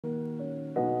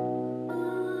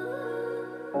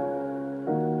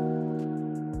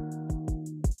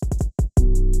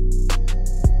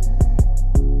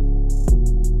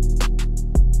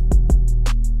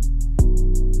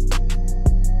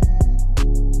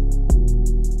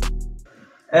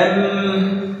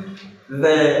The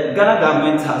Ghana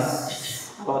government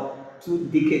has, about 2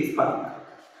 decades back,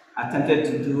 attempted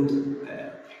to do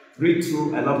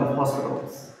retool a lot of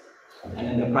hospitals, and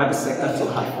then the private sector too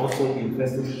have also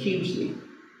invested hugely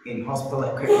in hospital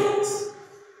equipment.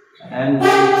 And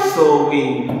so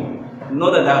we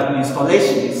know that there have been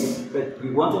installations, but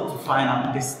we wanted to find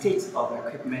out the state of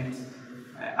equipment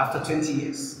after 20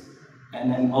 years,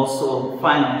 and then also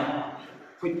find out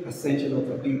which percentage of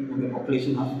the people in the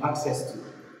population have access to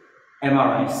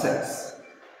MRI sets.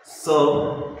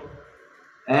 So,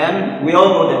 and we all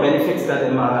know the benefits that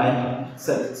MRI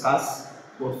sets has,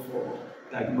 both for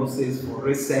diagnosis, for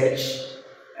research,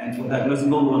 and for diagnosis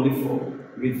not only for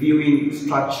reviewing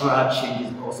structural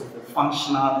changes, but also for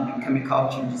functional and chemical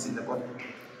changes in the body.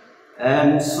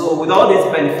 And so with all these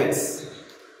benefits,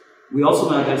 we also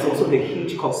know there's also the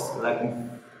huge cost, like we've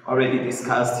already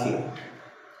discussed here.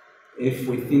 If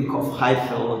we think of high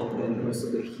field, then there's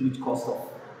also the huge cost of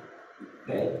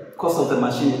the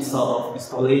machine itself,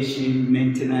 installation,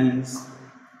 maintenance,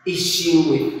 issue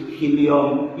with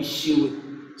helium, issue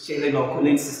with chilling or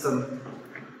cooling system.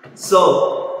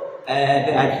 So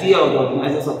the idea of the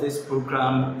organizers of this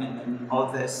program and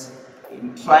others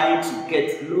in trying to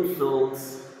get low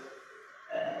fields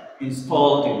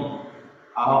installed in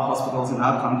our hospitals in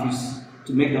our countries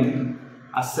to make them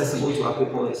accessible to our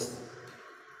people is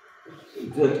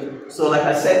good. So like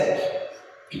I said,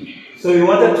 so we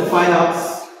wanted to find out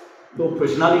the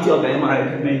operationality of the MRI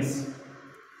equipment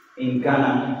in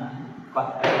Ghana,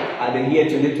 but at the year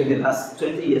 2020, that's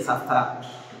 20 years after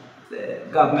the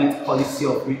government policy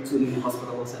of retooling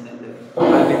hospitals and then the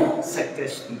private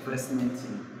sector's investment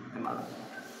in MRI.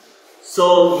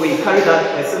 So we carried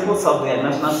out a simple survey, a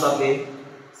national survey,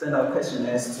 sent out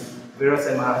questionnaires to various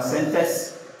MRI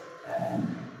centers,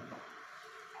 and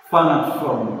found out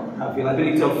from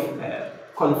availability of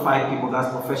qualified people, that's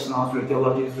professionals,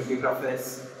 radiologists,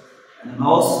 radiographers, and then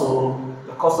also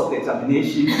the cost of the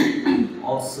examination,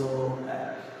 also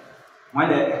when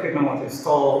the equipment was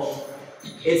installed,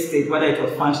 its state, whether it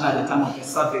was functional at the time of the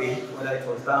survey, whether it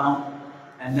was down,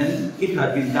 and then if it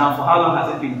had been down, for how long has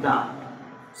it been down?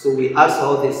 So we asked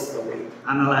all this, so we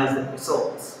analyzed the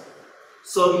results.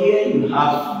 So here you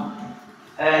have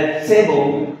a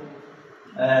table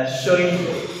showing,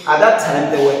 at that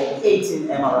time there were 18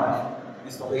 MRI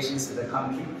installations in the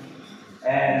country,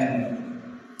 and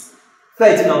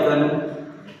 13 of them,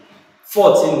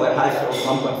 14 were high field,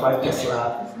 1.5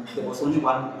 Tesla, there was only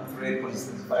one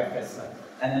 3.65 Tesla,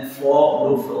 and then 4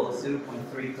 low field,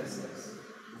 0.3 Teslas.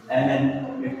 And then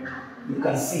you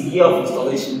can see year of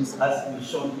installations as is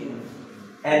shown here.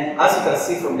 And as you can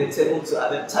see from the table, to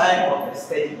at the time of the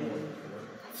study,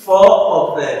 4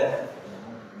 of the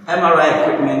MRI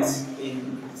equipment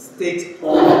in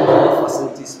state-owned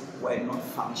facilities were not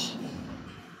functioning,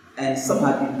 and some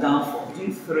had been down for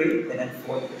between 3 and then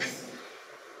 4 years.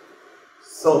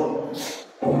 So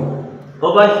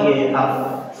over here,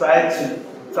 I've tried to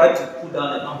put down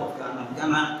the number of Ghana.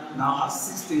 Ghana now has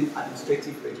 16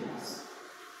 administrative regions.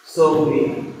 So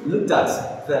we looked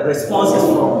at the responses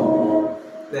from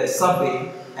the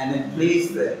survey and then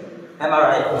placed the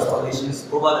MRI installations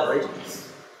over the regions.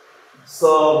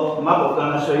 So the map of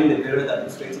Ghana showing the various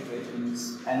administrative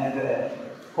regions, and then the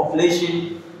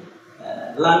population,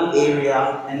 land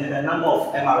area, and then the number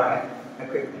of MRI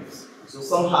equipment. So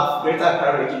some have greater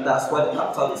Accra region, that's where the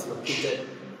capital is located.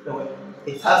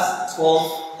 It has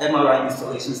 12 MRI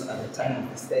installations at the time of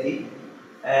the study.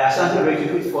 Ashanti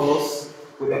region, which follows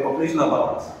with a population of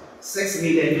about 6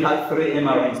 million, had 3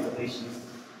 MRI installations.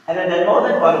 And then the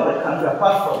northern part of the country,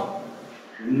 apart from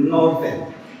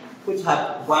northern, which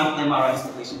had 1 MRI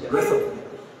installation, the rest of the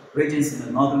regions in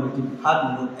the northern region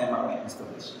had no MRI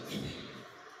installation.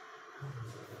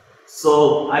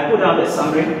 So I put down the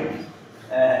summary.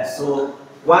 So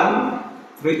 1,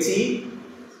 3T,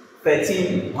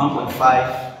 13,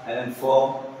 1.5, and then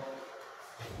 4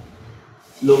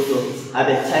 low fields at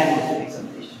the time of the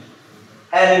examination.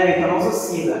 And we can also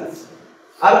see that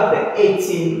out of the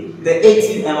 18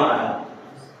 MRI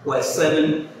were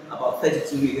 7, about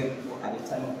 32 million people at the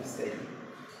time of the study.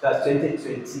 That's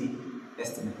 2020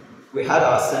 estimate. We had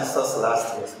our census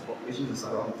last year, so the population is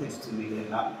around 32 million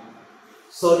now.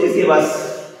 So this gave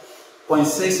us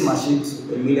 0.6 machines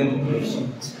to a million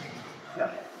population.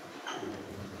 Yeah.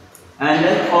 And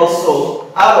then also,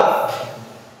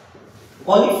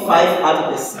 only 5 out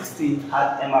of the 16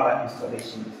 had MRI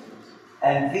installations.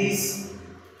 And these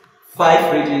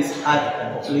 5 regions had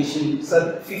a population,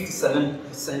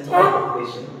 57% of the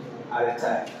population at the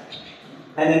time.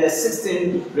 And then the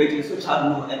 16 regions which had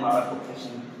no MRI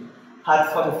population had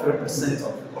 43%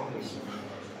 of the population.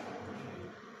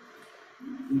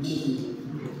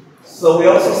 So we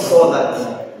also saw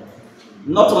that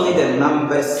not only the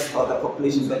numbers of the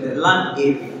population, but the land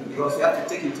area, because we have to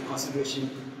take into consideration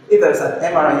if there is an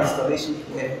MRI installation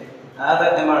here,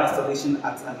 another MRI installation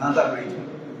at another region,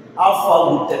 how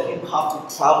far would the people have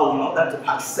to travel in order to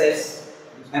access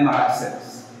MRI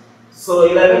service? So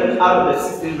 11 out of the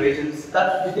 16 regions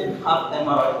that didn't have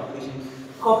MRI population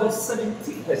covered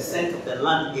 70% of the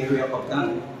land area of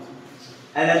Ghana.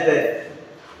 And then the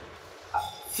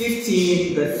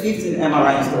 15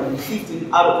 MRI installations,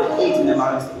 15 out of the 18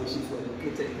 MRI installations were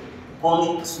located in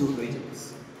only 2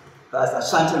 regions. That's the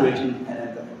Ashanti region and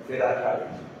then the Greater Accra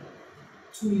region.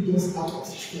 2 regions out of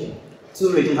 16.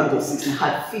 2 regions out of 16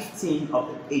 had 15 of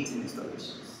the 18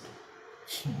 installations.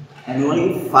 And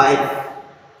only 5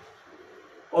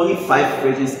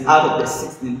 regions out of the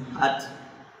 16 had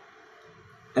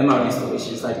MRI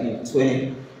installations, like in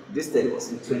 20. This study was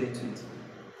in 2020.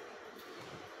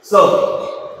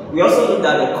 So we also looked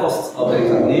at the cost of the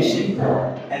examination,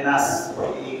 and as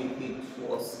it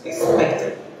was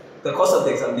expected, the cost of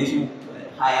the examination was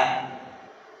higher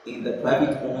in the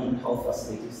private-owned health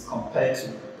facilities compared to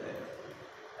the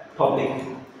public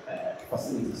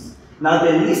facilities. Now,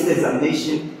 the least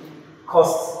examination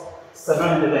cost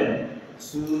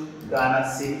 702 Ghana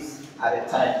cedis at a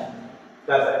time.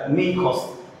 That's the mean cost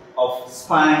of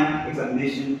spine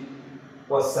examination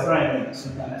was 702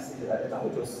 Ghana cedis at the time,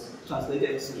 which was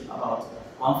translated to about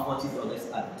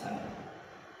 $140 at the time.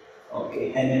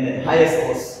 Okay, and then the highest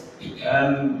was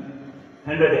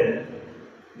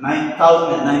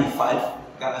 1,095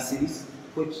 Ghana cedis,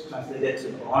 which translated to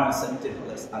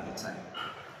 $170 at the time.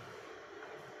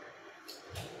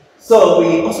 So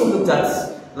we also looked at,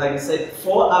 like I said,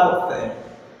 4 out of the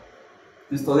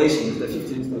installations, the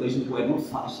 15 installations, were not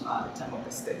functional at the time of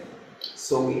the study.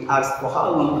 So we asked for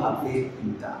how long have they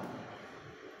been down?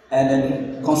 And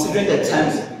then considering the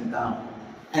times they've been down,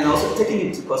 and also taking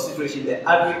into consideration the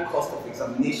average cost of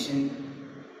examination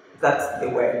that they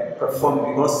were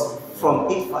performing, because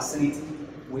from each facility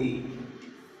we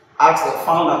asked or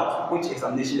found out which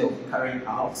examination they were carrying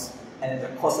out, and the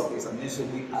cost of the examination.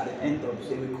 We, at the end of the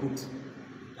day, we could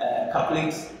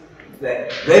calculate the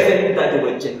revenue that they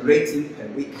were generating per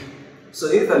week. So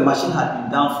if the machine had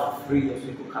been down for 3 years,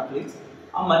 we could calculate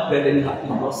how much revenue had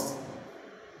been lost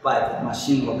by the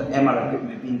machine or the MRI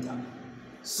equipment being down.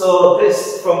 So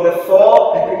this, from the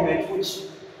 4 equipment which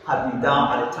had been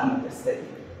down at the time of the study,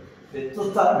 the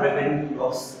total revenue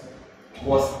loss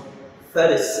was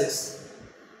 36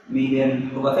 million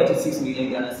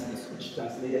Ghana cedis, which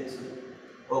translated to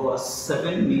over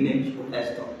 7 million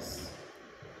US dollars.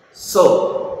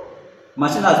 So,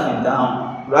 machine has been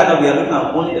down. Right now we are looking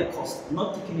at only the cost,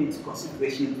 not taking into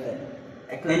consideration the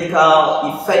clinical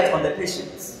effect on the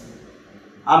patients.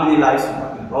 How many lives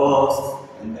have been lost,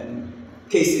 and then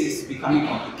cases becoming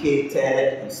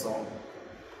complicated, and so on.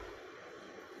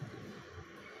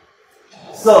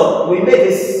 So we made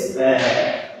these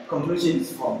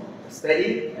conclusions from the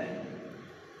study, and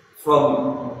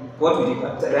from what we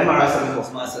did. The MRI service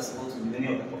was not accessible to many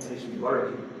of the population. We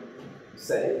already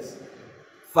said it.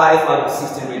 5 out of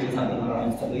 16 regions had MRI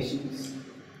installations,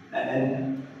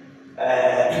 and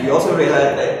we also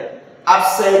realized that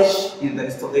upsurge in the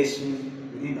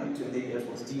installation within that 20 years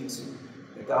was due to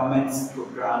the government's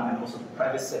program and also the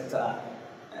private sector.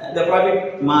 The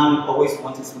private man always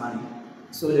wants his money,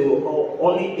 so they will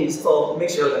only install, make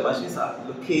sure the machines are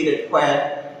located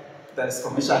where there is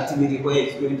commercial activity, where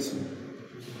it's going to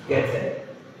get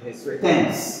its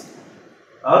returns.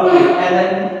 Okay, and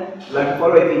then, like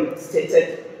already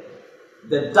stated,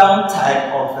 the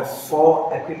downtime of the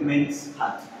 4 equipment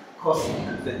had cost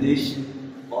the nation,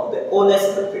 or the owners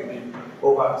of the equipment,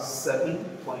 over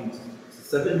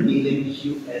 7.7 million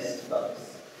US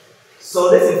dollars. So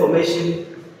this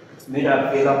information is made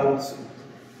available to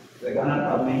the Ghana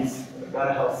government, the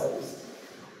Ghana Health Service,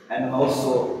 and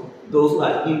also those who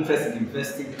are interested in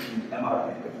investing in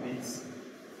MRI equipment.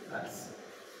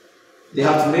 They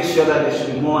have to make sure that there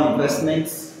should be more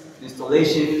investments,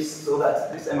 installations, so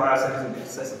that this MRI service will be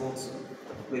accessible to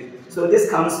the population. So this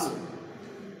comes to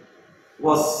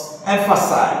was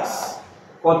emphasize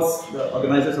what the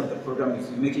organizers of the program is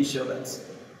making sure that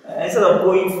instead of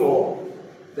going for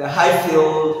the high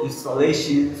field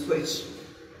installations, which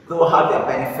though have their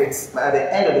benefits, but at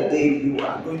the end of the day, you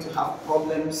are going to have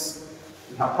problems.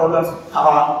 We have problems with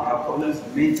power, we have problems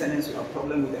with maintenance, we have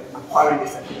problems with acquiring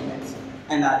this equipment.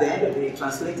 And at the end of the day,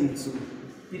 translating to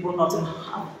people not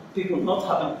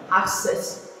having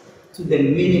access to the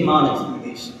minimal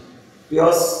examination.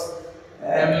 Because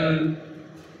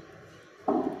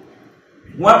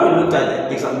when we looked at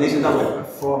the examinations that were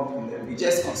performed, we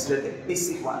just considered the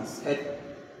basic ones: head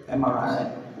MRI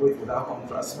with without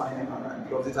contrast spine MRI,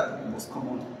 because these are the most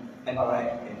common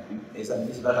MRI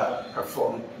examinations that are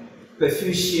performed.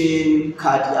 Perfusion,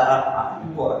 cardiac,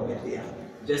 and all of it there.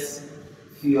 Just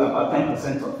few, about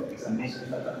 10% of the examinations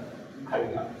that are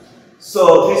carried out.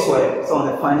 So these were some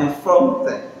of the findings from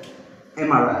the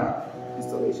MRI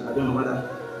installation. I don't know whether.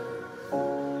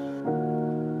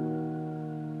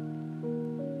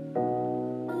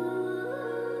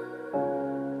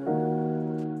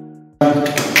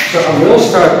 So I will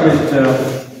start with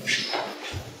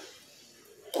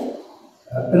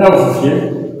an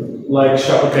overview, like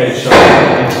so. Okay, so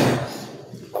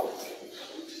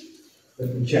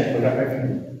let me check whether I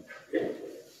can.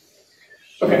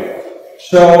 Okay,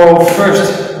 so first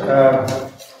I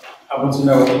want to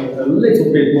know a little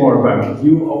bit more about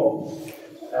you all,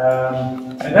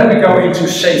 and then we go into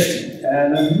safety.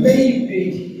 And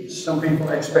maybe some people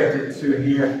expected to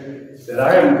hear that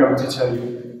I am going to tell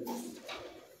you.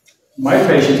 My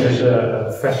patient has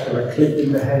a vascular clip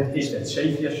in the head. Is that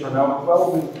safe, yes or no?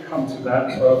 Well, we'll come to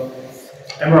that. Well,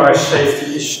 MRI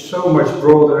safety is so much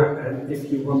broader, and if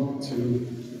you want to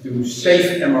do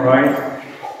safe MRI,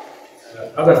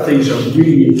 other things are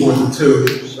really important too.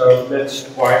 So that's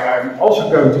why I'm also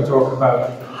going to talk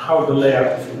about how the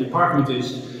layout of the department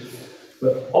is,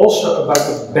 but also about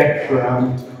the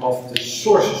background of the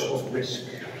sources of risk.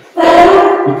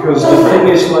 Because the thing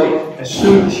is, like, as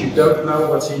soon as you don't know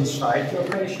what's inside your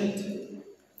patient,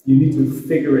 you need to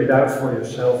figure it out for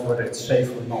yourself whether it's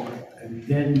safe or not. And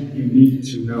then you need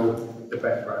to know the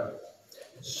background.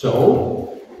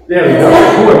 So, there we go.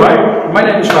 Who am I? My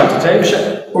name is Wouter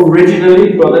Teeuwise.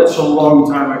 Originally, well, that's a long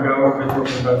time ago, we're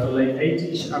talking about the late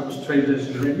 80s, I was trained as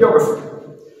a radiographer.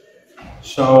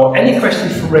 So, any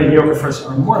questions from radiographers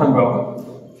are more than welcome.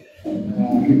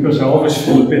 Because I always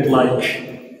feel a bit like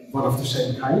one of the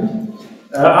same kind.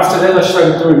 After that, I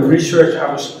started doing research.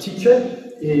 I was a teacher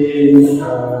in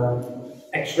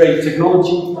X-ray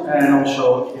technology and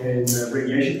also in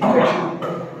radiation protection.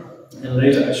 And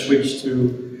later I switched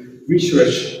to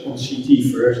research on CT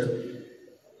first.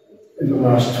 In the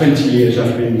last 20 years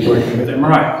I've been working with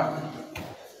MRI.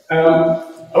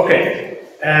 Okay,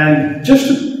 and just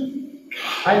to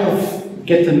kind of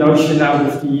get the notion out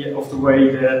of the way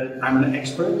that I'm an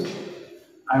expert.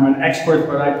 I'm an expert,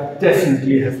 but I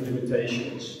definitely have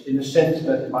limitations, in the sense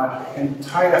that my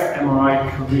entire MRI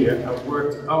career I've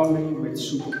worked only with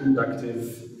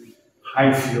superconductive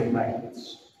high field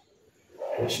magnets.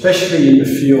 Especially in the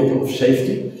field of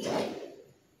safety,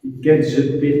 it gets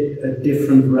a bit a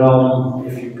different realm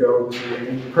if you go to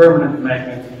a permanent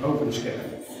magnet and open scanner,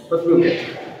 but we'll get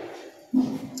to that.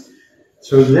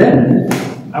 So then,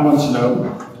 I want to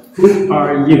know, who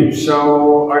are you?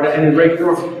 So, are there any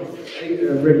radiographers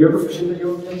in the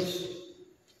audience?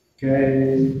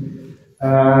 Okay.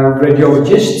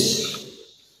 Radiologists?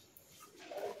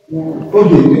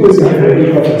 Okay, you was a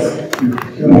radiographers.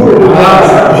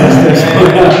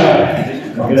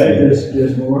 Okay,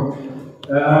 there's more.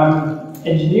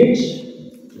 Engineers?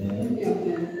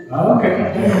 Okay.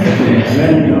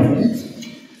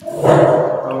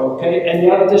 Okay, any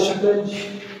other disciplines?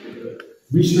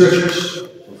 Researchers?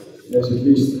 There's at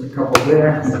least a couple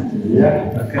there.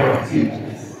 Yeah, okay.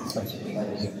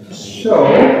 So,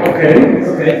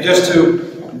 okay, just to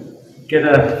get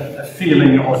a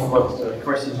feeling of what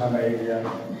questions I may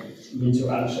need to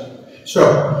answer. So,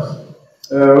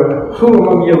 who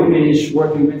among you is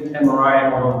working with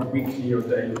MRI on a weekly or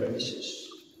daily basis?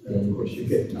 Of course you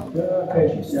get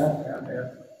occasions, yeah.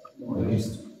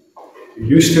 You're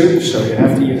used to, so you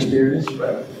have the experience,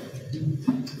 right?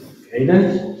 Okay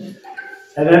then.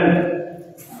 And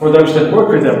then, for those that work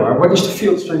with MRI, what is the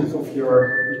field strength of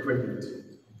your equipment?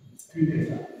 3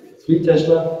 Tesla. 3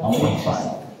 Tesla?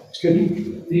 1.5. Excuse me?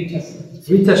 3 Tesla.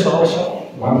 3 Tesla also?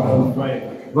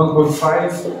 1.5.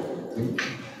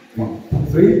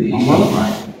 1.5? 3?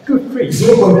 1.5. Good, great.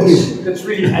 0.3. That's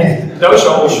really, and those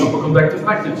are all superconductive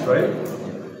magnets, right?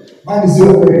 Mine is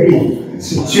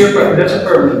 0.3. That's a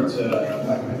permanent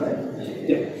magnet, right?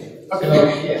 Yeah. Okay. So,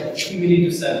 yeah, 50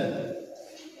 milliliters 7.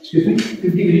 Excuse me? 50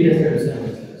 milliliters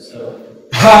 7. So.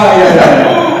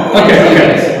 Yeah. Okay.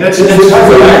 That's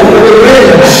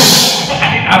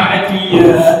I'm at the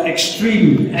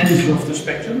extreme end of the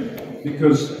spectrum,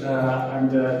 because I'm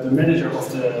the manager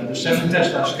of the 7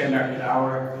 Tesla scanner in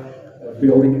our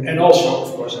building, and also,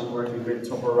 of course, I'm working with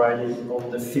Tom O'Reilly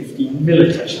on the 50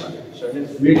 millitesla. So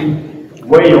that's really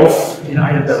way off in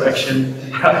either direction.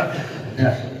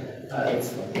 Yeah.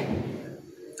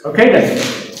 Okay then.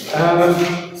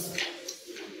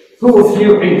 Who of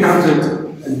you encountered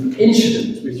an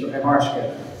incident with your MR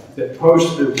scanner that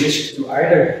posed a risk to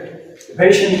either the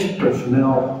patient,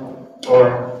 personnel,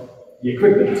 or the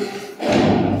equipment.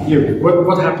 Here,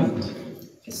 what happened?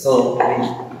 So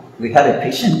we had a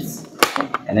patient,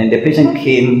 and then the patient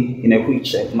came in a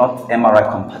wheelchair, not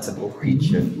MRI compatible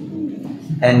wheelchair.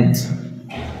 And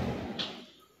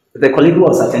the colleague who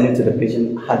was attending to the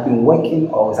patient had been working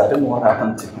always. I don't know what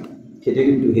happened to him. He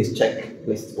didn't do his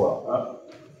checklist well.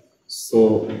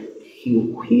 So he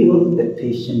wheeled the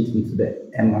patient into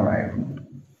the MRI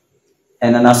room.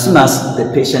 And then as soon as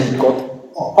the patient got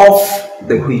off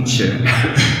the wheelchair,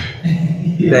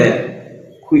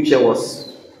 the wheelchair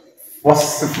was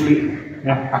forcibly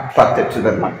attracted to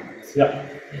the mat. Yeah.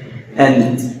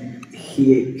 And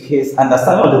his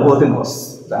understanding of the whole thing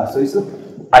was that. So he said,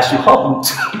 I should help him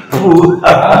to pull.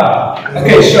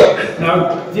 Okay, so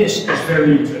now this is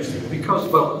very interesting because,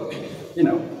 well, you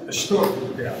know, a story.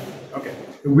 Yeah. Okay.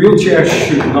 The wheelchair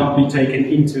should not be taken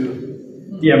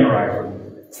into the MRI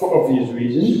room for obvious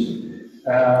reasons.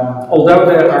 Although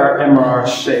there are MRI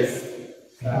safe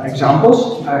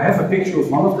examples, I have a picture of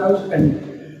one of those, and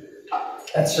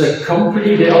that's a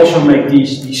company. They also make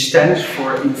these stands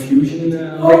for infusion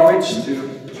liquids.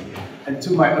 And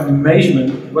to my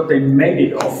amazement, what they made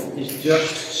it of is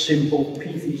just simple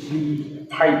PVC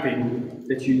piping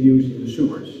that you use in the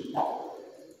sewers.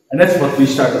 And that's what we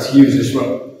started to use as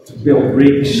well, to build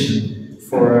rigs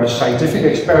for scientific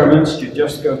experiments. You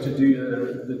just go to do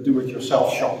the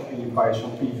do-it-yourself shop and you buy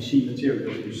some PVC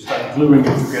material. You start gluing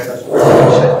it together.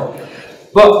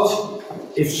 But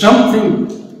if something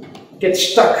gets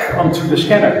stuck onto the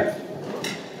scanner,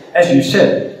 as you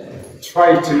said,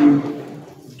 try to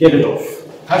get it off.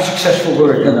 How successful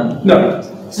were you? No, not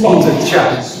a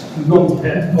chance. Not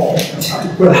at all.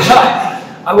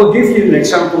 I will give you an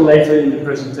example later in the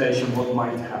presentation what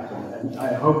might happen. And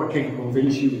I hope I can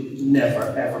convince you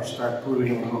never ever start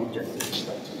pulling on an object and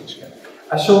start to scan.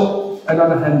 I saw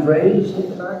another hand raised in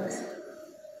the back.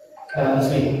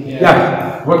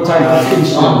 Yeah. What type of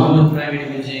instrument? Private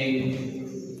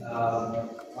imaging,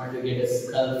 want to get a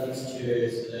skull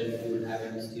fixture so that you would have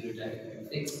a stereotype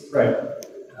fixed. Right.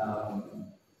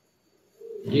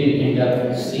 Did end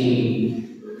up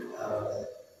seeing a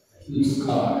huge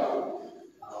scar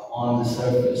on the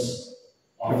surface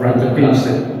of Around the pinch.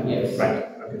 Yes. Right.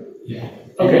 Okay. Yeah.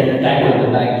 Okay. And attack with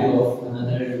the back too of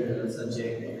another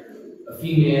subject, a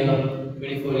female,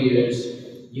 24 years,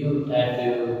 new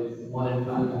tattoo, more than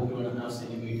 2.5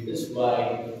 centimeters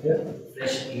wide,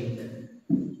 fresh ink.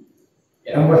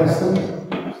 Yeah. And what happened?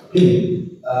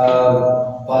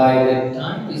 By the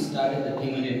time we started the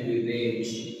imminent range,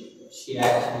 she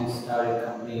actually started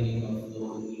complaining of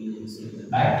low intelligence in the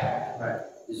back. Right.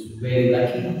 It's very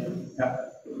lucky. Yeah.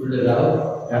 Pulled it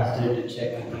out, asked her to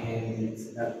check again,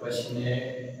 sent out a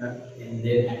questionnaire, and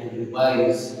then had to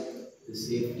revise the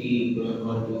safety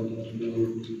protocol to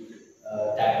include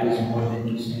tattoos more than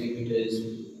 2 centimeters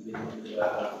with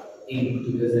ink,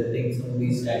 because I think some of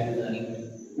these tattoos are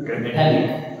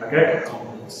metallic. Okay.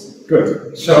 Complex.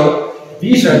 Good. So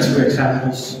these are two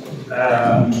examples.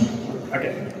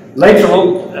 Okay. Later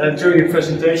on, during the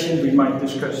presentation, we might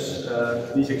discuss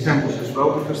these examples as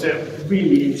well because they're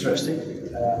really interesting.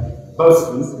 Both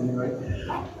of them, anyway.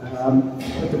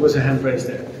 But there was a hand raised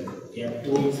there. Yeah,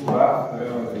 2 weeks back, the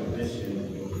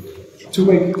patient. 2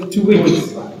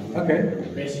 weeks. Okay. The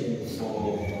patient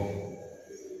for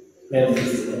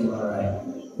pelvis MRI.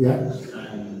 Yeah.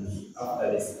 And after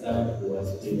the scan, he was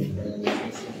doing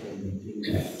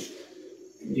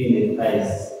between the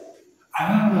thighs.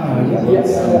 Yes.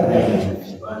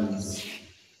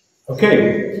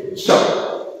 Okay, so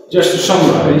just to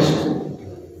summarize,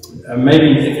 maybe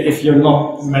if you're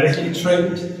not medically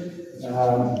trained,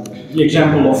 the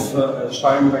example of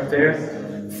Steinbeck there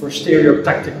for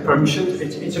stereotactic punction,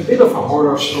 it's a bit of a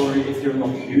horror story if you're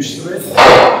not used to it.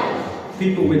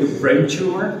 People with a brain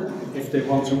tumor, if they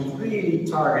want to really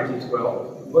target it well,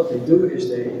 what they do is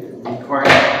they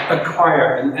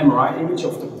acquire an MRI image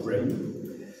of the brain.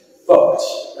 But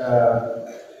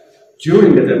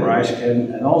during the MRI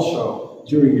scan and also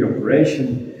during the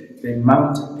operation, they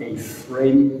mount a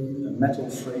frame, a metal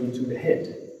frame to the head.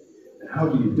 And how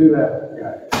do you do that?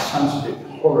 Yeah, it sounds a bit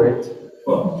horrid,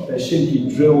 but they simply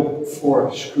drill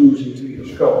 4 screws into your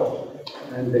skull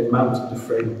and they mount the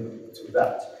frame to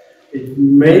that. It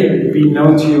may be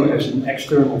known to you as an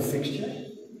external fixture.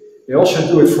 They also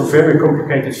do it for very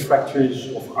complicated fractures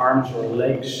of arms or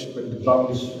legs when the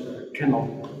bones cannot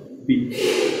be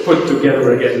put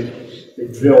together again. They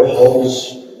drill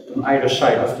holes on either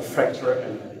side of the fracture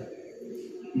and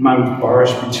mount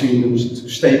bars between them to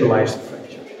stabilize the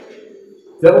fracture.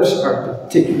 Those are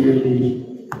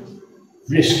particularly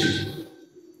risky.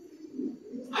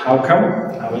 How come?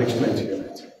 I will explain to you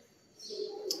later.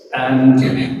 And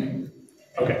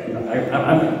Okay,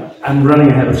 I'm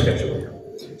running ahead of schedule here.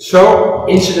 So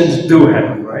incidents do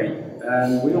happen, right?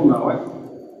 And we all know it.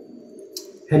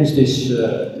 Hence this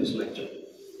lecture.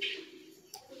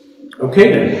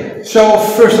 Okay then. So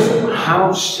first of all,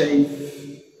 how safe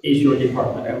is your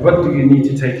department, and what do you need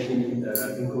to take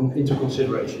into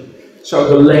consideration? So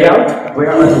the layout,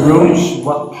 where are the rooms,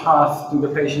 what path do the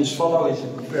patients follow is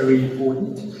very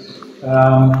important.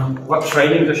 What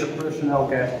training does your personnel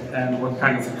get, and what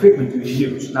kind of equipment do you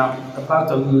use? Now, about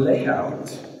the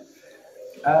layout,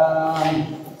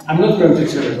 I'm not going to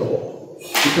tell it all,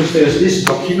 because there's this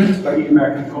document by the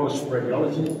American College of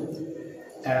Radiology,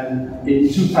 and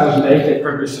in 2008 they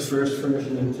published the first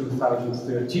version. In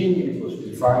 2013 it was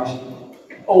revised.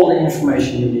 All the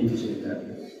information you need is in there.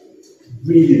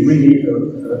 Really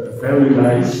a very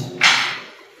nice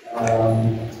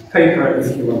paper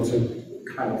if you want to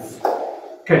kind of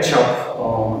catch up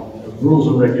on the rules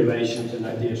and regulations and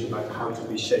ideas about how to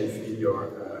be safe in your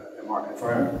MR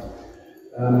environment.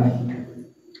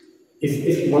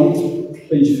 If you want,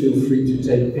 please feel free to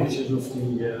take pictures of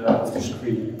the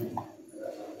screen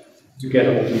to get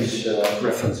all these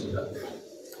references up.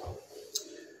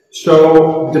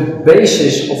 So the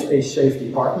basis of a safe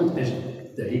department, as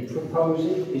they propose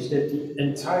it, is that the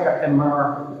entire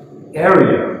MR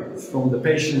area, from the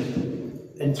patient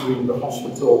entering the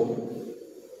hospital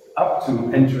up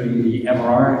to entering the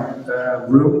MRI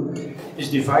room, is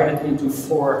divided into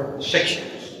 4 sections.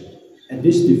 And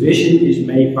this division is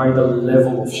made by the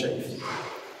level of safety.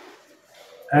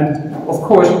 And of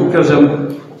course, because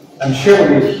I'm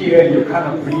showing it here, you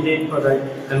cannot read it, but I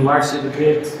enlarged it a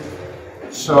bit.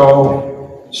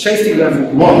 So, safety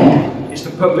level 1 is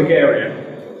the public area,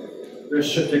 where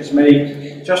subjects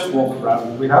may just walk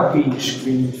around without being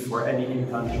screened for any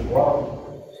implants or what.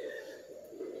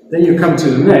 Then you come to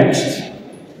the next.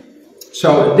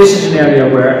 So, this is an area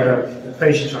where the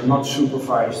patients are not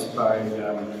supervised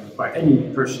by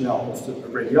any personnel of the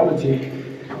radiology,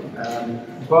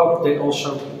 but they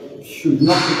also should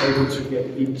not be able to get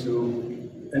into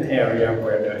an area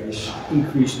where there is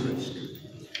increased risk.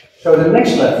 So the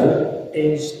next level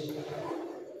is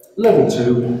level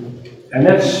 2, and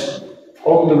that's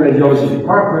on the radiology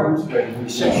department, where the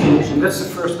reception is, and that's the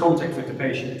first contact with the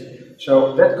patient.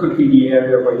 So that could be the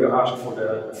area where you ask for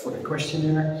the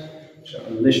questionnaire, so a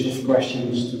list of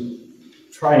questions to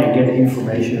try and get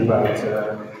information about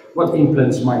what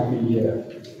implants might be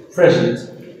present.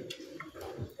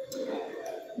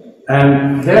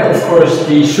 And there, of course,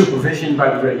 the supervision by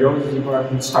the radiology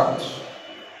department starts,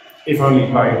 if only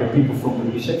by the people from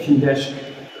the reception desk,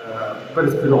 but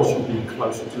it could also be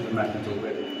closer to the magnet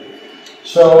already.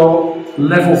 So,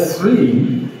 level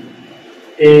 3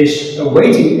 is a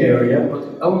waiting area,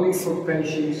 but only for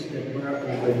patients that were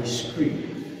already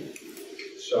screened.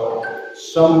 So,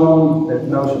 someone that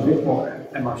knows a bit more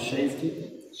MR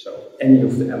safety, so any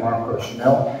of the MR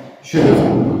personnel, should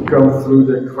have gone through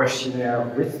the questionnaire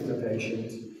with the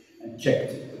patient and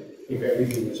checked if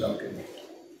everything is okay.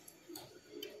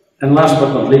 And last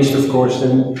but not least, of course,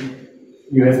 then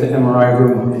you have the MRI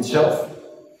room itself.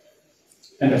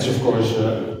 And that's, of course,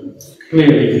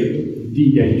 clearly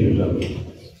the danger zone.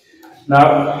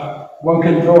 Now, one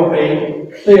can draw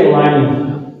a clear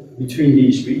line between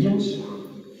these regions,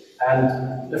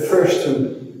 and the first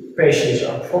 2 patients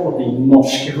are probably not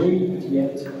screened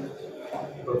yet.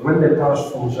 But when they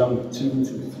pass from zone 2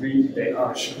 to 3, they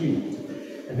are screened.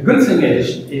 And the good thing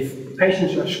is, if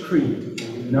patients are screened,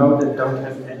 and we know they don't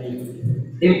have any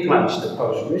implants that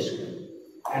pose risk,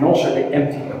 and also they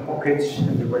empty their pockets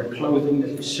and they wear clothing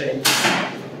that is safe,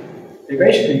 they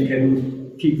basically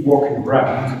can keep walking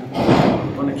around.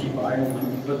 You want to keep eye on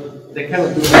them, but they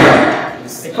cannot do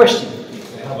that. A question?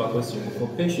 I have a question. For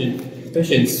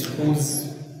patients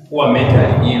who are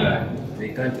mentally ill, they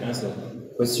can't answer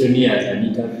questionnaires and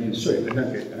interviews. Sorry, I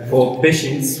don't get that. For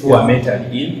patients who are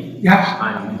mentally ill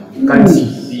and can't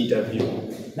be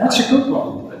interviewed. That's a good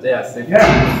one. But they are safe.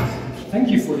 Yeah. Thank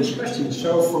you for this question.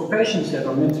 So for patients that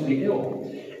are mentally ill,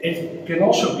 it can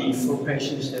also be for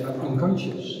patients that are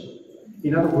unconscious.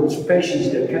 In other words,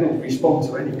 patients that cannot respond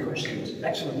to any questions.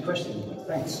 Excellent question,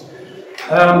 thanks.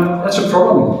 That's a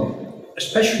problem,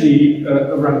 especially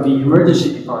around the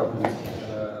emergency department,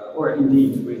 or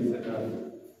indeed with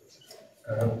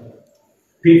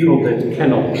people that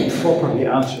cannot properly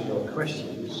answer your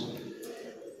questions.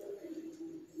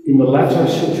 In the latter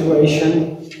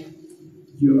situation,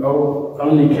 you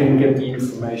only can get the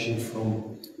information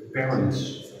from the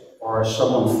parents or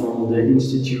someone from the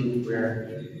institute where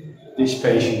this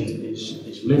patient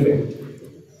is living.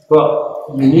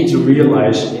 But you need to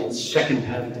realize it's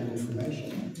second-hand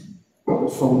information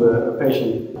from the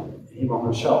patient him or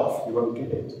herself, you won't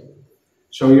get it.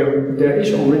 So there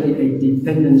is already a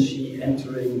dependency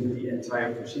entering the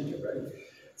entire procedure, right?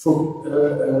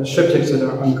 For subjects that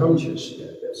are unconscious,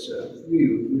 that's a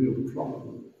real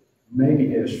problem. Maybe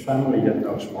there's family that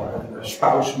knows more, a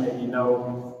spouse maybe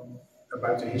know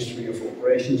about the history of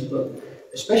operations, but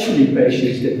especially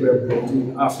patients that were brought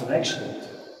in after an accident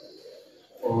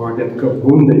or that got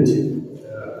wounded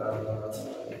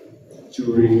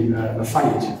during a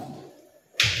fight.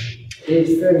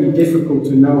 It's very difficult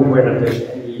to know whether there's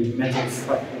any metal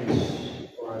fragments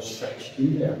or such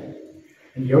in there.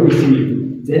 And the only thing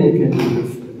you then can do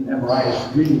if an MRI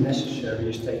is really necessary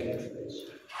is take X-rays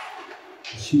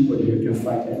and see whether you can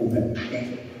find any metal.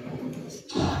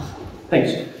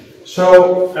 Thanks.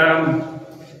 So,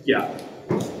 yeah,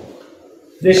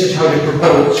 this is how they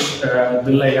propose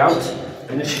the layout.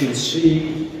 And as you can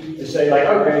see, they say like,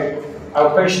 okay,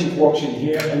 our patient walks in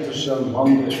here, enters zone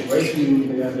 1, there's a waiting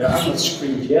room there. They are not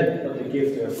screened yet, but they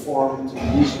give their form to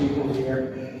these people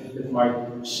here that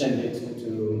might send it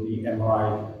to the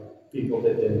MRI people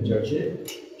that then judge it.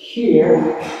 Here,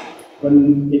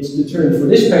 when it's the turn for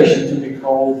this patient to be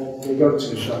called, they go to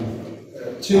zone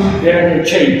 2, there they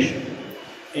change.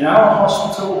 In our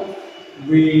hospital,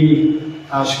 we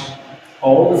ask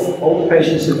all the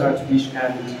patients that are to be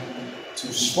scanned to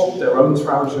swap their own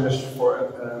trousers for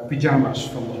pyjamas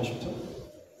from the hospital.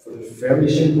 For the very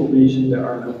simple reason there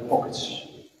are no pockets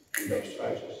in those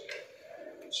trousers.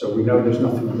 So we know there's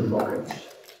nothing in the pockets.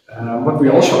 What we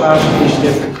also ask is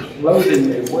that the clothing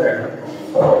they wear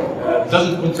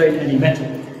doesn't contain any metal.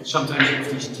 Sometimes you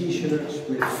have these t-shirts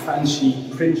with fancy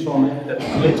prints on it that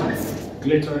glitter.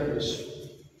 Glitter is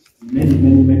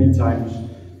many times,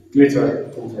 glitter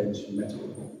contains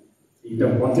metal. You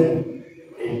don't want it.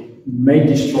 It may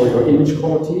destroy your image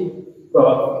quality,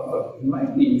 but it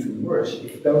might be even worse.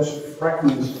 If those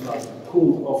fragments are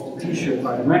pulled off the t-shirt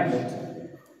by the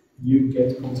magnet, you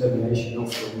get contamination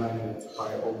of your magnet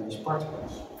by all these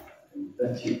particles. And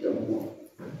that you don't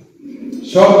want.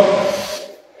 So,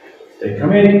 they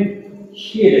come in,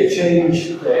 here they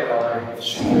change, they are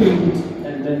screened,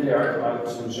 and then they are allowed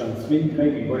to zone 3,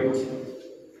 maybe wait,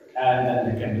 and then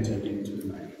they can be taken into the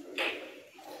night.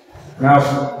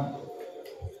 Now,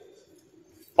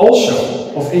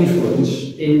 also of influence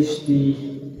is the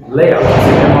layout of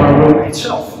the MR room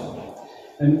itself.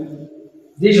 And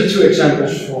these are 2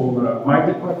 examples from my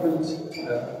department.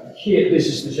 Here, this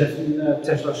is the 7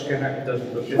 Tesla scanner. It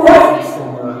doesn't look different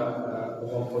from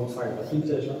 1.5 or 3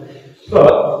 Tesla.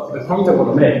 But the point I want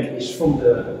to make is from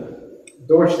the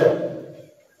doorstep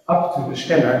up to the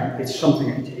scanner, it's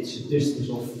a distance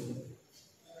of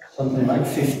something like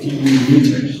 15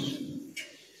 meters.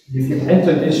 If you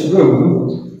enter this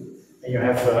room and you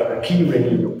have a key ring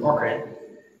in your pocket,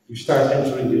 you start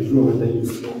entering this room and then you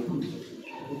feel,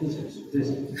 what is this?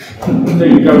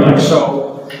 Then you go like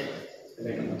so.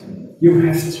 You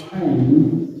have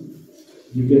time,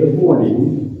 you get a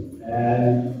warning,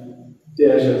 and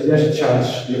there's a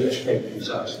chance you escape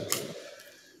disaster.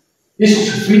 This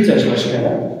is a 3 Tesla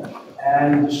scanner,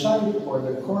 and the side or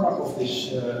the corner of this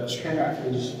scanner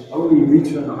is only 1.5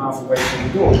 meters away from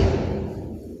the door.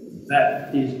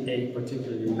 That is a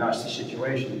particularly nasty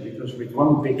situation because with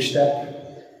one big step,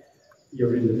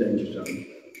 you're in the danger zone.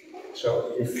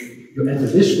 So if you enter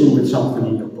this room with something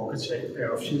in your pocket, say a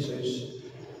pair of scissors,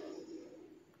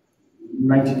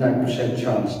 99%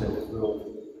 chance that it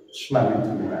will slam into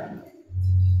the magnet.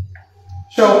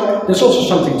 So there's also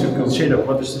something to consider.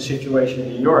 What is the situation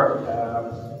in your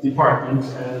department,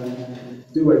 and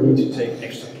do I need to take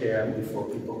extra care before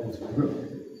people enter the room?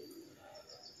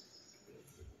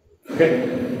 Okay.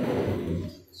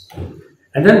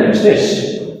 And then there's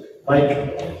this.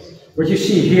 Like, what you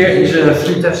see here is a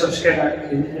 3 Tesla scanner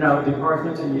in our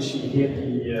department, and you see here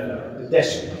the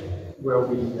desk where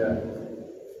we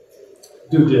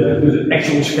do the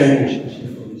actual scanning, as you can see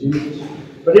from these images.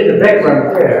 But in the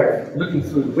background there, looking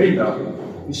through the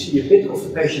window, you see a bit of the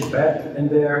patient bed, and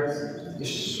there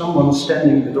is someone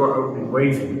standing in the door open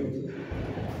waving.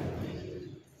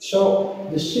 So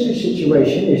the silly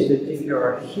situation is that if you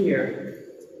are here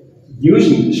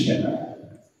using the scanner,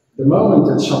 the moment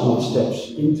that someone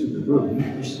steps into the room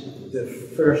is the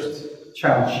first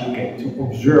chance you get to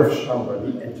observe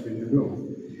somebody entering the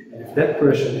room. And if that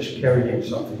person is carrying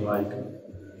something like,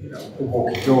 a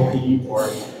walkie-talkie, or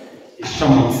is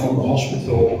someone from the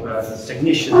hospital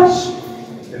technicians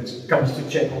that comes to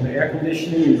check on the air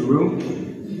conditioning in the room,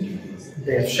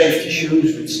 they have safety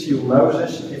shoes with steel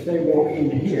noses. If they walk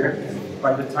in here,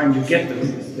 by the time you get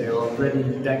them, they're already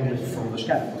dangling from the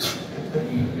scanner.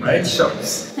 Right? So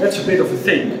that's a bit of a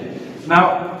thing.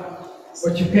 Now,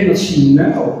 what you cannot see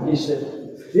now is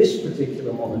that this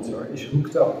particular monitor is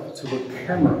hooked up to a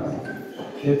camera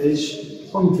that is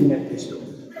pointing at this door.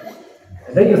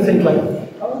 And then you think like,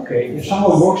 okay, if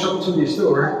someone walks up to this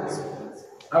door,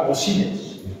 I will see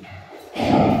this.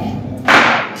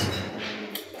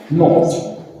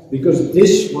 Not, because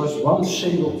this was one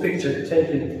single picture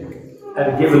taken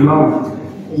at a given moment.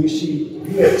 And you see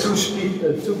here two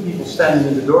people standing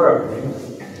in the door opening,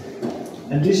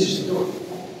 and this is the door.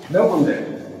 No one there.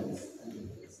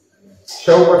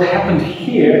 So what happened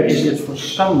here is that for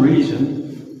some reason,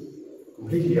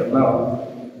 completely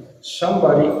unknown,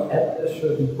 somebody at a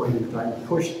certain point in time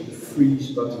pushed the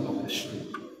freeze button on the screen.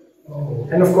 Oh.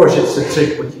 And of course it's a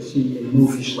trick what you see in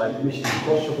movies like Mission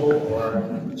Impossible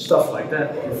or stuff like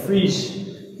that. You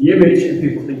freeze the image and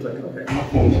people think like, okay,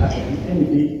 nothing is happening.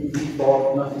 Any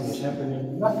default, nothing is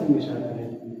happening,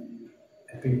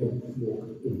 and people walk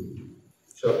in.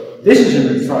 So this is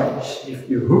an advice. If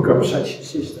you hook up such a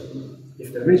system,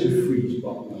 if there is a freeze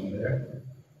button on there,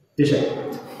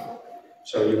 disable it.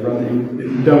 So you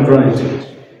don't run into it.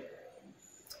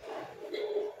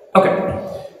 Okay.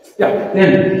 Yeah,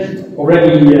 then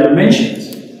already mentioned.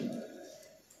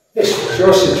 This is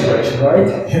your situation, right?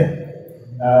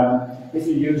 If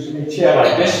you use a chair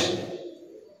like this,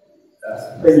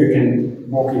 then you can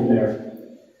walk in there.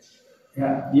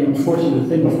 Yeah, the unfortunate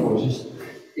thing, of course, is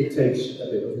it takes a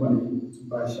bit of money to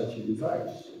buy such a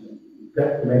device.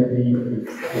 That may be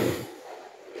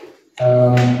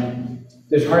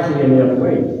there's hardly any other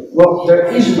way. Well, there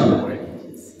is another way,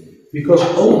 because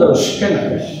all those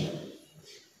scanners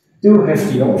do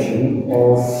have the option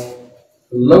of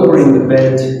lowering the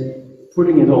bed,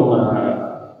 putting it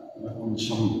on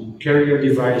some carrier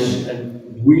device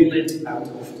and wheel it out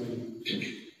of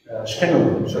the scanner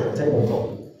room, so the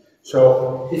tabletop.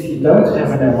 So if you don't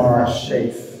have an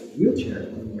MR-safe wheelchair,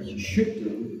 what you should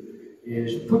do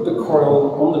is put the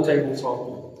coil on the tabletop,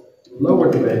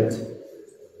 lower the bed,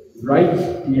 write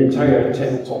the entire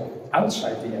tabletop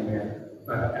outside the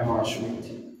MR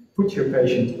suite, put your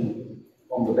patient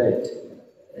on the bed,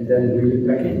 and then wheel it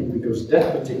back in, because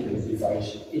that particular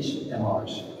device is MRI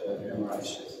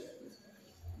safe.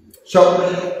 So,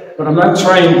 what I'm now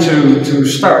trying to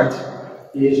start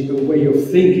is a way of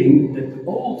thinking that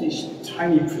all these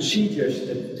tiny procedures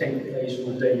that take place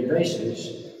on a daily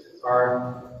basis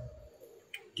are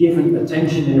given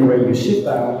attention in a way. You sit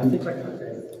down and think like,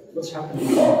 okay, what's happening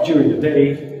during the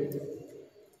day?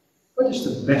 What is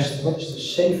the best, what is the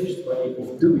safest way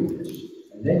of doing this?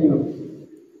 And then you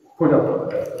put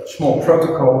up a small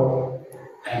protocol,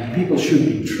 and people should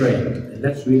be trained, and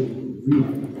that's really, really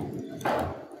important.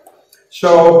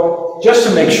 So, just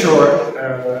to make sure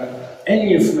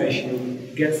any information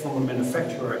you get from a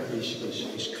manufacturer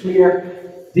is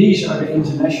clear, these are the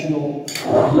international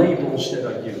labels that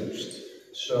are used.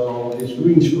 So, this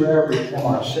green square with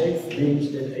MR safe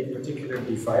means that a particular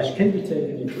device can be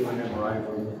taken into an MRI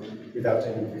room without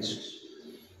any risks.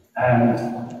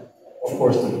 And of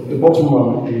course, the bottom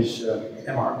one is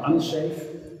MR unsafe,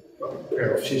 well, a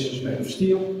pair of scissors made of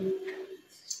steel.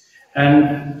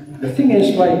 And the thing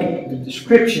is, like, the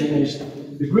description is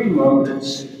the green one,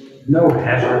 that's no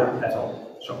hazard at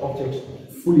all. So optics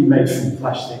fully made from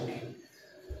plastic,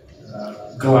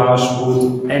 glass,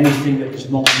 wood, anything that is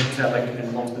non-metallic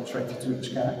and not attracted to the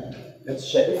scanner, that's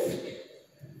safe.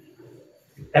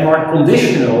 MR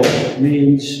conditional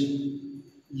means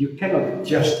you cannot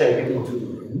just take it into the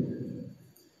room,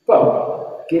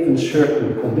 but given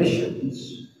certain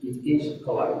conditions, it is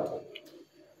allowed.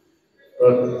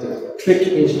 But the trick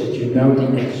is that you know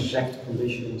the exact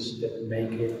conditions that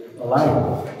make it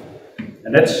allowable.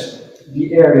 And that's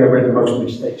the area where the most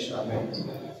mistakes are made.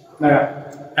 Now,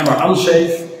 MR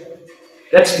unsafe,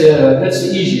 that's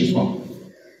the easiest one.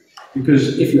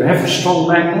 Because if you have a strong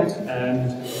magnet,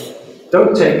 and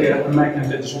don't take a magnet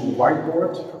that's on the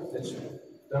whiteboard,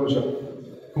 those are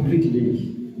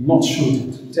completely not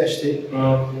suited to test it.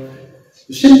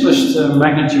 The simplest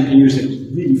magnet you can use that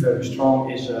is really very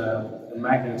strong is a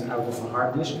magnet out of a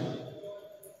hard disk.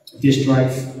 Disk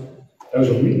drive, those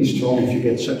are really strong if you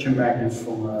get such a magnet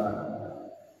from a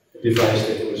device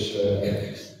that was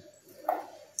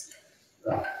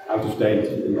out of date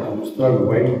and almost thrown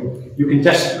away. You can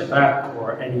test it with that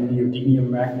or any neodymium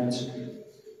magnets.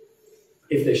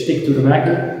 If they stick to the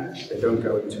magnet, they don't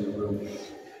go into the room.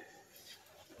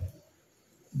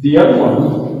 The other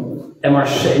one, MR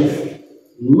safe,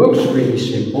 looks really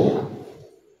simple,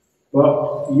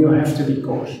 but you have to be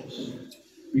cautious.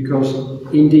 Because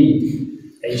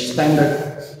indeed, a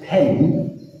standard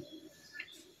pen,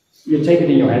 you take it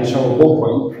in your hand, so a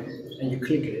ballpoint, and you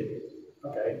click it.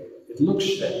 Okay, it looks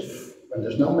safe. When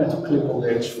there's no metal clip on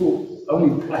there, it's full,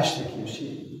 only plastic you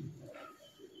see.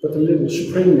 but the little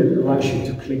spring that allows you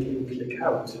to click in, click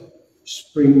out,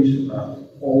 springs are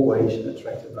always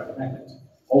attracted by the magnet.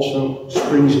 Also,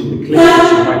 springs in the clip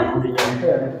that you might put in your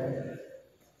hair,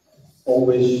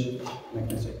 always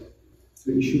magnetic.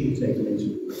 So you shouldn't take them into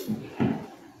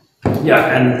it.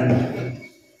 Yeah, and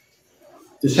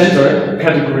the center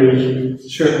category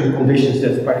certain conditions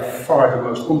that's by far the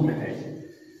most complicated.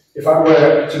 If I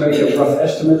were to make a rough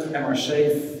estimate, MR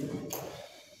safe,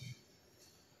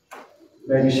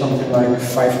 maybe something like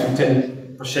 5 to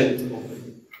 10% of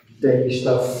daily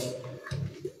stuff.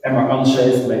 MR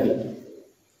unsafe, maybe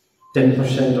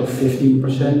 10% or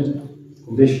 15%.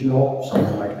 Conditional,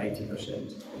 something like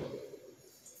 80%.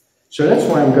 So that's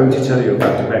why I'm going to tell you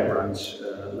about the backgrounds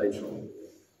later on.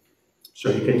 So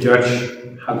you can judge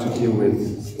how to deal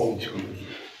with all these conditions.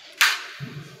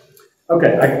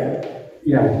 Okay,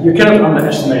 you cannot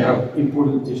underestimate how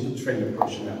important it is to train your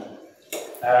personnel.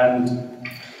 And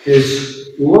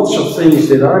there's lots of things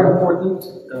that are important.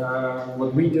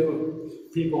 What we do,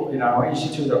 people in our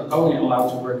institute are only allowed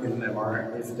to work in an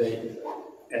MR if they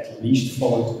at least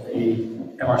followed a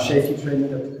MR safety training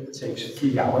that takes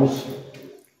 3 hours. So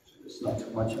it's not too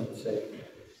much, I would say.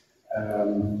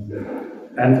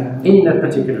 And in that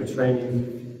particular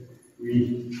training,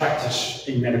 we practice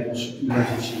a medical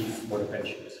emergency for the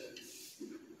patient.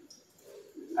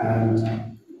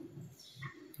 And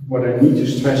what I need to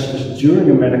stress is during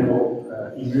a medical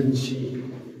emergency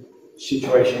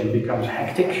situation it becomes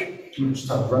hectic. People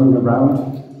start running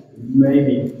around,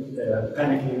 maybe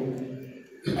panicking.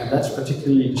 And that's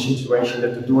particularly the situation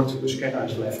that the door to the scanner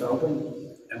is left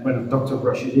open. And when a doctor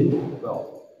rushes in,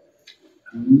 well,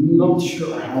 I'm not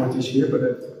sure how it is here, but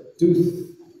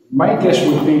my guess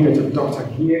would be that a doctor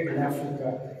here in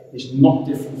Africa is not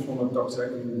different from a doctor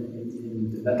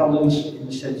in the Netherlands, in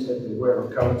the sense that they wear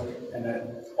a coat and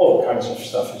all kinds of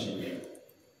stuff is in here.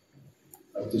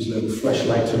 Like this little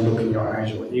flashlight to look in your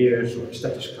eyes or ears, or a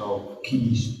stethoscope,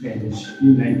 keys, pens,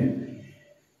 you name it.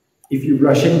 If you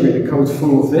rush in with a coat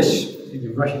full of this, and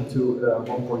you rush into a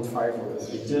 1.5 or a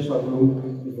 3 Tesla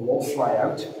room, it will all fly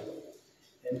out.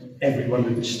 And everyone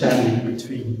that is standing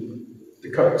between the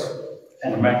coat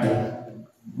and the magnet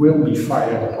will be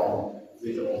fired upon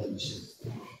with all these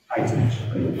items.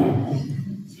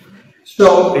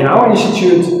 So in our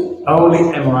institute, only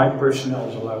MRI personnel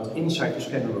is allowed inside the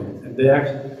scanner room, and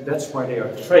that's why they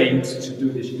are trained to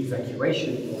do this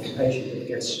evacuation of the patient that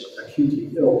gets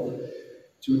acutely ill,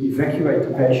 to evacuate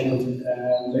the patient,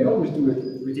 and they always do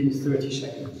it within 30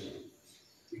 seconds.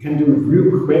 You can do it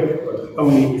real quick, but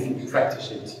only if you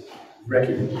practice it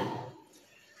regularly.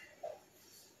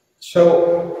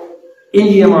 So, in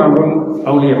the MR room,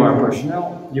 only MR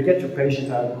personnel, you get your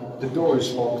patient out, the door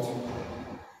is locked,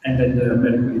 and then the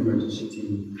medical emergency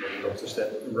team, the doctors that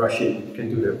rush in, can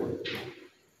do their work.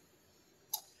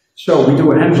 So, we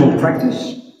do a hands-on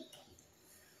practice.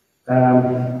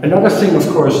 Another thing, of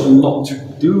course, not to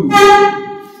do,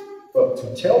 but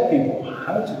to tell people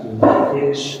how to do it,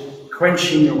 is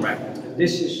quenching your magnet. And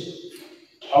this is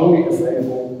only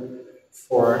available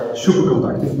for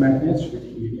superconductive magnets with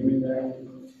helium in there.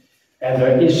 And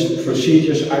there is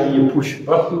procedures, either you push a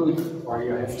button or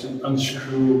you have to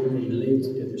unscrew a lid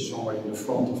that is somewhere in the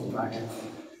front of the magnet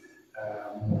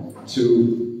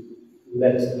to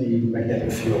let the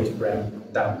magnetic field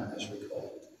ramp down, as we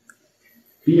call it.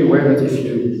 Be aware that if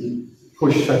you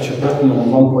push such a button on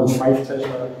 1.5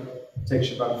 Tesla, it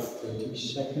takes about 30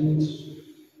 seconds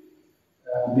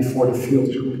before the field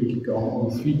is completely gone.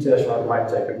 On 3 Tesla, it might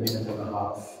take a minute and a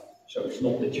half. So it's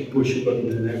not that you push a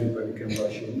button and everybody can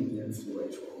rush in, you have to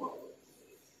wait for a while.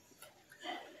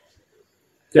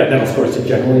 Yeah, then of course the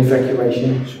general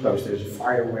evacuation. Suppose there's a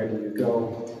fire, where do you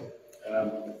go?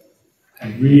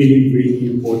 And really, really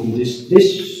important, this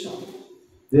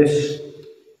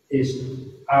is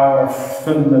our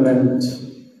fundament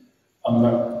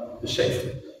under the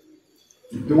safety.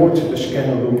 The door to the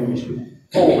scanner room is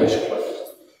always closed.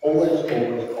 Always,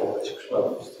 always, always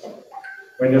closed.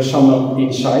 When there's someone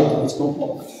inside, it's not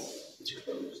locked, it's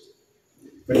closed.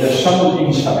 When there's someone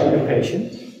inside, a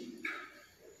patient,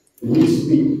 there needs to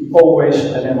be always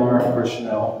an MR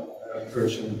personnel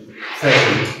person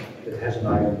present that has an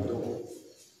eye on the door.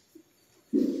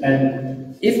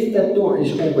 And if that door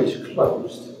is always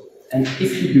closed, and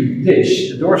if you do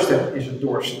this, the doorstep is a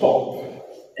door stop,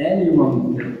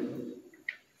 anyone who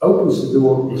opens the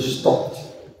door is stopped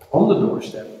on the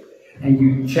doorstep, and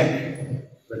you check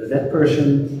whether that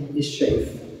person is safe.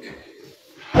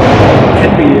 It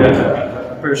can be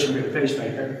a person with a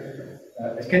pacemaker,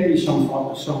 it can be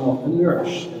someone, a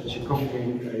nurse that is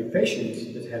accompanying a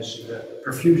patient that has a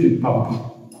perfusion pump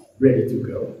ready to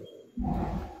go.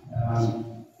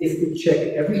 if we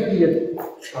check everybody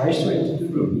that tries to enter the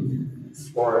room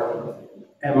for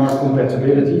MR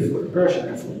compatibility for the person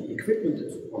and for the equipment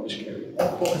that one is carrying,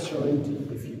 all pockets are empty.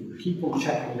 If you keep on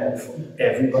checking that for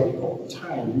everybody all the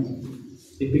time,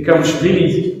 it becomes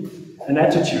really an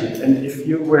attitude. And if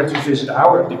you were to visit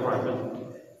our department,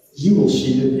 you will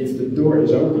see that if the door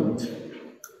is opened,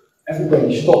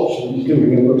 everybody stops what he's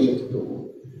doing and looks at the door.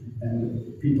 And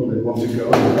the people that want to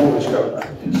go, they always go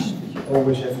like this. You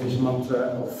always have this mantra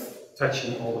of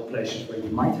touching all the places where you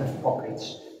might have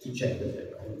pockets to check that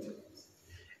they're empty.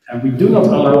 And we do not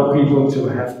allow people to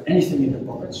have anything in the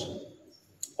pockets.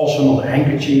 Also not a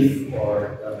handkerchief or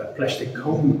a plastic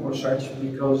comb or such,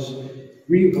 because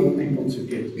we want people to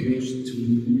get used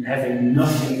to having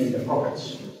nothing in their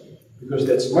pockets. Because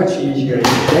that's much easier if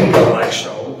you then go like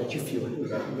so, that you feel, hey,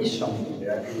 there is something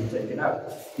there and you take it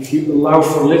out. If you allow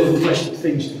for little plastic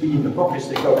things to be in the pockets,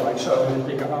 they go like so, and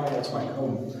they think, oh, that's my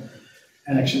comb.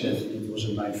 And accidentally it was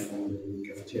a knife from the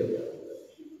cafeteria.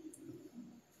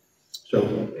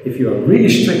 So if you are really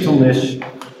strict on this,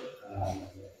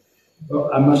 well,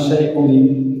 I must say on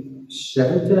the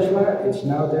 7 Tesla, it's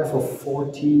now there for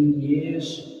 14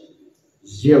 years,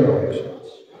 0 accidents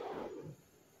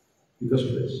because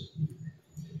of this.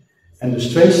 And the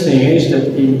strange thing is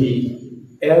that in the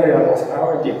area of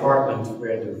our department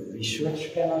where the research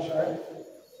scanners are,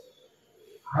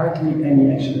 hardly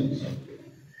any accidents.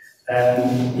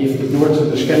 And if the door to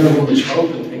the scanner room is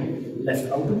open, left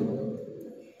open,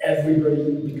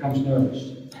 everybody becomes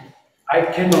nervous. I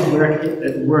cannot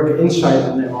work inside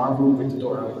an MR room with the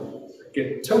door open. I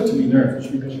get totally nervous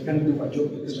because I cannot do my job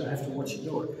because I have to watch the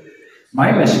door.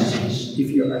 My message is,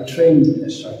 if you are trained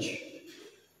as such,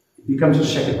 it becomes a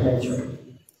second nature.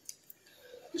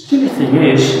 The silly thing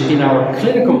is, in our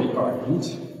clinical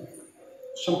department,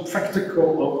 some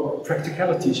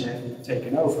practicalities have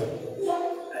taken over.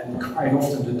 And quite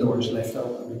often the door is left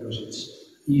open because it's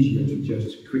easier to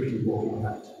just quickly walk in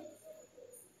out.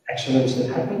 Accidents that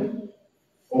happen,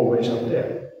 always up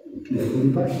there,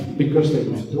 because they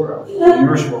leave the door open. A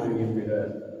nurse walking in with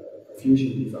a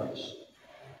perfusion device.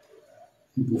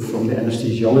 People from the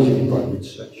anesthesiology department,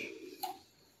 such.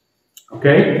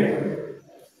 Okay?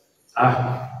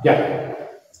 Yeah.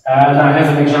 And I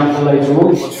have an example later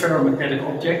on, but ferromagnetic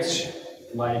objects,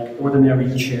 like ordinary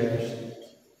chairs,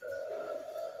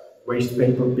 waste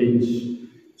paper bins,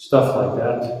 stuff like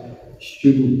that,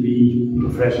 shouldn't be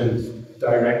present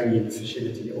directly in the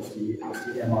vicinity of the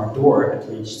MR door, at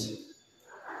least.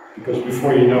 Because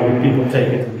before you know it, people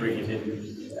take it and bring it in,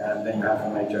 and then you have a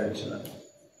major accident.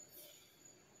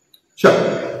 So,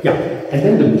 yeah, and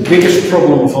then the biggest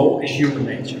problem of all is human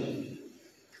nature.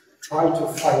 Try to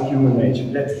find human nature,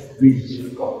 that's really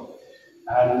difficult.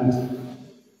 And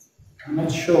I'm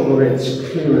not sure whether it's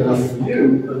clear enough for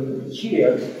you, but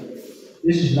here,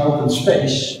 this is an open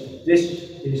space. This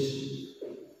is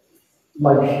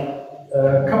like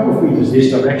a couple of meters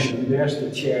this direction. There's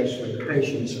the chairs where the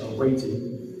patients are waiting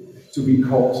to be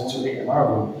called to the MR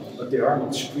room, but they are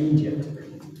not screened yet.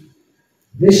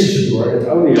 This is a door that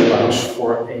only allows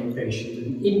for a patient,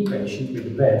 an inpatient with a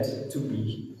bed, to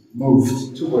be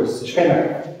moved towards the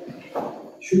scanner.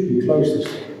 Should be closed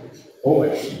this way,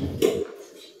 always.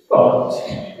 But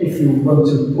if you want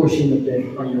to push in a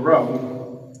bed on your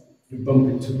own, you bump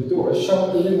into the door.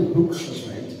 So the little hooks was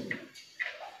made.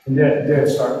 And there it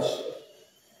starts.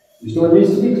 This door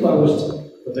needs to be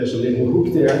closed, but there's a little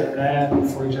hook there. And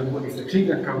for example, if the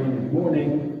cleaner comes in the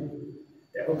morning,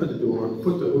 they open the door,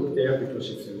 put the hook there, because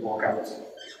if they walk out,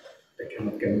 they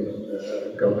cannot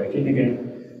go back in again.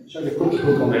 So they put the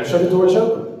hook on there, so the door is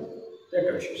open.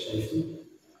 There goes your safety.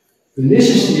 And this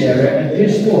is the area, and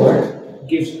this door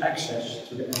gives access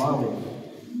to the MR room.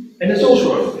 And it's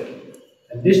also open.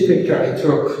 And this picture I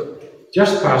took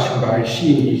just passing by,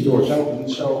 seeing these doors open.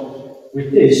 So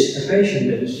with this, a patient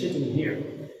that is sitting here,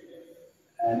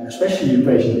 and especially a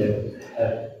patient that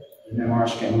had an MR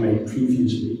scan made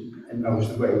previously and knows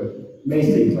the way, may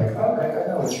think like, oh, I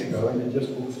know where to go, and then just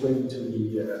move straight into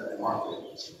the MR room.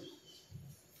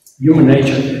 Human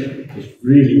nature is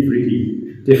really,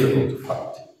 really difficult to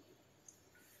find.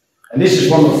 And this is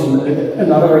one of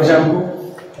another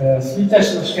example. 3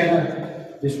 Tesla scanner.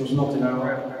 This was not in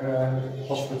our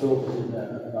hospital, but in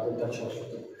another Dutch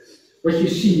hospital. What you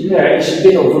see there is a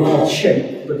bit of an odd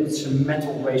shape, but it's a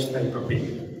metal waste paper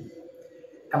bin.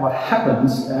 And what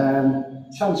happens,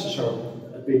 chances are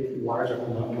a bit larger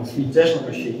on a 3 Tesla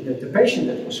machine, that the patient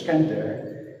that was scanned there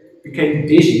became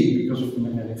dizzy because of the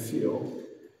magnetic field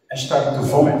and started to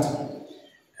vomit.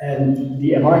 And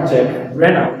the MR tech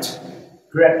ran out,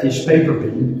 grabbed this paper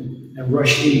bin and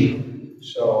rushed in.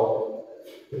 So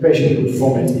the patient would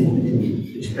vomit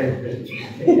in this paper.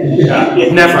 Yeah,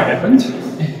 it never happened.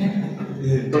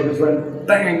 But it went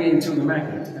banging into the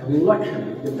magnet, and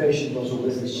luckily the patient was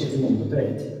already sitting on the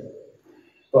bed.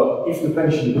 But if the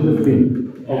patient would have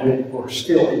been already or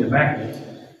still in the magnet,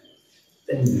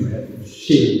 then you have a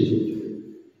serious injury.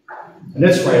 And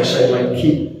that's why I say, like,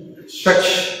 keep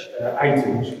such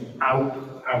items out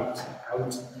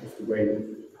of the way.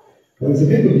 It was a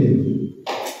big bin.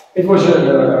 It was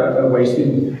a waste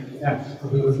bin. Yeah.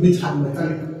 But it was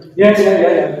mechanical. Yeah.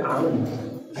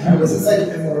 And it was inside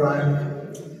the MRI.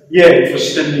 Yeah, it was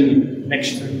standing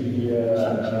next to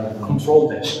the control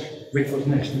desk, which was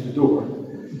next to the door.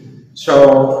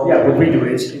 So, yeah, what we do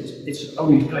is, it's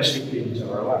only plastic bins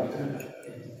are allowed.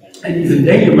 And even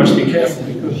then you must be careful,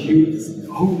 because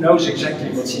who knows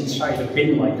exactly what's inside a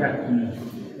bin like that.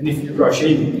 And if you rush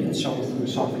in and there's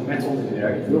something metal in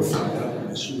there, it will fly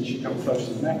out as soon as you come close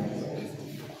to the magnet.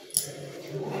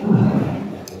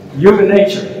 Human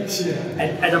nature.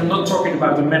 And I'm not talking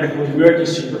about a medical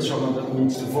emergency, but someone that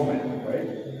needs to vomit, right?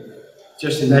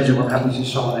 Just imagine what happens if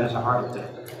someone has a heart attack.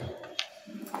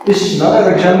 This is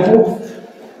another example.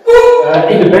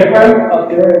 In the background up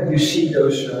there, you see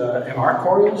those MR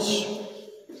coils.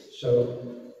 So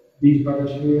these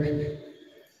buttons here,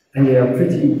 and they are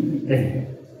pretty heavy.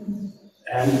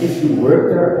 And if you work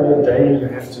there all day, you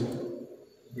have to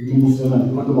remove them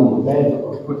and put them on the bed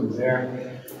or put them there.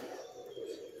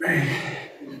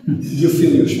 You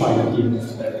feel your spine at the end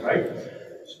of the day, right?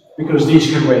 Because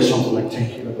these can weigh something like 10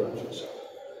 kilograms or so.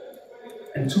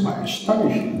 And to my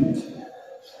astonishment,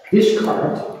 this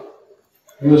cart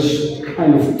was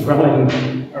kind of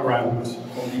dwelling around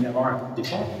on the MR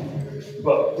department.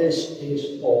 But this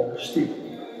is all steel.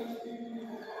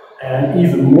 And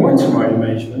even more to my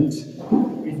amazement,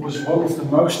 it was one of the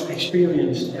most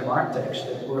experienced MR techs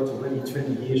that worked already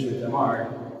 20 years with MR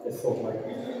that thought like,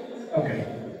 okay,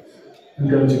 I'm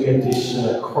going to get this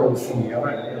coil from the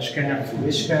other scanner to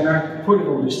this scanner, put it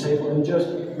on this table and just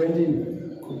went in.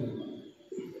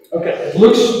 Okay, it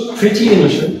looks pretty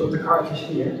innocent, but the cart is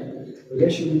here. But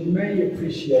as you may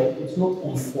appreciate, it's not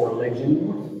on 4 legs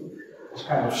anymore. It's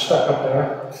kind of stuck up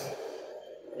there.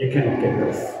 You cannot get it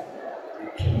off.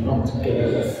 You cannot get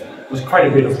it off. It was quite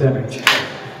a bit of damage.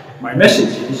 My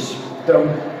message is,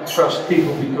 don't trust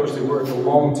people because they work a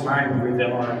long time with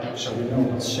MR, so they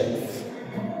know it's safe.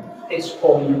 It's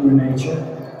all human nature.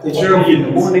 It's early in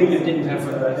the morning, you didn't have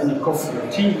any coffee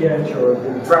or tea yet, or a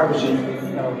bit drowsy,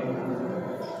 you know.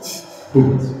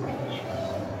 Boom.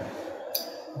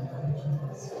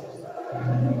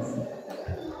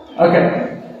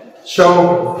 Okay,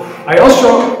 so I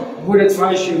also would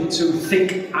advise you to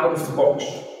think out of the box.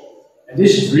 And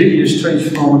this is really a strange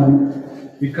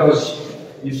phenomenon, because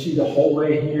you see the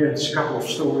hallway here, it's a couple of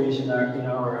stories in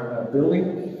our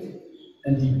building.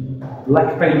 And the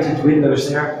black painted windows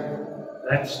there,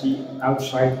 that's the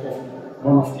outside of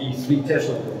one of the 3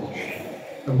 Tesla buildings.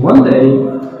 And one day,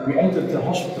 we entered the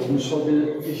hospital and saw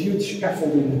the huge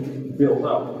scaffolding built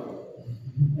up.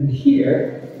 And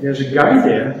here, there's a guy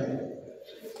there,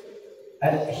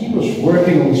 and he was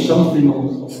working on something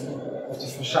of the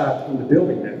facade in the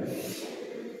building there.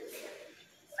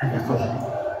 And I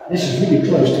thought, this is really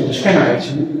close to the scanner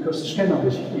actually, because the scanner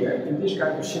was here, and this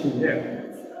guy was sitting there.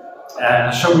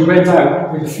 So we went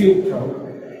out with a field probe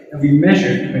and we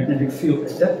measured the magnetic field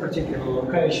at that particular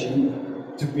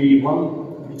location to be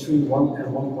between 1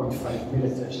 and 1.5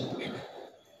 millitesla.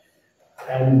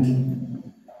 And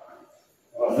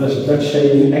well, there's a Dutch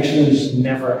saying, accidents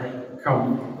never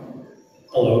come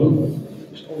alone.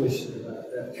 There's always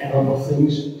a lot of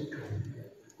things.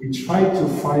 We tried to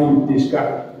find this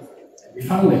guy. We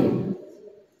found him.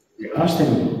 We asked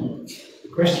him the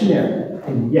questionnaire.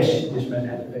 And yes, this man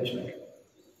had a pacemaker.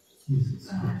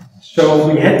 So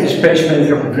we had this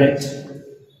pacemaker read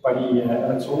by the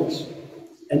electrodes,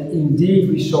 and indeed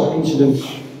we saw incidents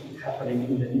happening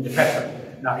in the pattern.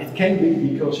 Now it can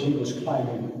be because he was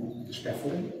climbing the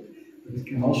scaffolding, but it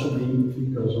can also be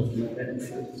because of the magnetic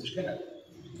field of the scanner.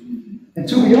 And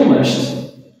to be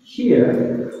honest,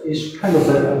 here is kind of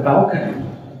a balcony,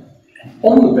 and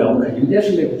on the balcony there's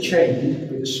a little chain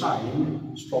with a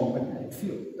sign, strong magnetic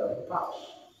field. Pass.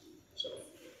 So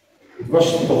it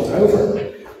was thought over,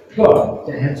 but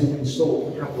they had to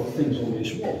install a couple of things on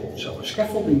this wall. So a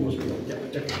scaffolding was built.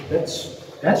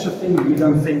 That's a thing you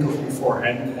don't think of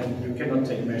beforehand, and you cannot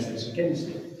take measures against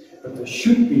it. But there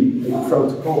should be a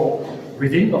protocol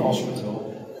within the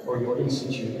hospital or your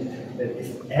institute that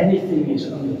if anything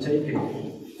is undertaken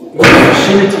in the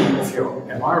vicinity of your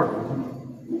MR room,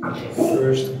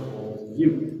 first call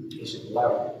you. Is it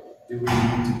allowed? Do we need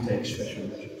to take special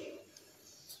measures?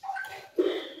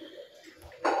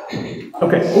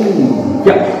 Okay. Ooh,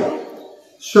 yeah.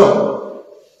 So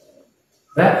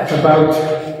that's about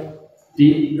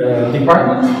the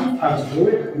department, how to do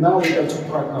it. Now we go to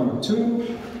part number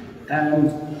 2,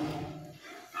 and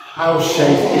how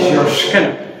safe is your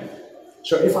scanner?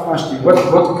 So if I ask you,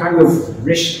 what kind of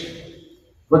risk,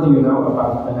 what do you know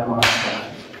about an MRI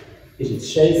scanner? Is it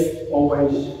safe,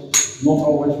 always, not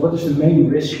always? What is the main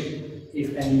risk,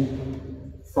 if any,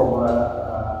 from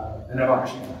an MRI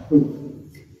scanner?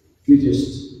 You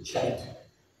just check it.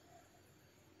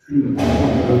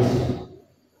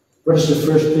 What is the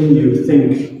first thing you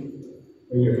think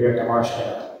when you hear MRI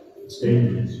scanner? It's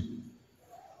dangerous.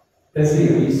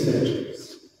 Busy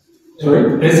researchers.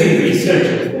 Sorry? Busy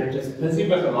researchers. They're just busy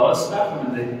with a lot of stuff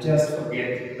and they just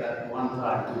forget that one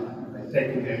time. They're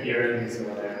taking their earrings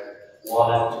or their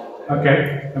wallet.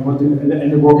 Okay, and what do and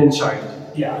they walk inside?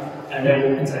 Yeah, and they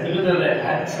walk inside. Even though they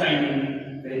had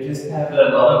training, they just have a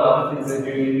lot of other things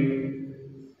they're doing.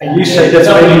 And you say that's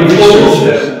maybe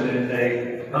researchers. And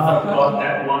they forgot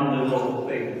that one little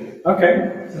thing.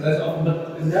 Okay. So that's often,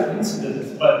 but in that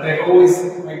incident, but they always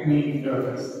make me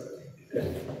nervous.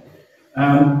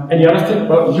 Any other thing?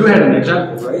 Well, you had an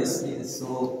example, right? Yes,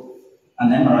 so an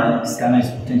MRI scanner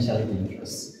is potentially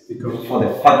dangerous because for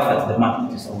the fact that the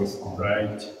magnet is always on.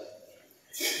 Right.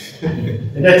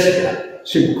 And that's a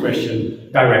simple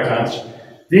question, direct answer.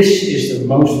 This is the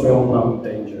most well-known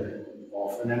danger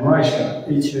of an MRI scanner.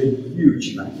 It's a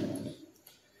huge magnet.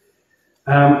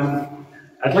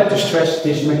 I'd like to stress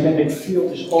this magnetic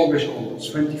field is always on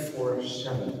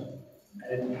 24/7.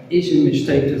 And it is a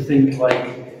mistake to think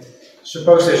like,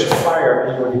 suppose there's a fire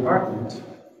in your department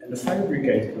and the fire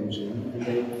brigade comes in and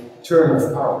they turn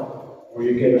off power, or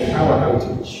you get a power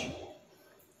outage.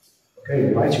 Okay,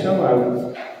 the lights go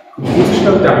out, computers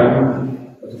go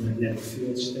down, but the magnetic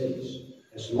field stays.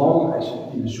 As long as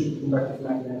in a superconductive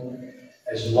magnet,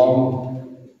 as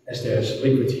long as there's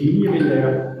liquid helium in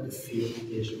there, the field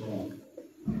is on.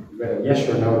 Whether yes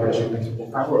or no, there's electrical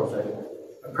power available.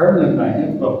 A permanent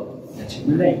magnet, well, that's in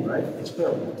the name, right? It's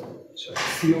permanent. So the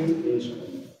field is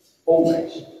on,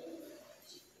 always.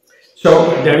 So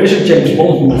there is a James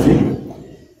Bond movie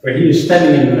where he is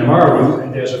standing in an MR room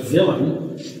and there's a villain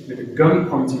with a gun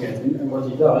pointing at him, and what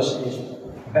he does is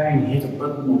bang, hit a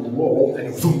button on the wall,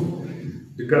 and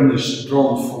boom, the gun is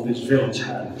drawn from this villain's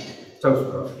hand. Total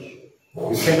coverage.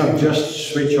 You cannot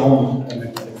just switch on a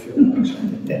magnetic field.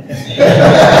 Yeah.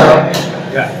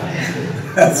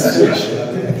 That's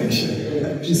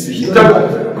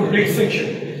complete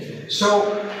fiction. So,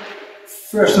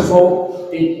 first of all,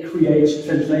 it creates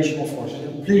translational forces.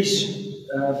 And please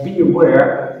be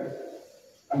aware,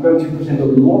 I'm going to present a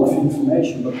lot of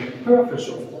information, but the purpose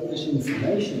of all this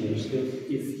information is that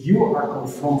if you are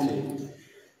confronted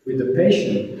with a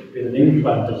patient with an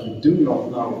implant that you do not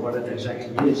know what it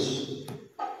exactly is,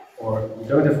 or you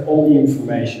don't have all the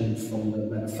information from the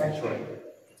manufacturer,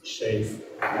 safe,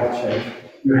 not safe,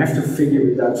 you have to figure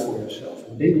it out for yourself.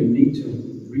 And then you need to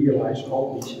realize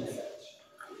all these effects.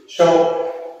 So,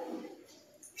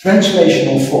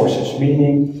 translational forces,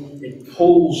 meaning it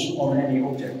pulls on any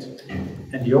object,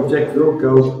 and the object will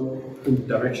go in the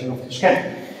direction of the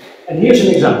scanner. And here's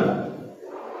an example.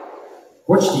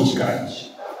 Watch these guys.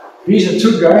 These are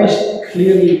two guys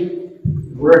clearly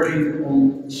working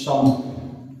on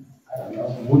some, I don't know,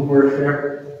 woodwork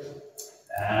there.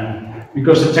 And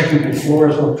because the technical floor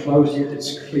is not closed yet,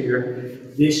 it's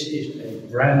clear this is a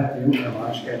brand new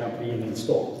MRI scanner being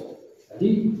installed.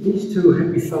 These two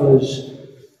happy fellows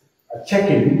are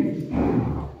checking.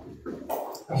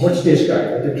 And watch this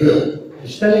guy with the drill.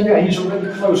 He's standing there, he's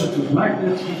already closer to the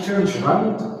magnet, he turns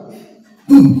around,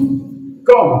 boom,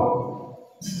 gone.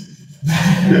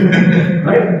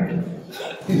 Right?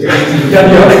 Yeah,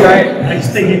 the other guy, I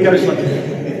think he goes like,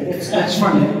 that's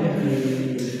funny.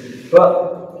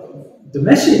 But the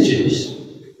message is,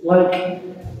 like,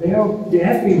 they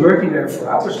have been working there for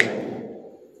hours now,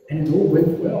 and it all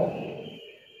went well.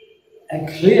 And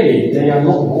clearly, they are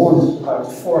not warned by the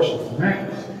force of the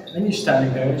magnet. And he's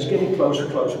standing there, it's getting closer,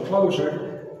 closer, closer,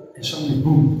 and suddenly,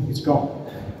 boom, it's gone.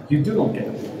 You do not get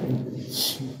a warning.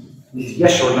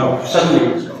 Yes or no,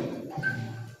 suddenly it's gone.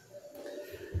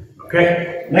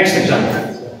 Okay, next example.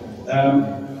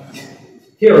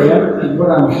 Here I am, and what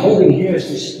I'm holding here is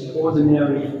this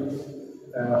ordinary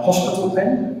hospital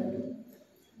pen.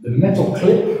 The metal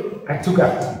clip I took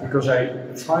out because I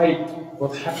tried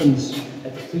what happens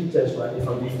at the pre-test where if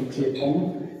I leave the clip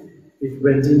on, it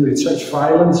went in with such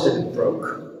violence that it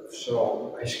broke.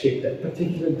 So I skipped that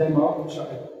particular demo, so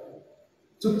I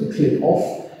took the clip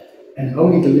off and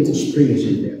only the little spring is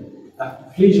in there.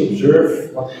 Now, please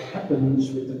observe what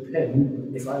happens with the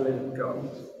pen if I let it go.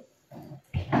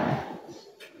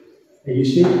 And you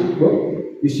see, well,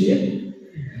 you see it?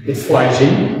 It flies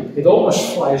in, it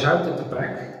almost flies out at the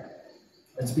back.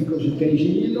 That's because it gains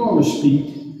an enormous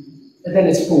speed, and then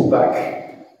it's pulled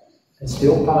back and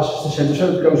still passes the center,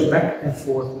 so it goes back and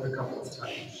forth a couple of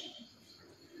times.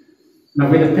 Now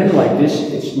with a pen like this,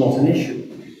 it's not an issue.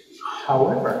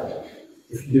 However,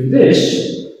 if you do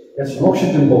this, that's an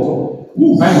oxygen bottle.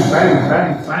 Ooh, bang, bang,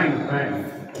 bang, bang,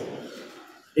 bang.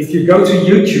 If you go to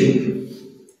YouTube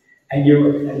and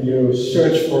you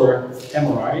search for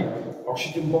MRI,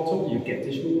 oxygen bottle, you get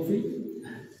this movie.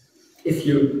 If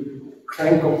you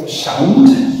crank up the sound,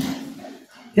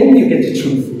 then you get the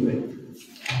true feeling.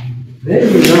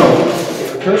 Then you know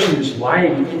if a person is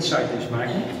lying inside this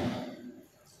magnet,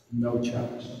 no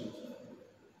chance.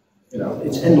 You know,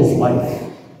 it's end of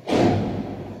life.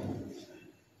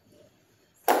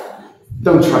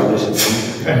 Don't try this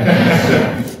at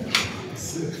home.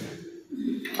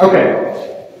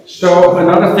 Okay, so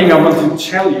another thing I want to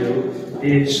tell you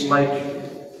is, like,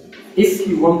 if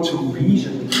you want to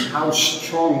reason how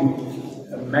strong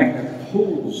a magnet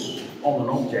pulls on an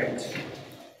object,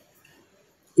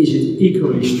 is it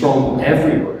equally strong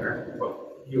everywhere?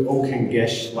 Well, you all can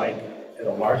guess, like, at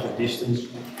a larger distance,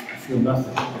 I feel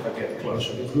nothing. If I get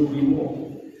closer, it will be more.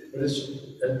 But it's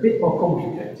a bit more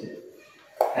complicated.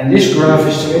 And this graph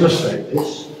is to illustrate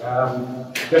this.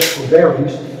 Just for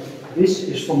bearings, this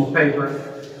is from a paper,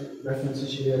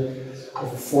 references here,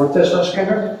 of a 4 Tesla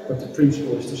scanner, but the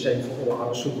principle is the same for all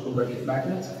our superconducting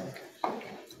magnets.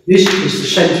 This is the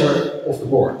center of the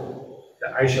board, the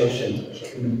ISO center, so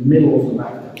in the middle of the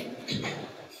magnet.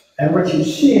 And what you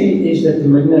see is that the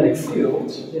magnetic field,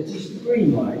 that is the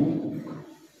green line,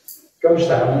 goes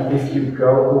down if you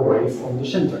go away from the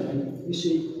center. And you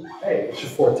see, hey, it's a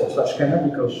 4 Tesla scanner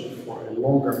because for a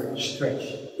longer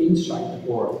stretch inside the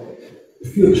board, the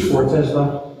field is 4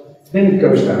 Tesla, then it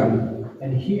goes down,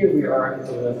 and here we are at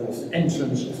the level of the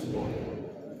entrance of the board.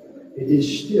 It is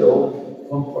still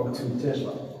 1.2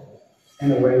 Tesla,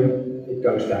 and away it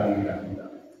goes down and down and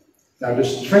down. Now the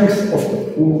strength of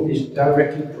the pull is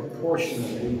directly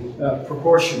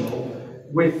proportional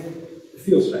with the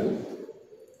field strength.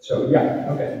 So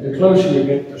yeah, okay, the closer you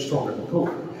get, the stronger the pull.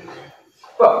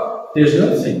 But there's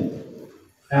another thing,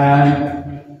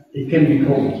 and it can be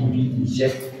called EBZ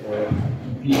or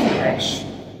EBX,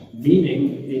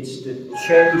 meaning it's the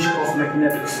change of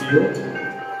magnetic field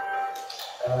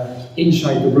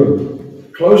inside the room.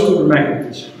 Close to the magnet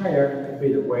it's higher, a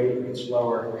bit away it's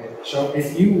lower. So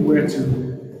if you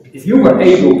were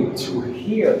able to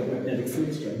hear the magnetic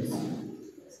field strength,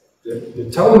 the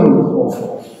tone of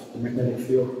the magnetic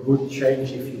field would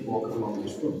change if you walk along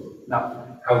this room.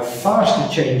 Now, how fast the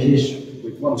change is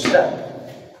with one step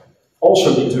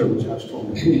also determines how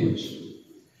strong the pull is.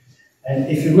 And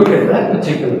if you look at that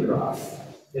particular graph,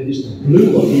 that is the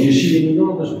blue one, you see an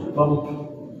enormous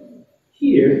bump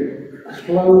here,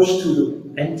 close to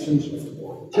the entrance of the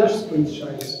board, just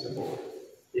inside the board.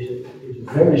 Is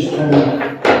a very strong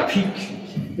peak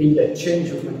in that change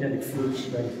of magnetic field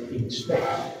strength in space.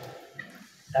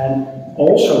 And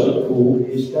also the pull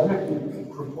is directly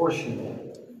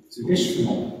proportional to this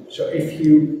phenomenon. So if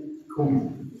you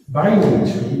combine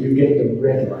the two, you get the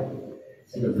red line.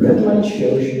 And the red line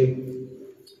shows you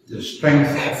the strength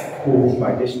of pull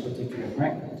by this particular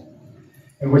magnet.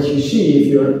 And what you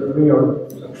see, when you're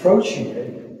approaching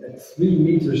it at 3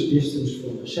 meters distance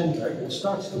from the center, it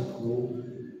starts to pull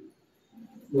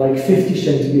like 50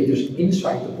 centimeters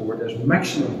inside the board as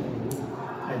maximum pull.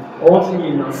 And oddly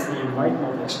enough, you might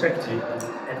not expect it,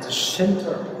 at the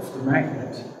center of the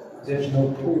magnet, there's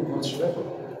no pull whatsoever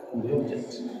on the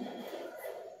object.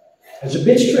 It's a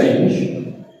bit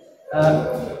strange,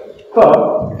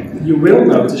 but you will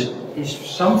notice if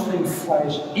something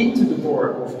flies into the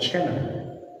board of a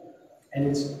scanner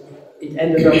and it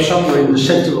ended up somewhere in the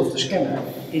center of the scanner,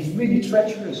 it's really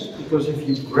treacherous because if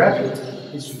you grab it,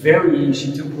 it's very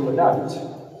easy to pull it out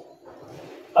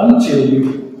until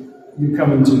you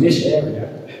come into this area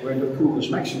where the pull is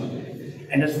maximum.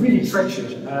 And it's really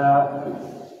treacherous.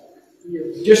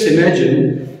 Just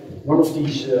imagine one of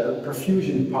these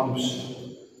perfusion pumps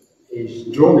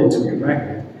is drawn into your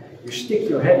magnet. You stick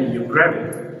your head in, you grab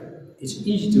it, it's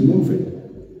easy to move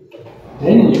it.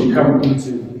 Then you come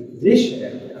into this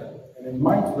area, and it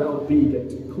might well be that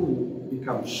the pull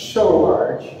becomes so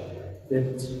large that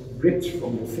it's ripped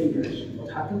from your fingers.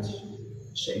 What happens?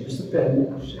 Same as the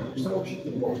pen, same as the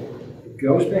oxygen bottle. It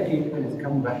goes back in and it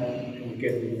comes back and you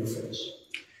get it in your face.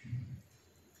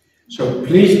 So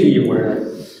please be aware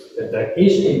that there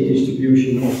is a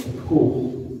distribution of the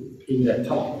pull in that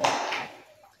tunnel.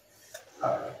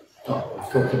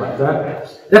 I've talked about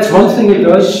that. That's one thing it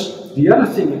does. The other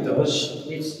thing it does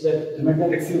is is that the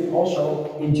magnetic field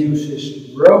also induces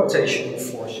rotational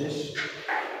forces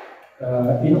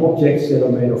in objects that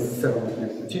are made of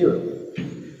ferromagnetic material.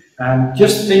 And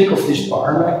just think of this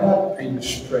bar magnet, and you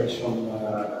spray some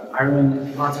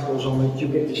iron particles on it, you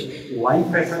get this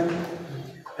line pattern.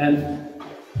 And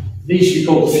these we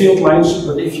call the field lines,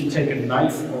 but if you take a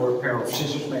knife or a pair of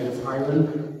scissors made of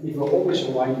iron, it will always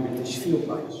align with these field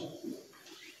lines.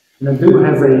 And I do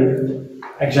have an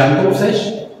example of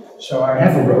this. So I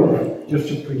have a rope just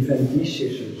to prevent these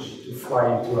scissors to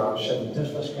fly into our 7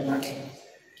 Tesla scanner.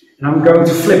 And I'm going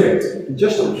to flip it. And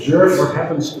just observe what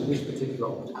happens to this particular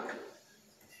object.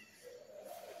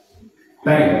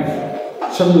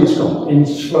 Bang! Suddenly it's gone. In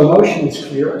slow motion it's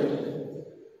clearer.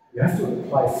 You have to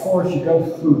apply force, you go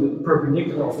through the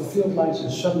perpendicular of the field lines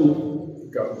and suddenly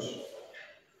it goes.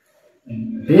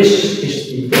 And this is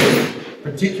the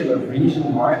particular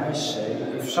reason why I say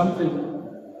if something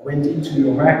went into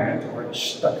your magnet or is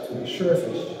stuck to the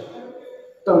surface,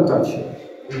 don't touch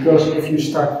it. Because if you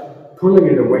start pulling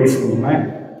it away from the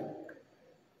magnet,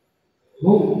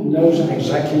 who knows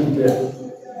exactly the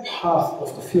path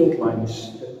of the field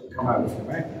lines that come out of the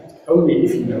magnet? Only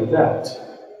if you know that,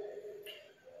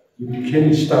 you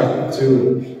can start to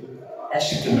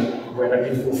estimate whether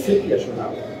it will fit yes or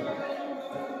no.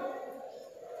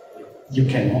 You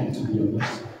cannot, to be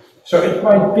honest. So it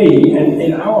might be, and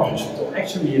in our hospital,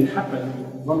 actually it happened,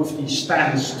 one of these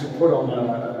stands to put on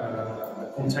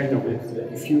a container with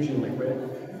infusion liquid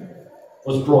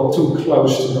was brought too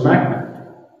close to the magnet.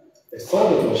 They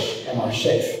thought it was MR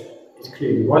safe. It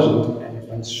clearly wasn't, and it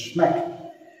went smack.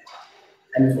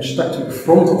 And it was stuck to the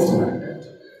front of the magnet.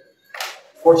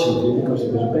 Fortunately, because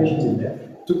there was a patient in there,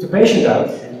 took the patient out,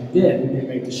 and then they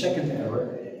made the second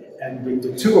error, and with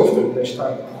the two of them, they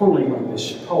started pulling on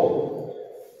this pole.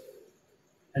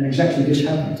 And exactly this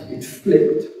happened. It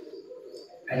flipped,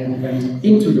 and it went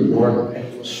into the board, and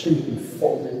it was simply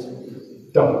folded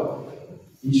down.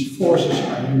 These forces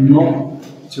are not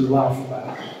to laugh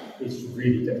about. It's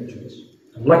really dangerous.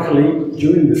 And luckily,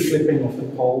 during the flipping of the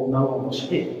pole, no one was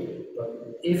hit.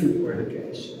 But if it were the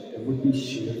case, there would be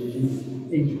serious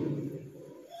injury.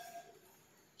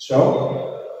 So,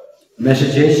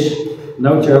 message is,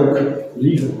 no joke,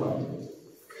 leave it alone.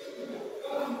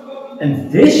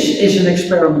 And this is an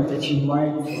experiment that you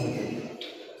might do.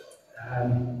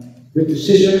 With the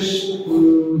scissors,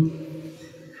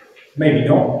 maybe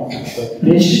not, but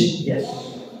this, yes.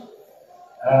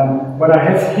 What I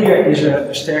have here is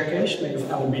a staircase made of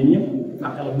aluminium.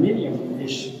 Now, aluminium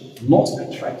is not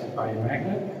attracted by a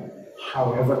magnet,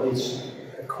 however, it's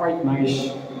a quite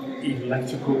nice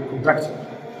electrical conductor.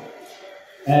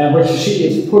 And what you see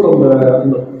is put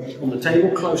on the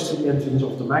table close to the entrance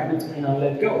of the magnet, and I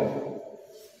let go.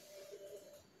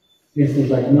 If it's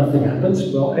like nothing happens,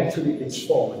 well, actually it's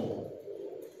falling.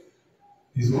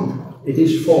 Is what? It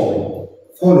is falling.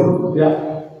 Falling?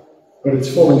 Yeah. But it's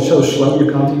falling so slow you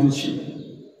can't even see it.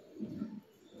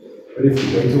 But if you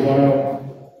wait a while,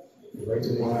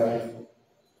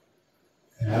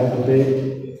 and help a bit,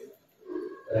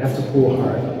 and have to pull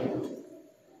hard,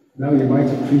 now you might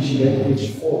appreciate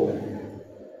it's falling.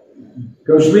 It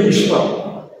goes really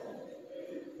slow.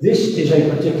 This is a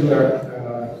particular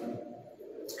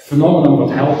phenomenon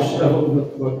what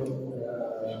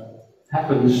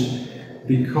happens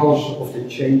because of the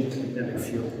change of magnetic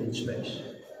field in space.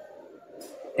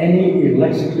 Any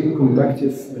electrically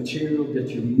conductive material that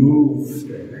you move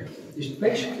there is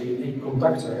basically a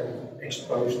conductor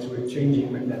exposed to a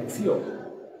changing magnetic field.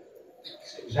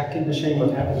 It's exactly the same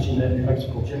what happens in an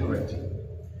electrical generator.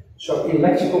 So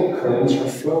electrical currents are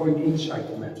flowing inside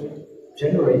the metal,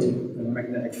 generating a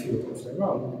magnetic field of their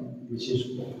own, which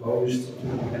is opposed to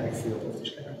the magnetic field of the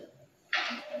scanner.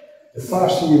 The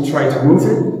faster you try to move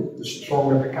it, the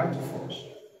stronger the counterforce.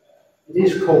 It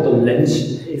is called the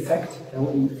lens effect,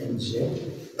 L-E-N-Z.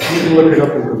 You can look it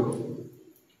up in Google.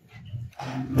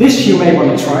 This you may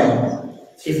want to try.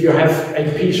 If you have a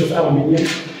piece of aluminium,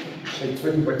 say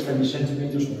 20 by 20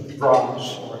 centimeters, or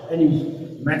bronze, or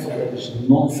any metal that is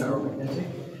non-ferromagnetic,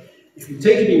 if you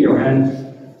take it in your hand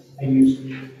and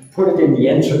you put it in the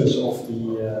entrance of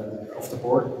the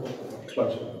board,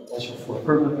 close it also for a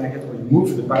permanent magnet, or you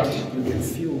move it about, you can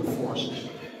feel the forces.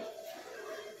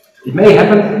 It may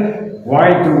happen.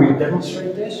 Why do we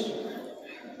demonstrate this?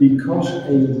 Because a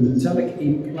metallic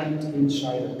implant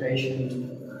inside a patient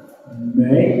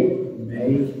may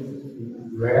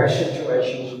in rare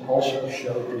situations also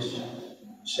show this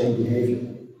same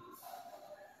behavior.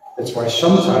 That's why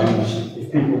sometimes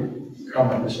if people come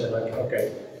and say like,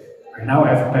 okay, I now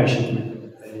have a patient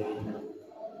with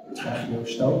a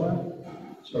tracheostoma,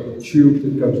 so the tube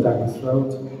that goes down the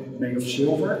throat made of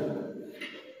silver.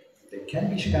 can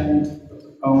be scanned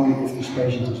only if this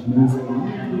patient is moving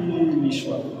really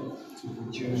slowly to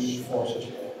reduce forces.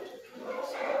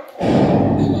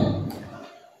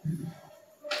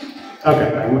 Okay,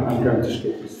 I'm going to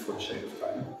skip this for the sake of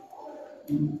time.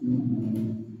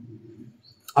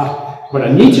 What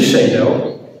I need to say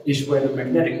though is where the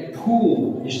magnetic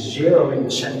pool is zero in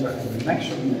the center and the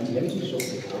maximum at the edges of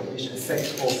the core, this effect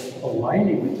of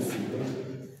aligning with the field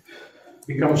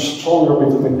becomes stronger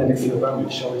with the magnetic field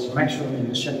only. So it's maximum in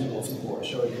the center of the core,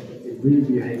 so it really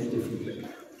behaves differently.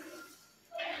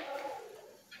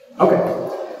 Okay,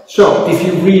 so if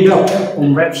you read up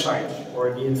on websites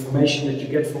or the information that you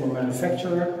get from a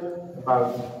manufacturer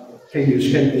about can you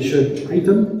scan a certain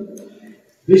item,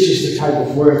 this is the type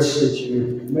of words that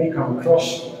you may come across: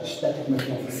 static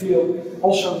magnetic field.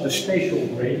 Also the spatial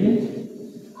gradient.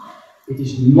 It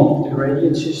is not the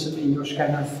gradient system in your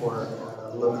scanner for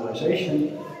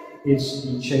localization. It's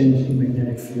the change in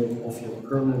magnetic field of your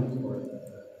permanent or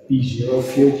P0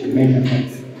 field, your main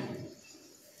magnetic field.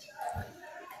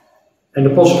 And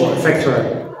the possible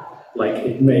effector, like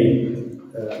it may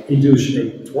induce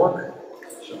a torque,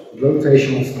 so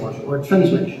rotational force or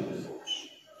translation force.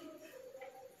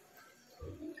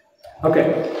 Okay.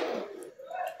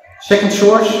 Second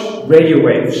source, radio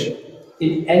waves.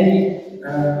 In any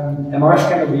MR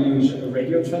scanner we use a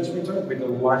radio transmitter with a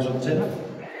large antenna.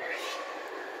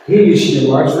 Here you see the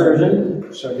large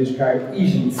version, so this guy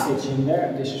easily fits in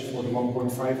there. This is for the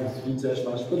 1.5 and 3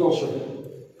 Teslas, but also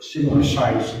similar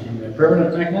size in the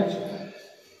permanent magnets.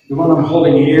 The one I'm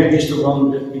holding here is the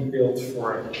one that we built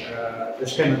for the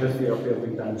scanner that we are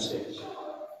building downstairs.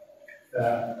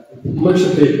 It looks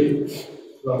a bit,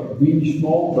 well, really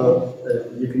small,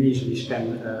 but you can easily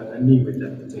scan a knee with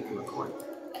that particular coin.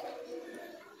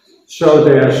 So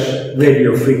there's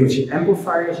radio frequency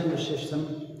amplifiers in the system.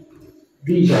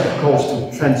 These are the calls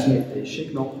to transmit a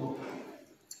signal.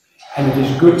 And it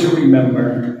is good to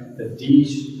remember that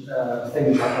these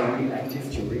things are only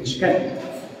active during scanning.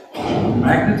 So the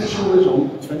magnet is always on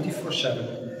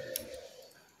 24/7.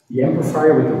 The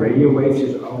amplifier with the radio waves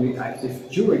is only active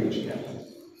during the scanning.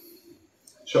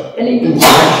 So any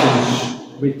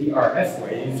interactions with the RF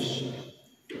waves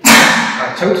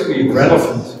are totally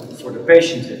relevant for the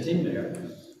patient that's in there,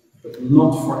 but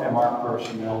not for MR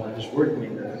personnel that is working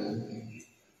in the room,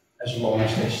 as long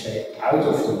as they stay out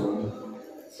of the room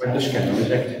when the scanner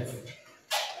is active.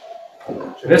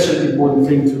 So that's an important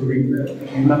thing to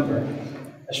remember,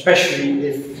 especially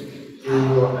if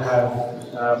you have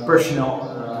personnel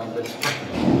that's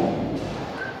pregnant.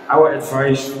 Our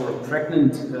advice for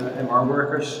pregnant MR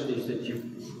workers is that you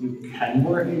can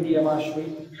work in the MR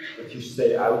suite, but you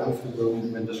stay out of the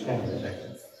room when the scanner is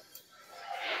active,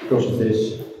 because of this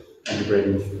and the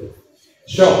gradient field.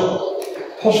 So,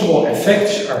 possible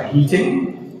effects are heating,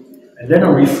 and then I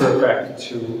refer back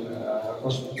to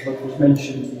what was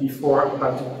mentioned before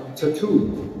about the tattoo.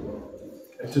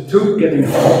 A tattoo getting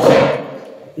hot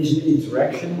is an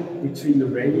interaction between the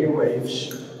radio waves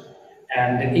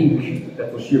and the ink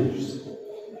that was used.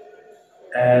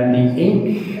 And the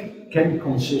ink can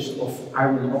consist of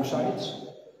iron oxides,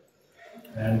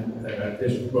 and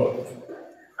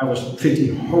I was pretty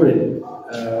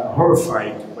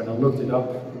horrified when I looked it up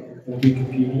on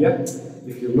Wikipedia.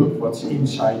 If you look what's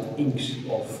inside inks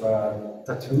of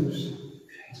tattoos,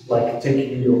 it's like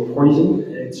taking your poison.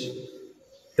 It's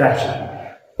deadly.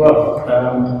 But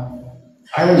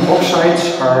iron oxides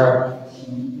are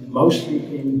mostly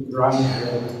in brown,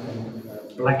 red,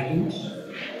 and black inks.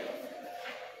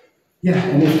 Yeah,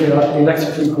 and if they are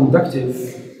electrically conductive,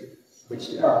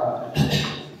 which they are,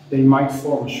 they might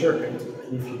form a circuit.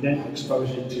 And if you then expose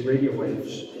it to radio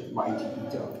waves, it might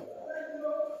heat up.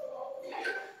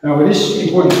 Now, it is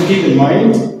important to keep in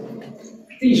mind,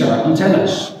 these are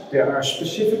antennas. They are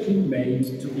specifically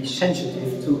made to be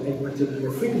sensitive to a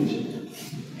particular frequency.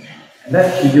 And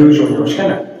that you use on your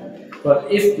scanner.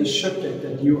 But if the subject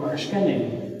that you are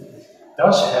scanning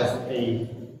does have a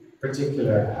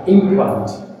particular implant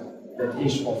that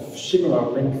is of similar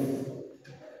length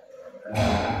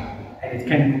and it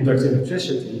can conduct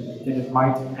electricity, then it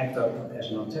might act up as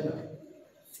an antenna.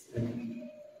 And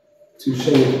to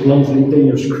say it bluntly, then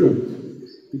you're screwed,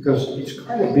 because it's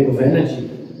quite a bit of energy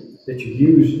that you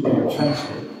use in your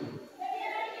transmit,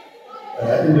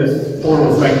 in the order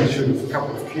of magnitude of a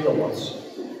couple of kilowatts.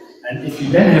 And if you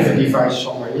then have a device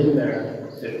somewhere in there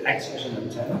that acts as an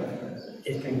antenna,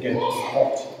 it can get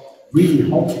hot, really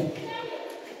hot.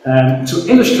 To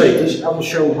illustrate this, I will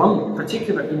show one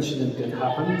particular incident that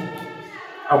happened.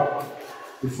 Oh,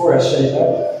 before I say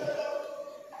that,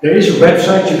 there is a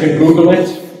website, you can Google it,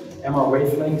 MR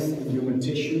wavelength in human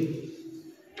tissue.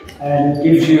 and it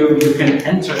gives you can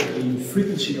enter the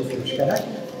frequency of your scanner,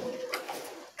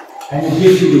 and it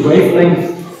gives you the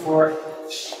wavelength for,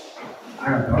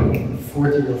 I don't know,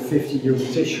 40 or 50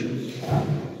 human tissues.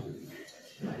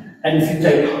 And if you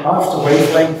take half the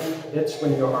wavelength, that's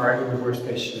when you are in the worst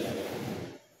case scenario.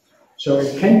 So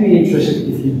it can be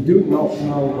interesting if you do not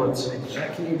know what's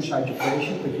exactly inside your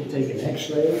patient, but you take an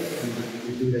X-ray and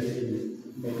you do that in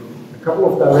maybe a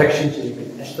couple of directions and you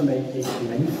can estimate its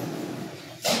length.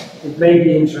 It may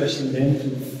be interesting then to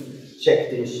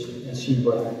check this and see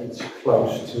whether it's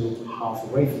close to half the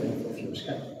wavelength of your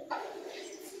scan.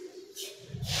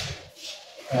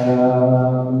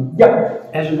 Yeah,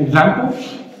 as an example,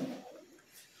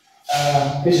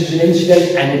 this is an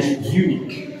incident and it's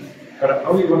unique. But I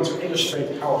only want to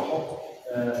illustrate how hot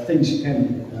things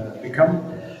can become.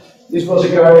 This was a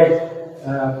guy,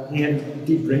 he had a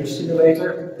deep brain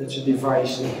stimulator. It's a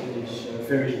device that is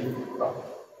very, well,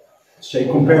 say,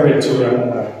 compare it to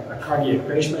a cardiac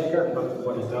pacemaker, but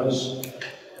what it does,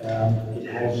 it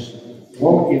has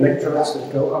long electrodes that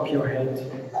go up your head.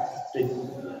 They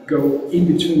go in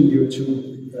between your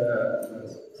two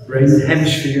brain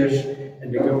hemispheres,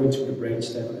 and they go into the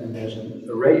brainstem, and there's an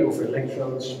array of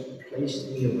electrodes placed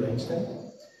in your brainstem.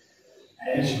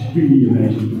 And it's really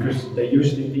amazing because they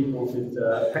use it in people with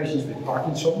patients with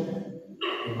Parkinson.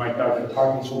 You might know that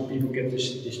Parkinson people get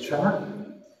this tremor,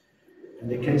 and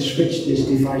they can switch this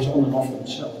device on and off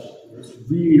themselves. It's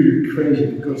really crazy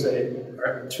because they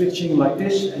are twitching like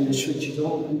this, and they switch it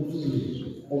on, and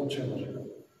all the tremors are gone.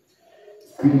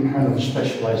 Really kind of a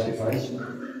specialized device.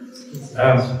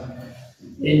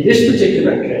 In this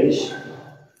particular case,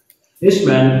 this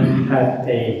man had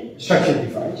such a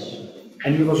device,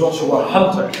 and he was also a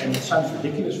hunter, and it sounds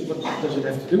ridiculous, what does it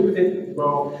have to do with it?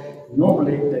 Well,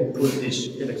 normally they put this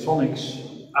electronics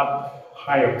up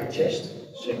high up the chest,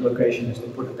 same location as they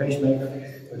put a pacemaker,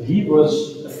 but he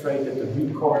was afraid that the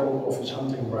recoil of his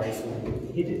hunting rifle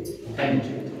would hit it and damage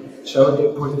it. So they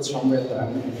put it somewhere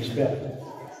down in his belly.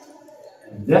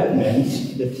 And that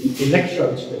meant that the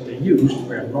electrodes that they used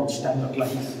were not standard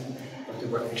length, but they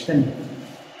were extended.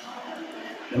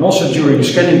 And also during the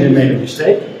scanning they made a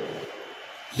mistake.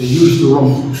 They used the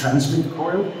wrong transmit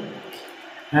coil.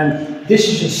 And this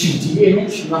is a CT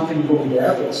image, nothing wrong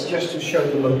there, but it's just to show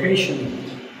the location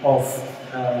of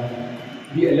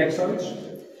the electrodes.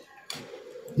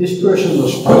 This person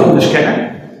was put in the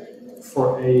scanner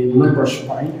for a lumbar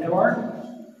spine MR.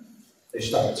 They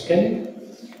started scanning,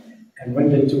 and when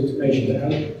they took the patient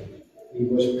out, he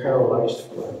was paralyzed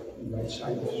for the right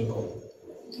side of his body.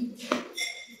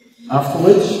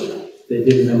 Afterwards, they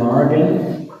did an MR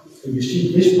again, and you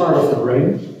see this part of the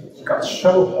brain got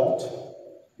so hot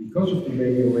because of the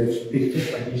radio waves picked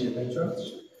up by these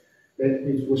electrodes that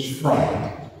it was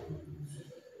fried.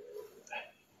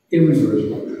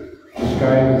 Irreversible. This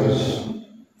guy was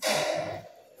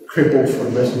crippled for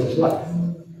the rest of his life.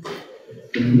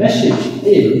 The message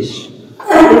is,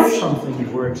 if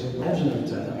something works as an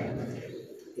antenna,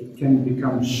 it can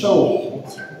become so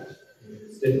hot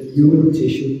that human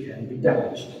tissue can be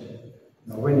damaged.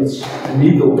 Now, when it's a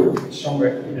needle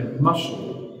somewhere in a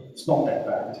muscle, it's not that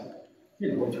bad.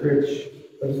 You know, it hurts,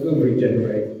 but it will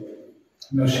regenerate.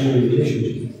 No serious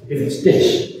issues. If it's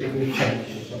this, it will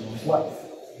change someone's life.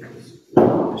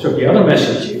 So the other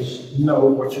message is, know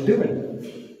what you're doing.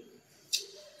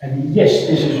 And yes,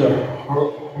 this is a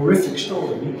horrific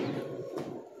story.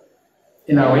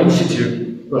 In our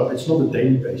institute, well, it's not a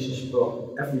daily basis,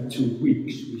 but every 2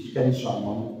 weeks we scan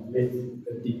someone with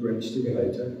a deep brain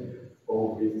stimulator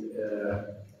or with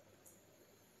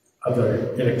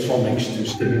other electronics to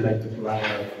stimulate the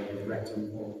bladder or the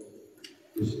rectum.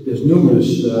 There's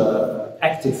numerous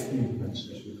active movements,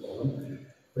 as we call them,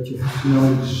 but you have to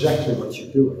know exactly what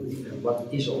you're doing and what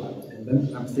is allowed. And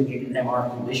then I'm thinking MR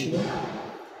conditioning.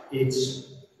 It's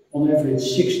on average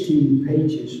 16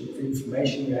 pages of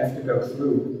information you have to go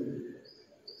through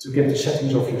to get the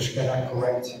settings of your scanner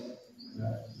correct,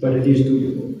 but it is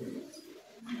doable.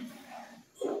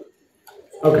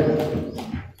 Okay.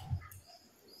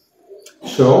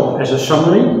 So, as a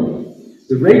summary,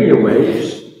 the radio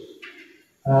waves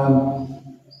are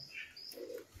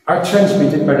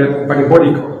transmitted by the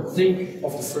body cord. Think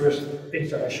of the first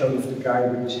picture I showed of the guy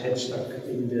with his head stuck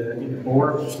in the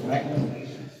bore of the magnet.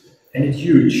 And it's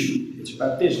huge. It's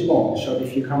about this long. So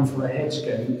if you come for a head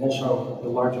scan, also the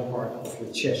larger part of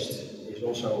your chest is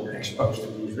also exposed to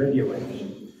these radio waves.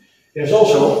 There's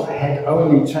also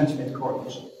head-only transmit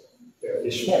coils. They're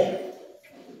this small.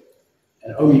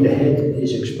 And only the head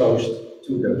is exposed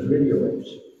to those radio waves.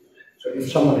 So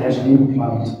if someone has an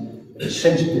implant with a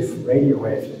sensitive radio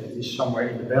wave that is somewhere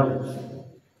in the belly,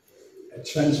 a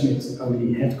transmit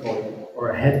only head coil, or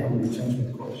a head only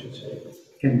transmit coil, I should say,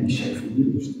 can be safely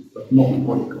used, but not the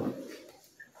body coil.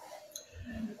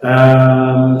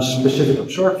 Specific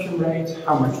absorption rate,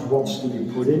 how much watts do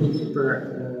you put in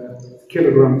per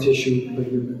kilogram tissue per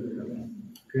unit?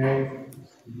 Okay.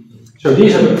 So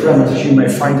these are the parameters you may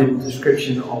find in the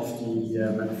description of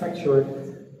the manufacturer.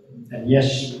 And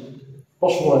yes,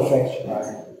 possible effects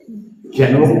are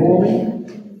general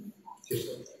warming, just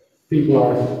people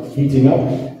are heating up,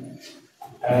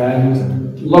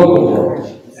 and local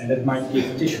warming, and that might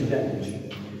give tissue damage.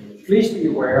 Please be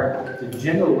aware that the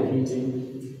general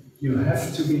heating, you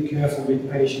have to be careful with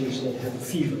patients that have a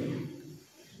fever,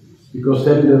 because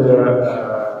then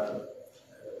the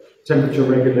temperature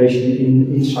regulation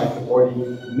inside the body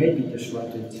may be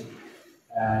disrupted,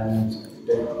 and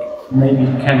they maybe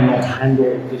cannot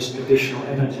handle this additional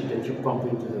energy that you pump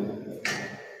into them.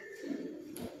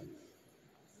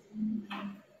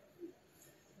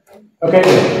 Okay,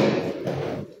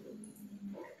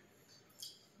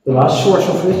 the last source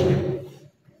of risk,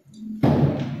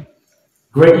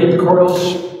 gradient coils.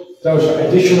 Those are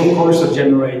additional coils that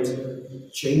generate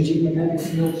changing magnetic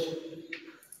fields.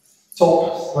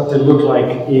 Top, what they look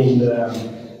like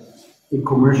in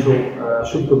commercial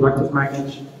superconductive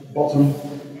magnets. Bottom,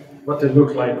 what they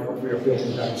look like what we are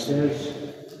building downstairs.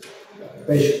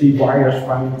 Basically wires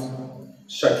found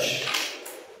such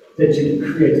that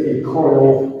you create a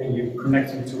coil and you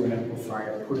connect it to an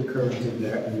amplifier, put a current in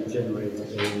there, and you generate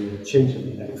a change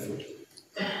in magnetic field.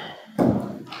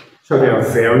 So they are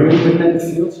varying magnetic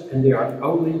fields, and they are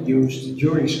only used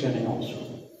during scanning also.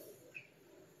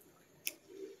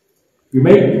 You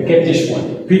may get this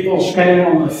one. People scanning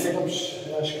on a Philips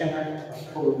scanner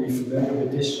are probably familiar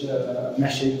with this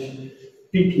message.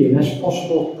 PPNS,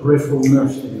 possible peripheral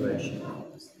nerve stimulation.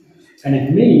 And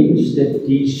it means that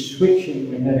these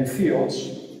switching magnetic fields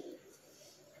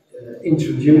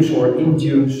introduce or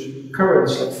induce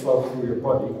currents that flow through your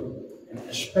body, and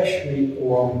especially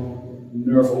along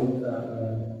nerve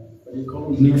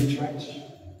tracts.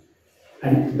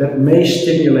 And that may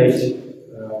stimulate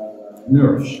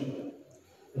nerves.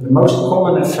 And the most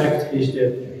common effect is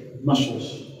that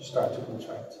muscles start to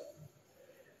contract.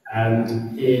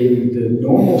 And in the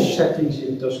normal settings,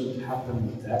 it doesn't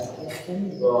happen that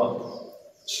often, but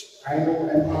spinal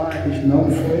MR is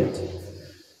known for it.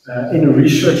 In a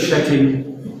research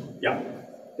setting, yeah,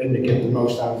 then they get the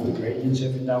most out of the gradients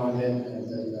every now and then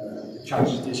the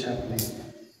chances of this happening.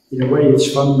 In a way,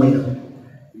 it's fun when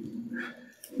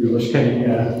we were scanning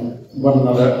one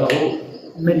another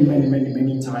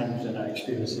many times, and I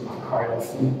experienced it quite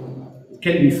often. It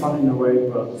can be fun in a way,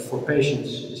 but for patients,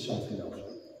 it's something else.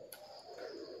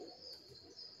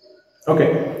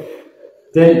 Okay,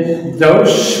 then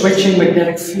those switching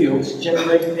magnetic fields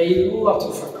generate a lot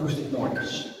of acoustic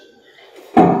noise.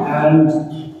 And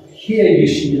here you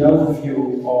see an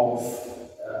overview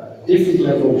of different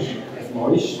levels of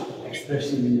noise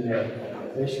expressed in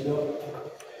decibel.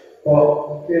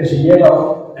 Well, there's a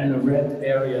yellow and a red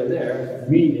area there,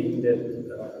 meaning that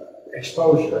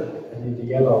exposure, and in the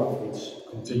yellow it's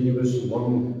continuous,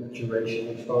 long duration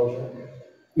exposure.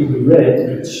 In the red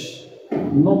it's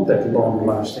not that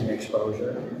long-lasting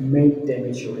exposure, may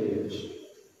damage your ears.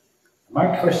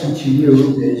 My question to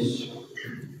you is,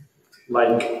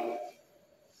 like,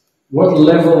 what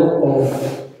level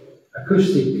of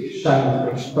acoustic sound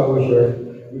exposure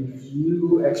would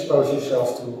you expose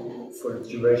yourself to for the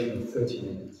duration of 30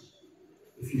 minutes?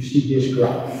 If you see this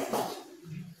graph,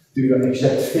 do you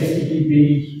accept 50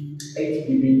 dB, 80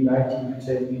 dB, 90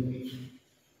 dB?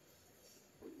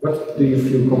 What do you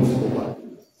feel comfortable by?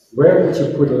 Where would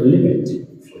you put a limit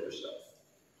for yourself?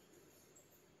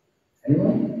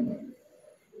 Anyone?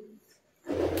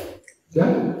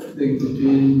 Yeah? I think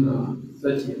between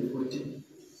 30 and 40.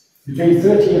 Between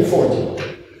 30 and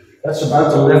 40. That's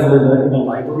about the level in a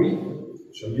library.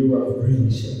 So you are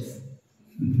really safe.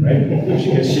 Right? Because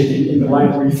you can sit in the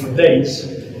library for days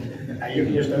and your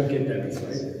ears don't get damaged,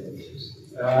 right?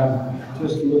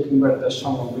 Just looking whether there's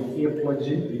someone with earplugs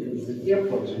in, because with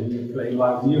earplugs in, you play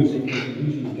loud music, you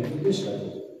usually get to this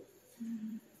level.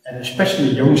 And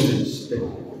especially youngsters that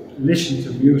listen to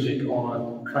music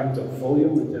on a cranked up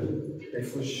volume with them, they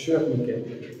for certain get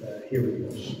hearing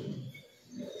loss.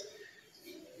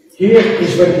 Here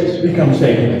is where it becomes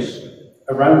dangerous.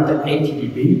 Around the 80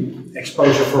 dB,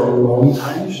 exposure for a long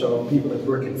time, so people that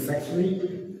work in factory,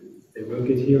 they will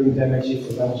get hearing damage if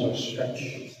the levels are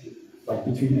stretched. Like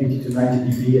between 80 to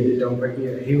 90 dB, and they don't wear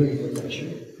hearing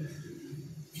protection.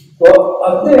 Well,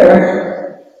 up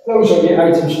there, those are the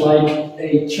items like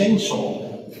a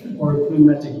chainsaw or a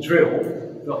pneumatic drill.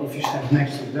 Well, if you stand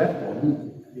next to that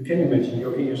one, you can imagine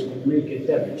your ears may get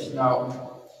damaged.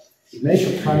 Now, it may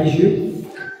surprise you,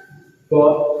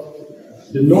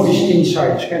 but the noise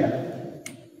inside the scanner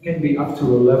can be up to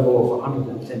a level of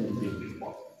 110 dB.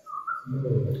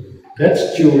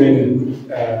 That's during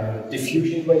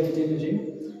diffusion-weighted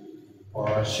imaging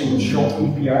or single-shot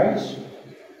EPIs.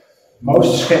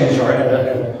 Most scanners are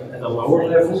at a lower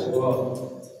level,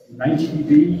 well, 90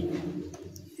 dB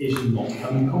is not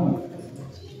uncommon.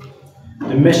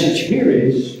 The message here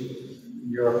is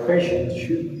your patient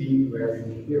should be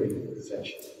wearing hearing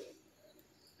protection.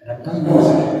 And I don't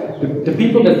know, the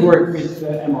people that work with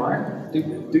MR,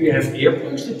 do you have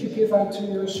earplugs that you give out to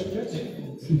your subjects?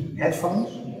 Headphones?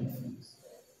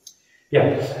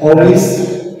 Yeah. Always?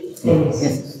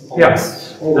 Yes.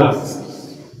 Yes. Always.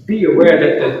 Be aware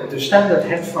that the standard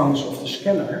headphones of the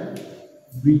scanner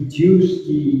reduce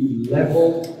the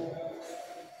level,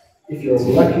 if you're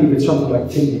lucky, with something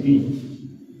like 10 dB.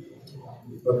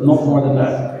 But not more than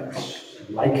that. It's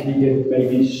likely that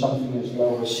maybe something as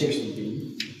low as 6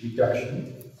 dB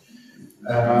reduction.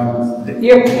 The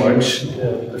earplugs,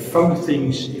 the foam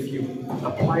things, if you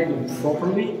apply them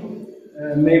properly,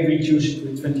 may reduce it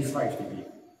with 25 dB.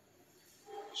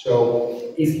 So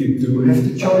if you do have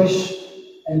the choice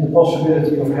and the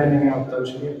possibility of handing out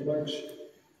those earplugs,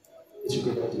 it's a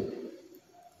good idea.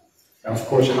 Now, of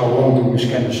course, how long do you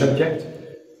scan the subject?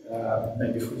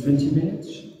 Maybe for 20 minutes.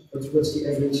 What's the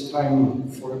average time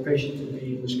for a patient to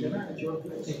be in the scanner at your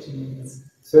place? 30 minutes.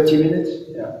 30 minutes?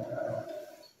 Yeah.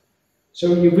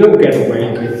 So you will get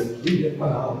away with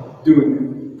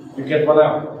doing, you get 1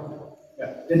 hour.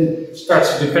 Yeah. Then it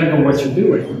starts to depend on what you're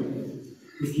doing.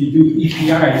 If you do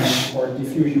EPIs or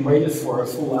diffusion weighted for a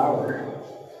full hour,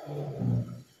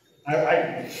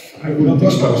 I wouldn't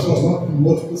expose them.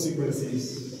 Multiple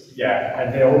sequences. Yeah,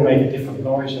 and they all make a different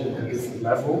noise at a different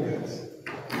level.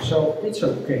 So it's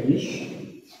okay-ish,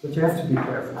 but you have to be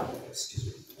careful. Excuse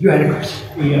me. You had a question?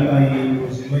 Yeah, I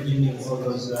was imagining all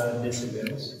those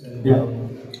decibels. And,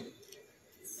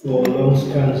 for long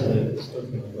scans that I was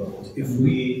talking about, if we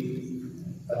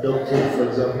adopted, for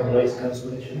example, noise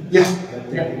cancellation,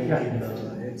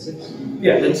 headsets.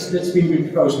 Yeah, that's been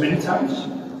proposed many times.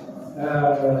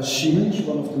 Siemens,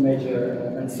 one of the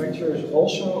major manufacturers,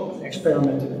 also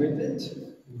experimented with it.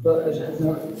 But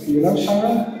you know,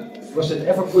 Sarah, was it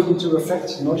ever put into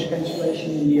effect, noise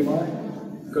cancellation in the EMR?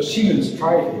 Because Siemens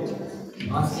tried it.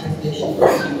 Noise cancellation for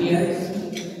CPIs?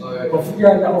 Or Of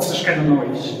the scanner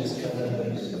noise.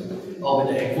 with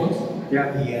the headphones?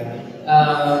 Yeah.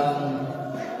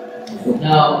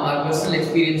 Now, our personal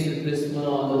experience with Prisma,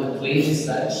 although the claim is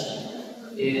such,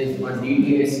 is on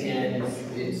DTA scans,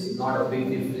 it's not a big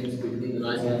difference between the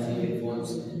noise cancelling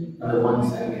headphones and the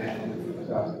ones that we had.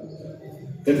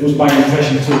 That was my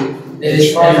impression too. There is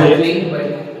It's claim, but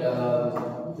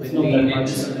when we did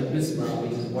this on the Prisma,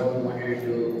 which is what we wanted to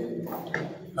do,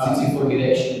 64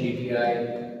 direction DTI,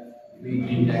 we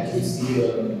didn't actually see a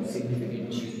significant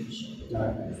change.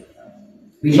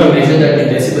 We didn't measure that in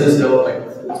decibels though, but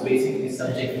it's basically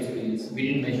subject experience. We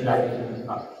didn't measure that in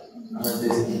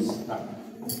decibels.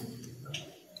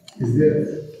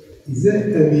 Is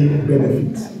there any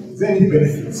benefit? Is there any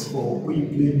benefits for when you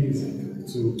play music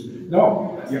to? No,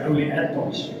 you only add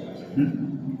noise.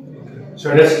 So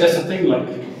that's the thing, like,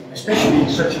 especially in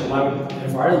such a loud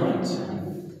environment,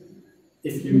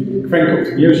 if you crank up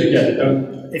the music,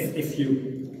 if you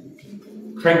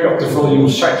crank up the volume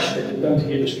such that you don't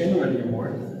hear the scanner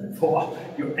anymore,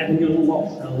 you're adding a lot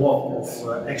of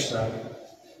extra.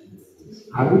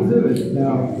 I would do it.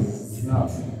 No.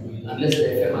 Unless the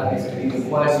FMRI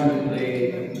requires you to play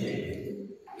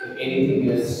anything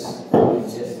else,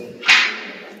 it's just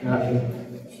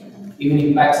even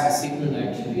impacts the signal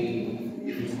actually,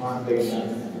 it's not very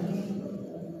nice.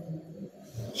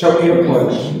 So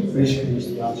earplugs basically is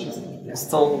the answer.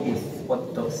 Still with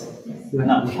what does.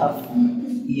 Now we have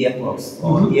earplugs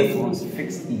or earphones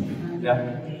fixed in.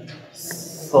 Yeah.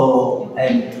 So,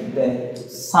 and the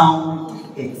sound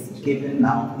it's given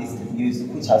now is the music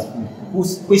which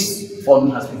which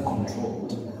volume has been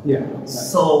controlled. Yeah.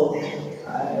 So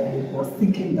I was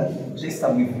thinking that just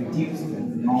that we've reduced the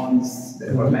noise, the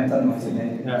environmental noise, and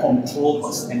then control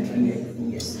was entering the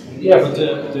ears. Yeah, but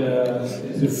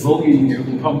the volume you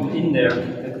pump in there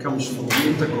that comes from the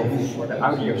intercom for the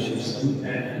audio system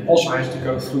also has to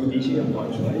go through these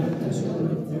earplugs, right?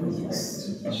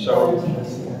 So,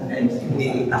 and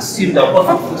we assume that what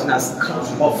we're putting has cut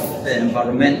off the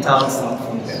environmental sound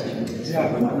from there.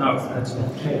 yeah, but no, that's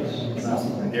not the case.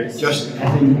 They're just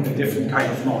adding a different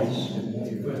kind of noise.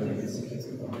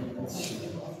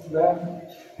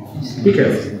 Be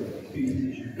careful.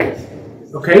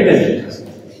 Okay then.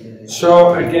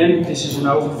 So again, this is an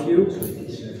overview.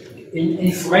 In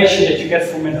information that you get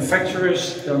from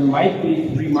manufacturers, there might be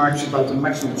remarks about the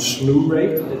maximum slew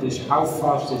rate, that is how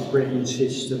fast this gradient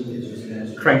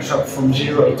system cranks up from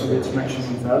 0 to its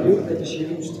maximum value that is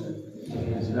used.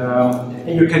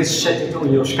 And you can set it on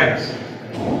your scanner.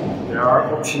 There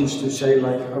are options to say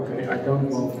like, okay, I don't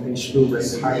want a slew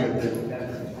rate higher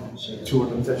than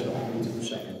 200 Tesla meters per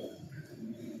second.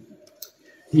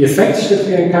 The effects that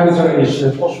we encounter is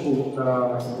possible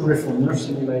peripheral nerve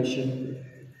stimulation.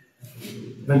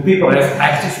 When people have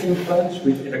active implants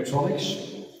with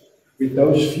electronics, with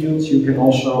those fields you can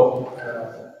also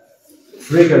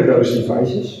trigger those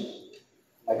devices,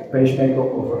 like a pacemaker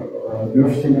or a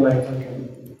nerve stimulator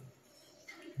can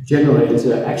generate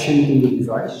action in the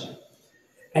device,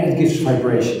 and it gives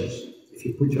vibrations. If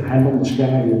you put your hand on the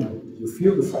scanner, you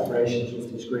feel the vibrations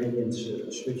of these gradients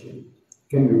switching. It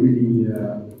can be really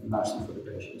nasty for the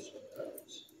patients.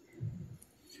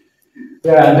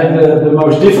 Yeah, and then the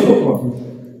most difficult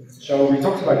one. So we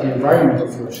talked about the environment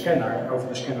of your scanner, of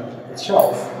the scanner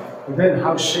itself, but then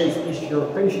how safe is your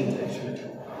patient actually?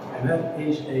 And that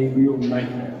is a real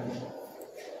nightmare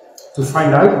to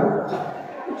find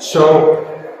out. So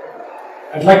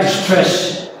I'd like to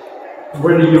stress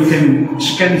whether you can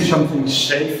scan something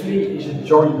safely is a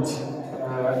joint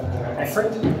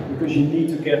effort, because you need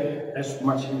to get as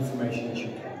much information as you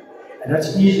can. And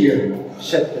that's easier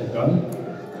said than done.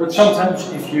 But sometimes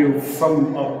if you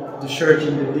phone up the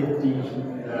surgeon that did the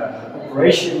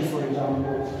operation, for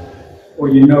example, or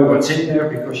you know what's in there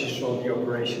because you saw the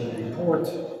operation report,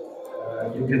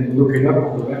 you can look it up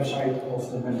on the website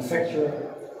of the manufacturer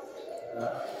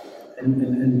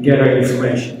and gather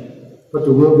information. But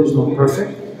the world is not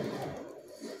perfect.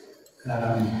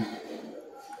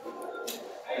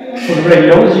 For the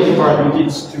radiology department,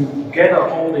 it's to gather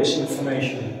all this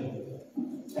information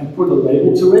and put a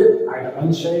label to it, either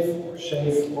unsafe or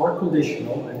safe or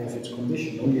conditional, and if it's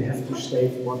conditional, you have to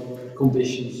state what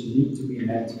conditions need to be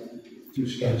met to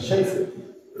scan safely.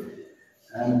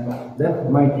 And that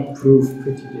might prove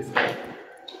pretty difficult.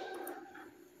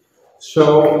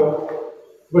 So,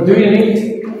 what do you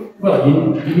need? Well,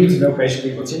 you need to know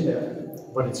basically what's in there,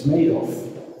 what it's made of,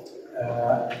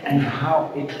 and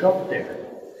how it got there.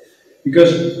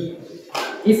 Because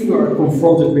if you are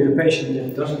confronted with a patient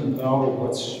that doesn't know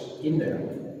what's in there,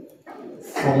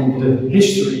 from the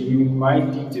history you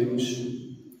might deduce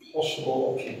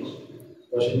possible options.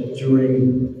 Was it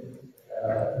during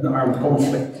an armed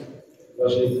conflict?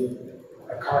 Was it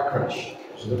a car crash?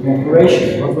 Was it an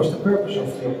operation? What was the purpose of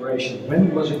the operation?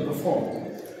 When was it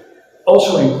performed?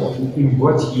 Also important, in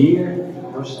what year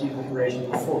was the operation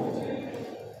performed?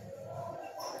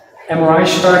 MRI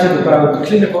started about,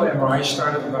 clinical MRI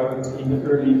started about in the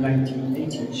early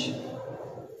 1980s.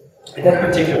 At that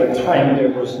particular time, there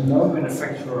was no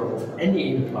manufacturer of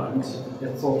any implant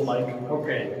that thought like,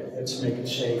 okay, let's make it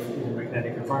safe in a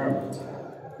magnetic environment,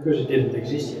 because it didn't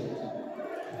exist yet.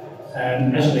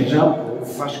 And as an example,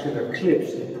 vascular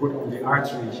clips they put on the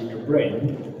arteries in your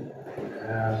brain,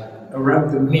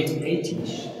 around the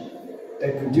mid-80s,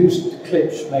 they produced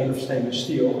clips made of stainless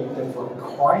steel that were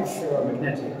quite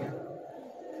ferromagnetic.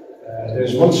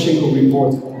 There's one single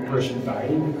report of a person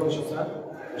dying because of that.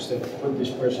 Because they put this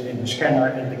person in the scanner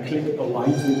and the clip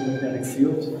aligned with the magnetic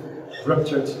field,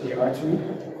 ruptured the artery,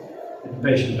 and the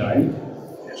patient died.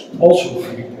 There's also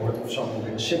a report of someone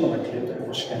with a similar clip that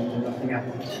was scanned and nothing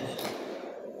happened.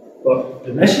 But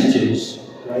the message is,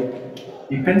 like,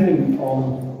 depending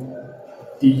on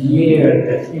the year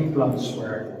that implants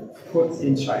were put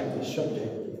inside the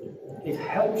subject, it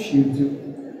helps you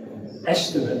to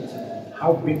estimate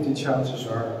how big the chances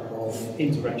are of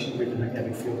interaction with the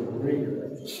magnetic field of the radiograph.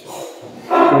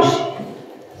 Because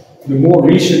the more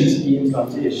recent the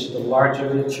implant is, the larger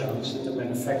the chance that the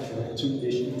manufacturer took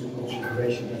this into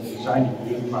consideration when designing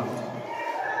the implant.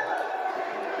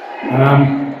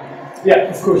 Yeah,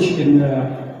 of course you can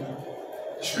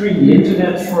screen the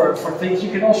internet for things.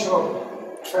 You can also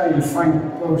try and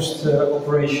find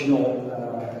post-operational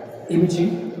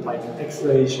imaging, like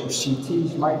X-rays or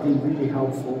CTs might be really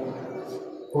helpful,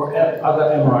 or other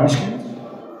MRI scans.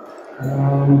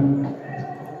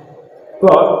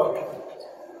 But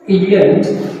in the end,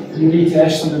 you need to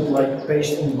estimate, like,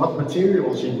 based on what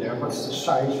material is in there, what's the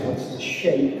size, what's the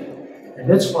shape, and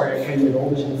that's why I came with all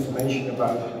this information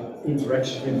about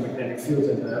interaction with the magnetic field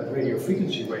and the radio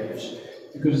frequency waves,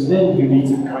 because then you need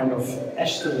to kind of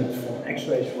estimate from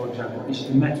X-rays, for example, is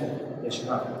it metal? Yes or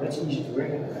no? That's easy to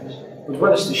recognize. But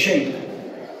what is the shape?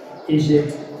 Is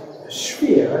it a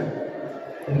sphere?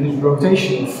 And this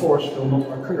rotational force will not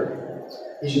occur.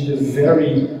 Is it a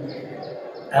very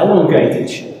elongated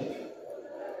shape?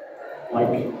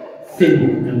 like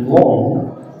thin and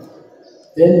long,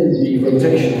 then the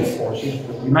rotational forces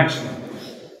will be maximum.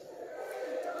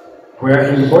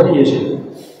 Where in the body is it?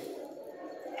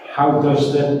 How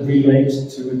does that relate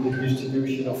to the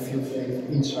distribution of field length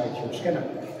inside your scanner?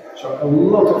 So a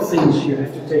lot of things you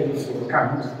have to take into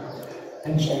account,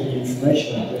 hence all the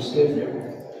information I just gave you.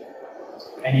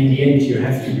 And in the end you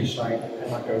have to decide,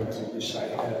 am I going to decide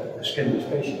scan this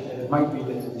patient? And it might be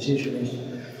that the decision is,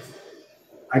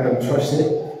 I don't trust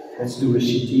it, let's do a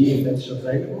CT if that's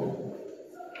available.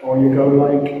 Or you go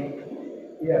like,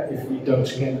 yeah, if we don't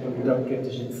scan or we don't get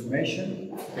this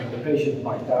information, then the patient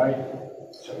might die.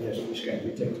 So yes, we scan,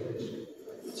 we take the risk.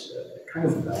 It's kind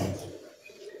of a balance.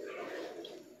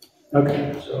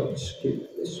 Okay, so let's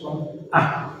skip this one.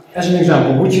 As an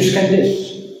example, would you scan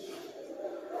this?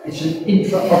 It's an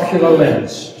intraocular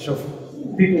lens. So for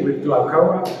people with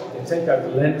glaucoma, they take out the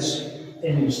lens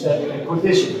and instead they put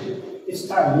this in. It's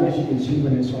tiny, as you can see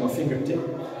when it's on a fingertip.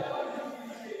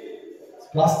 It's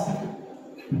plastic.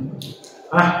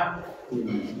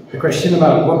 The question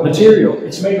about what material?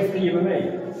 It's made of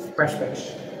PMMA,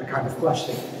 perspex, a kind of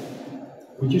plastic.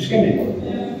 Would you scan it?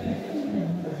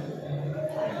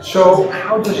 So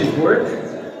how does it work?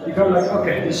 You go like,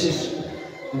 okay, this is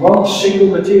one single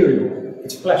material.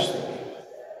 It's plastic.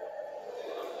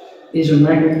 Is a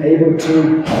magnet able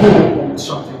to pull on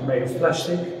something made of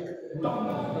plastic? No.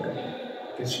 Okay,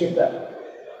 you can skip that.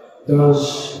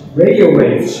 Does radio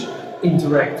waves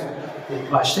interact with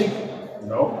plastic?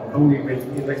 No, only with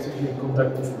electrically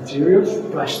conductive materials.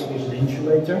 Plastic is an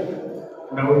insulator.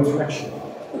 No interaction.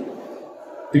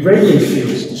 The gradient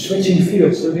fields, the switching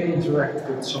fields, do they interact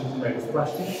with something made of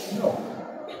plastic? No.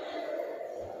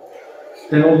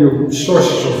 Then all your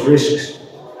sources of risks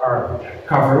are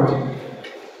covered.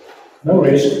 No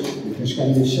risk, you can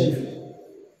scan this safely.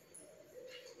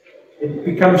 It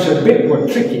becomes a bit more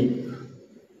tricky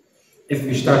if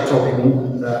we start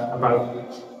talking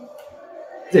about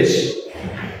this.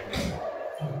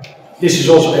 This is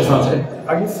also advanced.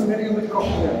 Are you familiar with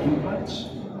cochlear implants?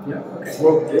 Yeah, okay.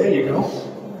 Well, there you go.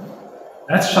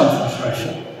 That's something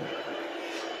special.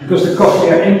 Because the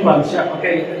cochlear implants, yeah,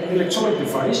 okay, an electronic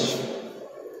device.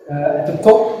 At the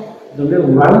top, the little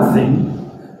round thing,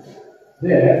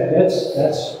 there,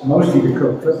 that's mostly the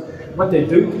coat. But what they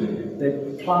do,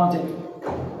 they plant it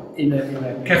in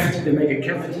a cavity, they make a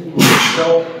cavity in your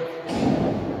skull.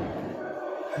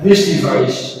 This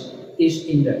device is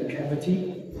in that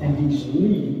cavity, and these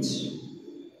leads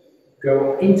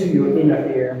go into your inner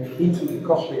ear, into the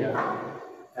cochlea,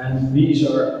 and these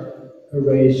are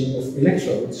arrays of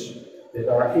electrodes that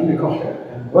are in the cochlea.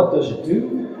 And what does it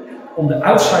do? On the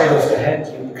outside of the head,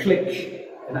 you click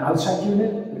an outside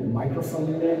unit with a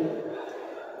microphone in it.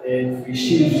 It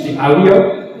receives the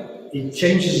audio, it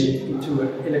changes it into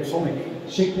an electronic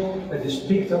signal that is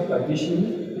picked up by this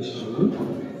unit. This is a loop.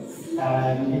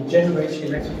 And it generates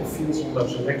electrical fields on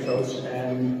those electrodes,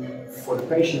 and for the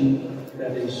patient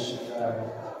that is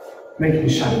making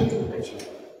sound to the patient.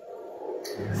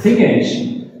 The thing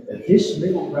is that this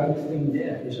little round thing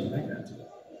there is a magnet.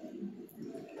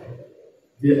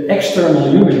 The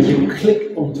external unit, you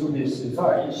click onto this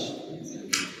device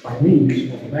by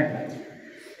means of a magnet.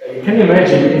 You can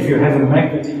imagine if you have a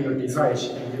magnet in your device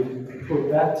and you put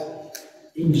that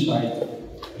inside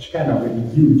a scanner with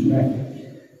a huge magnet,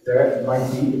 there might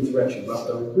be interaction, but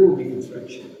there will be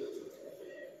interaction.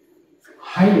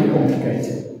 Highly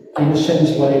complicated, in a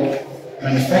sense like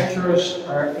manufacturers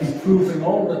are improving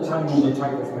all the time on the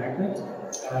type of magnet,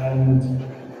 and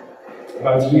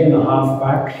about a year and a half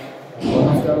back,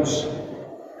 one of those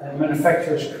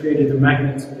manufacturers created a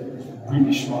magnet that was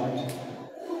really smart.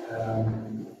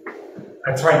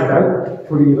 I tried it out,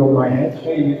 putting it on my head,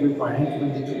 holding it with my hand,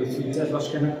 went into the 3 Tesla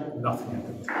scanner, nothing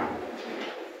happened.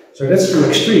 So that's too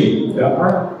extreme. There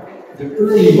are the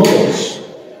early models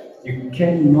you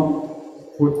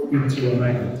cannot put into a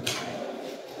magnet.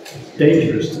 It's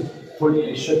dangerous to put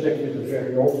a subject with a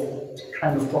very old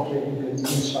kind of cochlear implant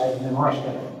inside an MR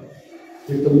scanner.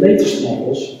 With the latest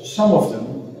models, some of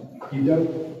them, you don't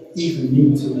even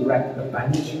need to wrap a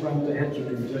bandage around the head, you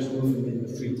can just move them in the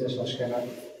 3 Tesla scanner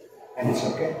and it's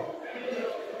okay.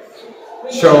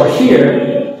 So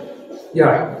here,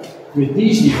 yeah, with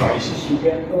these devices you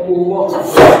get a lot of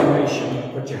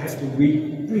information, but you have to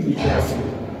read really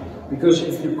carefully. Because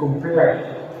if you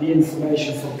compare the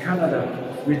information for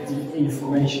Canada with the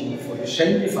information for the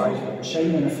same device by the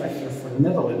same manufacturer for the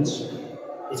Netherlands,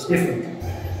 it's different.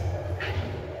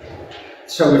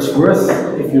 So it's worth,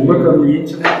 if you look on the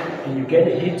internet and you get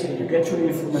a hit and you get your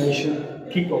information,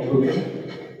 keep on looking.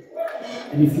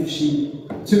 And if you see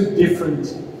 2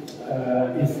 different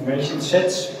information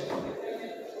sets,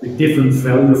 with different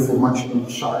value for maximum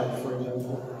size, for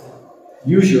example.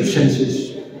 Use your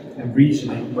senses and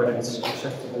reasoning whether it's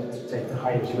acceptable to take the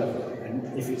highest level.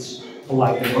 And if it's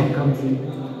allowed in one country,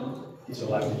 it's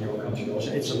allowed in your country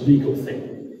also. It's a legal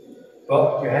thing.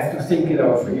 But you have to think it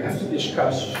over. You have to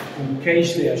discuss in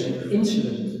case there's an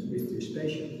incident with this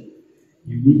patient.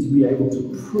 You need to be able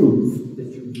to prove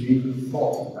that you really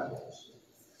thought about this.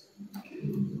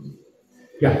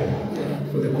 Yeah.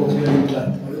 For the cochlear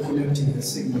implant, are you connecting the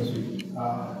signals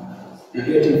you're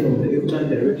getting from the implant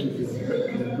directly to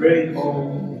the brain,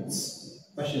 or it's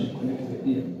actually connected to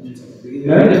the ear?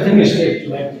 No, the thing is that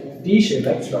like, these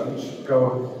electrodes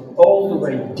go all the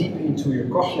way deep into your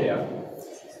cochlea,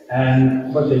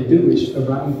 and what they do is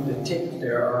around the tip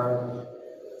there are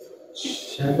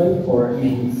 7 or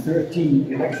even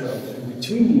 13 electrodes, and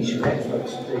between these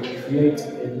electrodes they create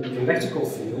an electrical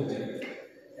field.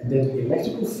 And that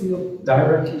electrical field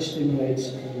directly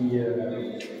stimulates the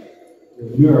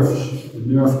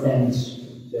nerve ends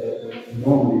that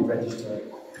normally register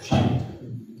sound.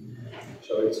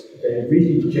 So they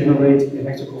really generate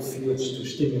electrical fields to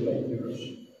stimulate nerves.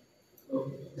 Oh,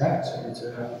 yeah, so it's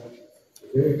a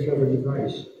very clever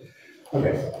device.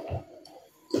 Okay,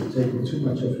 I'm taking too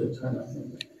much of your time, I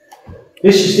think.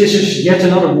 This is yet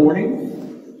another warning.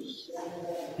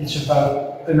 It's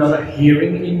about another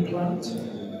hearing implant.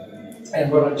 And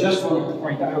what I just want to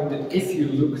point out that if you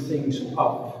look things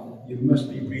up, you must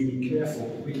be really careful,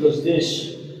 because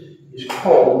this is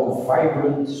called the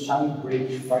vibrant sound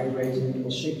bridge vibrating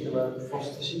ossicular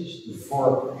prosthesis, the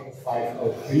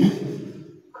 4503.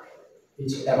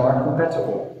 It's MR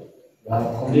compatible.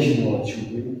 Conditional it should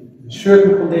be. In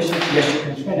certain conditions, yes, you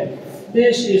can scan it.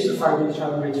 This is the vibrant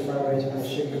sound bridge vibrating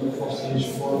ossicular prosthesis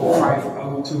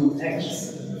 4502X.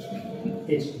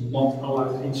 It's not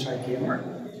allowed inside the MR.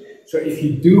 So if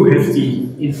you do have the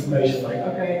information like,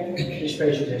 okay, this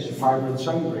patient has a vibrant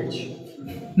sound bridge,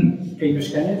 can you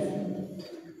scan it?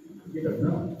 You don't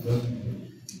know.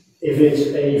 If it's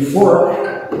a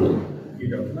 4, you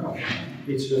don't know.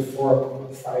 It's a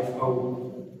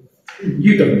 450,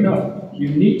 you don't know. You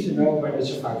need to know whether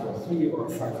it's a 503 or a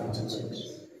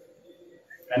 526.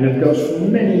 And it goes for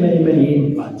many, many, many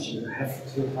implants. You have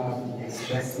to have the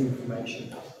exact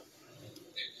information.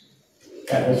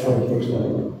 Yeah, that's what it looks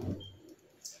like.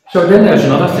 So then there's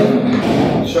another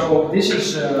thing. So this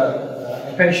is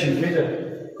a patient with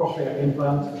a cochlear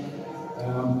implant.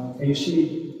 And you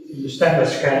see in the standard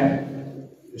scan,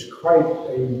 there's quite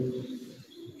a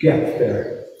gap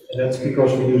there. And that's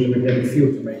because we use a magnetic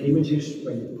field to make images.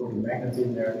 When you put a magnet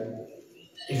in there,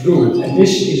 it's good. And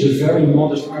this is a very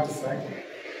modest artifact.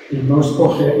 In most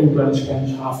cochlear implant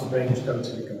scans, half the brain is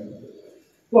totally gone.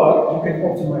 But you can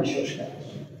optimize your scans.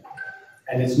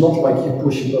 And it's not like you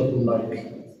push a button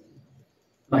like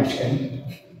nice scan.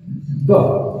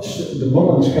 But the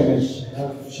modern scanners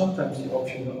have sometimes the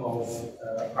option of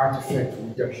artifact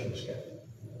reduction scan.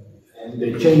 And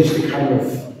they change the kind of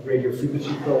radio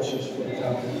frequency process, for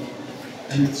example,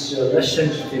 and it's less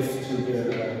sensitive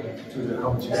to the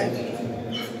homogeneity.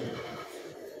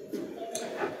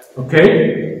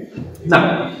 Okay,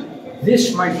 now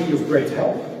this might be of great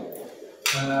help.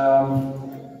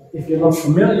 If you're not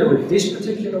familiar with this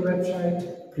particular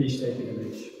website, please take an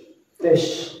image.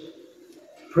 This,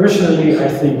 personally, I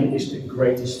think is the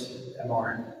greatest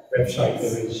MR website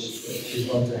there is if you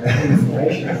want to have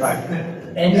information about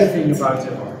anything about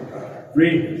MR.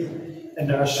 Really. And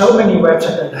there are so many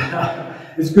websites that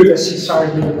it's good I see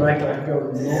Simon in the back like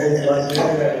going like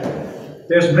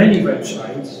there's many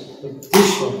websites, but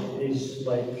this one is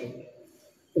like,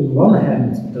 on one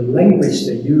hand, the language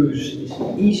they use is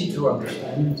easy to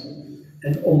understand,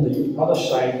 and on the other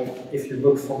side, if you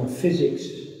look from a physics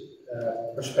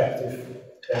perspective,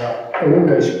 they are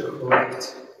always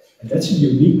correct. And that's a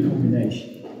unique combination.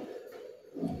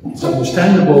 It's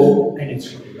understandable and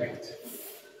it's correct.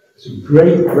 It's a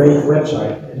great, great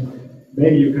website. And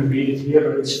maybe you can read it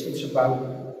here, but it's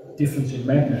about difference in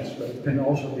magnets, but it can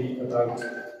also be about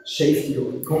safety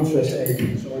or contrast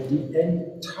agents, or the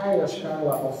entire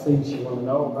scala of things you want to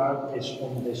know about is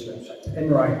on this website.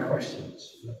 MRI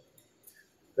questions.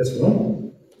 That's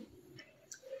one.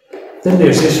 Then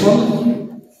there's this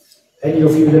one. Any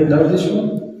of you that know this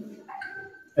one?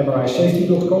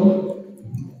 MRIsafety.com.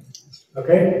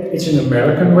 Okay, it's an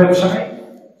American website.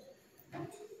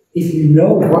 If you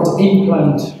know what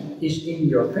implant is in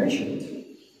your patient,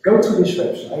 go to this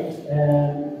website,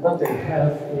 and what they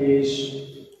have is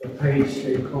a page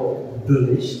they call the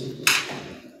list.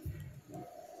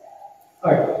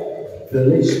 Alright, the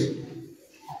list.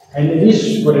 And it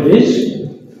is what it is.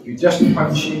 You just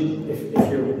punch in, if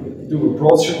you do a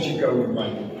broad search, you go with my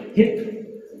hip,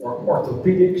 or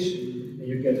orthopedics, and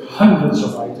you get hundreds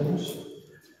of items.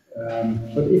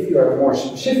 But if you are more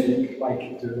specific,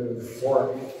 like the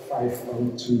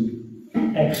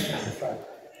 4502X,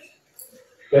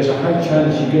 there's a high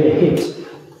chance you get a hit.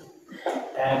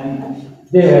 And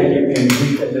there you can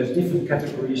read that there's different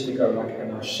categories. They go like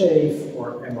MR safe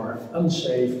or MR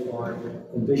unsafe or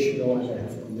conditional, as I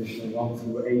have conditional 1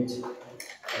 through 8.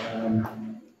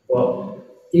 Well,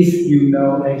 if you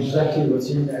know exactly what's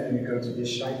in there and you go to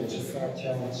this site, there's a fair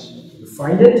chance you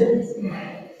find it,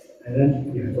 and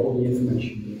then you have all the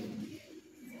information.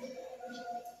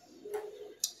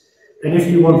 And if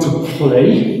you want to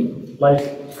play,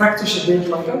 like practice a bit,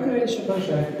 like, okay, suppose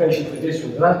I have a patient with this or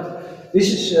that.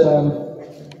 This is,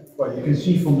 well, you can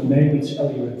see from the name, it's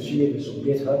LUMC, it's on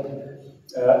GitHub.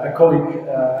 A colleague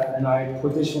and I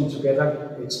put this one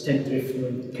together. It's 10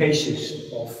 different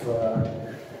cases of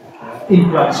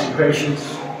implants in patients.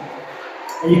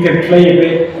 And you can play a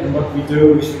bit, and what we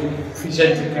do is we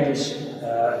present the case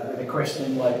with a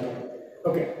question like,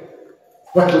 okay,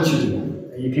 what would you do?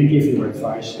 And you can give your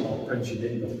advice, not punch it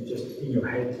in, but just in your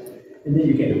head. And then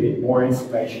you get a bit more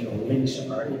information, or links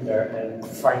are in there, and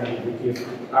finally we give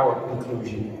our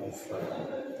conclusion of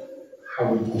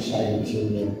how we decided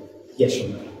to yes or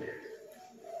no.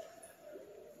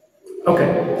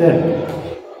 Okay, then,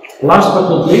 last but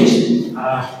not least,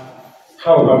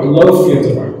 how about low field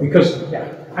of work? Because, yeah,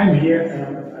 I'm here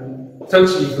and I'm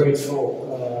totally grateful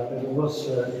that I was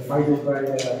invited by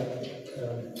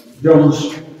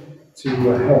Jonas to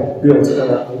help build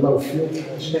a low field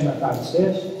scanner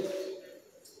downstairs.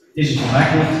 This is a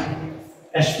magnet.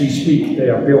 As we speak, they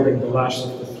are building the last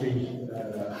of the 3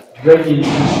 radiant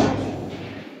inserts.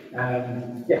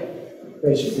 And yeah,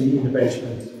 basically in the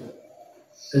basement,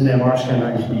 an MR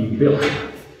scanner is being built.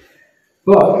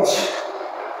 But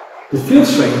the field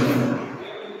strength,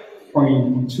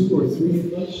 0.2 or 3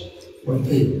 plus,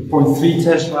 0.3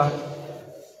 Tesla,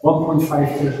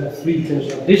 1.5 Tesla, 3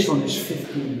 Tesla. This one is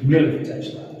 50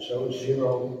 millitesla, so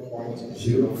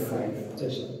 0.05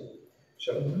 Tesla.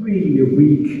 So really a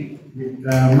weak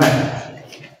magnet.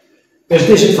 There's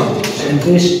disadvantages, and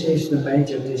this is the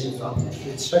major disadvantage.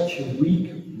 It's such a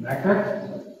weak magnet,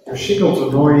 your signal to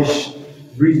noise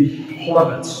really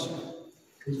plummets.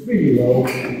 It's really low.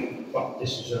 Well,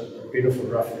 this is a bit of a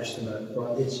rough estimate,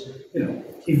 but it's, you know,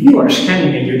 if you are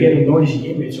scanning and you're getting noisy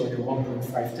image on your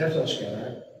 1.5 Tesla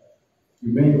scanner,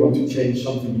 you may want to change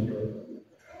something in your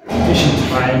condition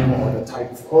time or the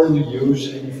type of coil you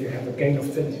use, and if you have a gain of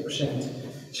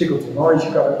 20% signal to noise,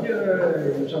 you go,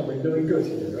 yeah, so we're doing good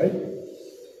here, right?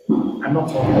 I'm not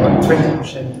talking about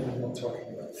 20%, I'm not talking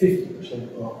about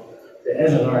 50%, well, the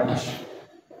SNR is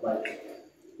like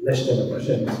less than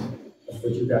 1% of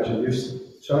what you guys are used to.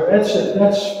 So that's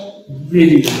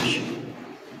really an issue.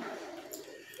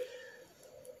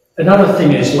 Another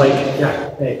thing is like,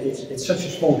 yeah, it's such a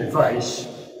small device,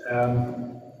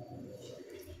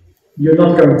 you're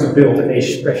not going to build a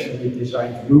specially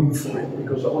designed room for it,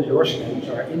 because all your scanners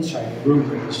are inside the room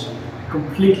and it's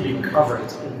completely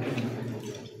covered in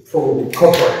probably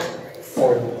copper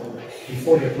foil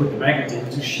before they put the magnet in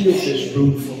to shield this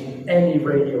room from any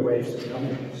radio waves that come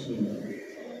in.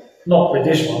 Not with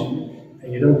this one,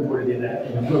 and you don't put it in a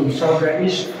room. So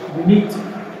we need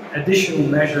additional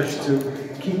measures to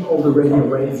keep all the radio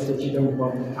waves that you don't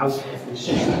want out of the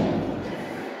system.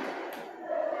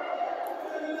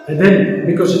 And then,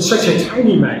 because it's such a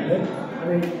tiny magnet, I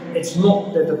mean, it's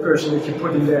not that the person that you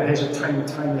put in there has a tiny,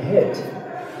 tiny head.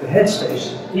 The head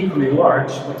stays equally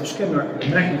large, but the scanner, the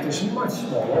magnet is much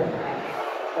smaller.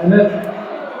 And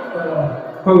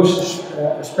that poses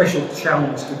a special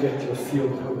challenge to get your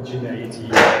field homogeneity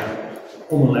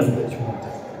on a level that you want.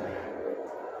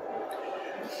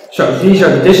 So these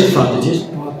are the disadvantages,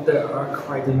 but there are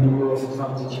quite a number of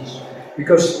advantages.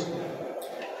 Because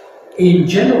in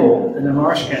general, an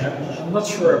MR scanner, I'm not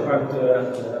sure about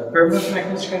the permanent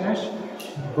magnet scanners,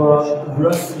 but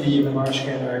roughly an MR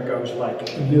scanner goes like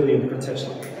 1 million per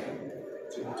Tesla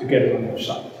to get it on your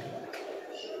site.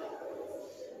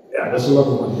 Yeah, that's a lot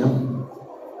of money, huh?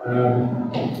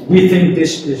 We think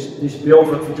this build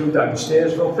what we do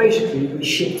downstairs, well basically we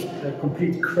shipped a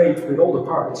complete crate with all the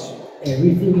parts, and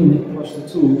everything in it plus the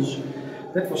tools,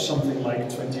 that was something like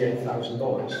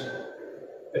 $28,000.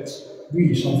 That's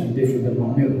really something different than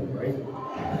 1 million, right?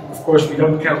 Of course, we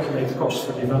don't calculate the cost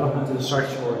for development and such,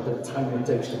 or the time it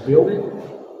takes to build it,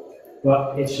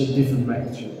 but it's a different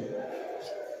magnitude.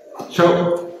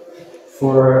 So,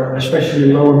 for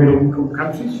especially lower middle income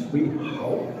countries, we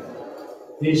hope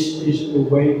this is a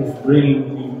way of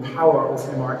bringing the power of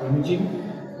MR imaging,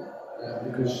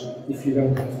 because if you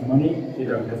don't have money, you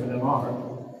don't have an MR.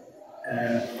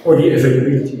 or the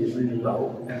availability is really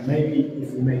low, and maybe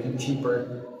if we make it cheaper,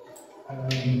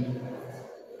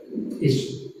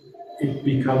 it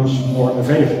becomes more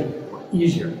available,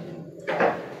 easier.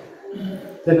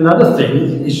 Then another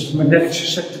thing is magnetic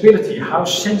susceptibility. How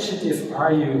sensitive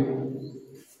are you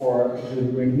for the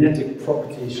magnetic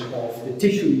properties of the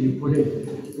tissue you put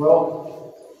in?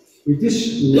 Well, with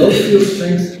this low field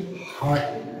strength,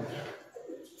 hardly.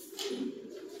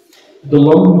 The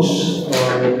lungs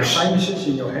or the sinuses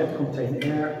in your head contain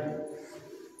air.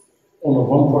 On a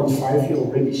 1.5 you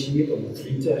already see it, on the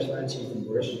 3 Tesla it's even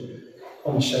worse.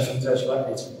 On the 7 Tesla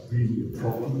it's really a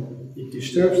problem. It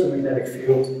disturbs the magnetic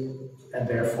field and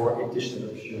therefore it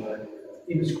disturbs your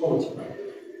image quality.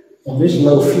 On this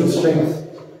low field strength,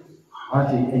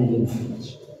 hardly any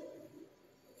influence.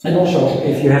 And also,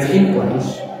 if you have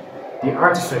implants, the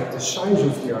artifact, the size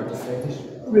of the artifact is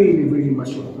really, really much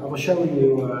lower. I will show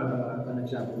you an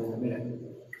example in a minute.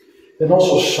 Then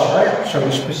also SAR, so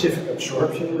the specific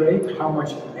absorption rate, how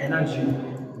much energy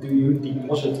do you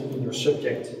deposit in your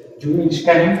subject during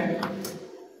scanning?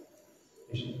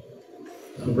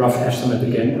 A rough estimate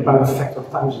again, about a factor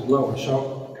of 1,000 lower.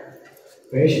 So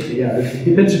basically, yeah, it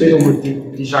depends a bit on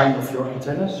the design of your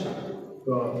antennas,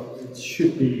 but it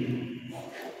should be,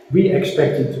 we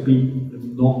expect it to be a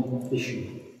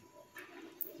non-issue.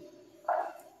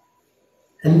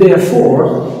 And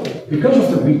therefore, because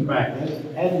of the weak magnet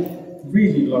and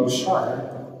really low SAR,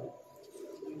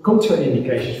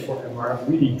 contraindications for MR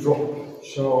really drop.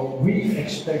 So we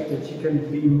expect that you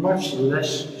can be much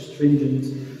less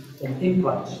stringent on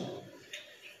implants.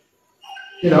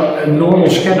 You know, a normal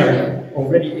scanner,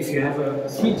 already if you have a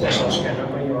 3 Tesla scanner,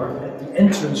 when you are at the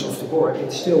entrance of the board,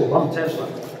 it's still 1 Tesla.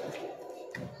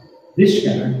 This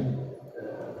scanner,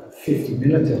 50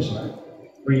 millitesla,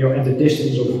 when you're at the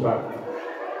distance of about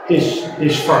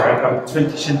this far, about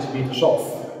 20 centimeters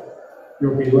off,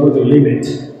 you're below the limit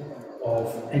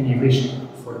of any risk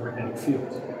for the magnetic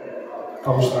field,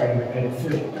 caused by the magnetic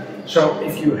field. So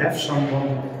if you have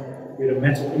someone with a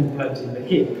metal implant in the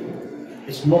hip,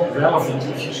 it's not relevant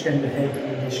if you scan the head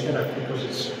in the scanner because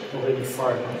it's already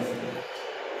far enough.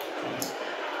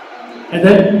 And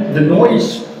then the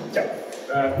noise,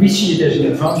 we see it as an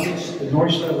advantage. The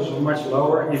noise levels are much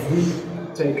lower. If we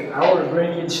take our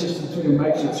gradient system to the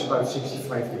max, it's about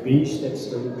 65 dB. That's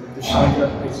the sound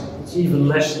level. It's even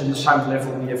less than the sound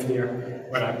level we have here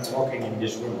when I'm talking in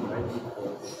this room,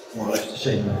 right? More or less the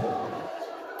same level.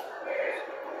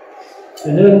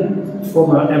 And then,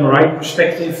 from an MRI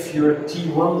perspective, your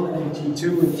T1 and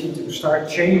T2 and T2 start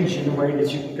change in a way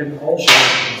that you can also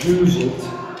use it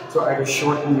to either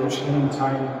shorten your scanning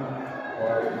time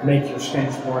or make your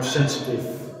scans more sensitive,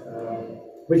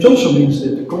 which also means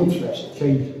that the contrast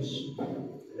changes.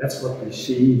 That's what we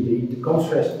see, the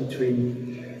contrast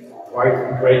between white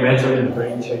and grey matter in the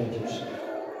brain changes.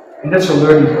 And that's a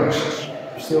learning process.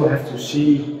 You still have to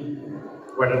see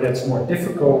whether that's more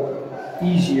difficult,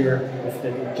 easier, or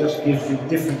that it just gives you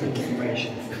different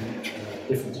information from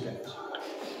different scans.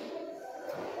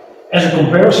 As a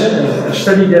comparison, a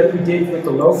study that we did with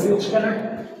the low field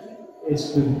scanner,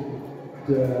 it's the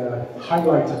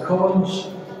highlighted columns,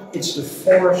 it's the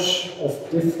force of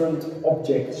different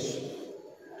objects.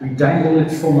 We dangle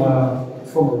it from a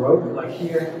rope, like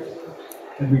here,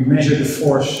 and we measure the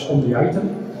force on the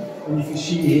item. And if you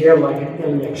see here, like an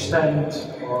iliac stand,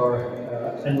 or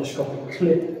endoscopic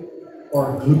clip,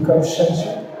 or a glucose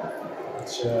sensor.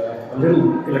 It's a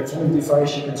little electronic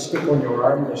device you can stick on your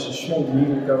arm. There's a small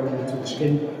needle going into the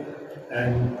skin,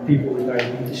 and people with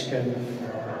diabetes can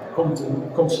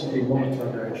constantly monitor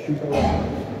their sugar level.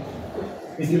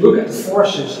 If you look at the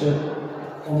forces, then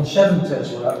on the 7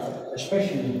 Tesla,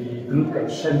 especially the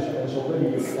glucose sensor, has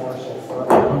already a force of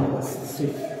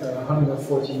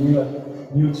 140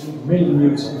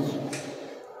 millinewtons.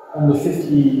 On the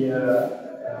 50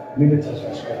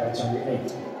 millitesla scanner, it's only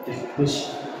 8. This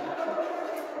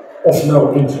of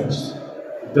no interest.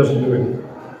 It doesn't do anything.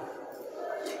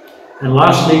 And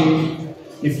lastly,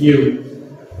 if you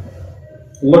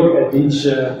look at these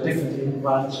different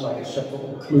implants, like a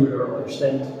septal occluder or a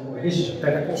stent, this is a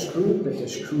pedicle screw that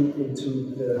is screwed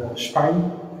into the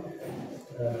spine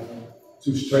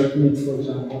to straighten it, for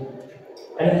example.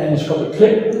 And it's got a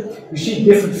clip. You see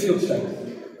different field strength.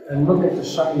 And look at the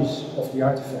size of the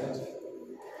artifact.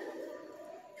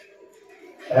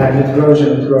 And it grows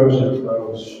and it grows and it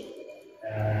grows.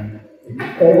 And in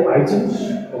all items,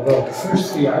 although the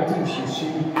first 3 items you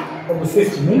see on the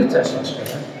 50 millitesla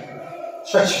scanner,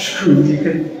 such a screw you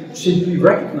can simply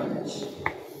recognize.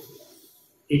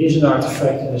 It is an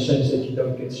artifact in the sense that you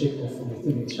don't get signal from the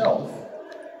thing itself,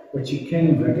 but you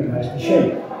can recognize the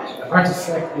shape.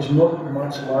 artifact is not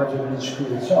much larger than the screw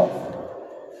itself.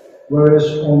 Whereas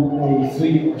on a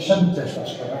 3 or 7 Tesla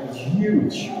scanner, it's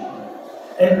huge.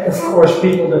 And of course,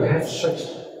 people that have such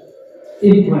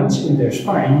implants in their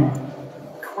spine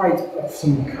quite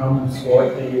often come for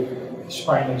a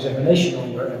spine examination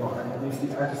on their MRI. And if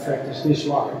the artifact is this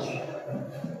large,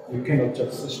 you cannot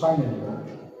touch the spine anymore.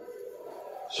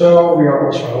 So we are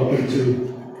also hoping to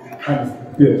kind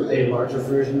of build a larger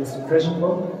version of the present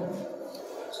one.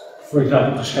 For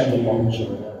example, to scan the lungs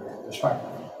or the spine.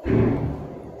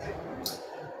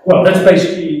 Well, that's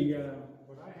basically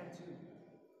what I had to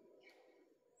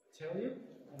tell you,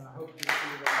 and I hope you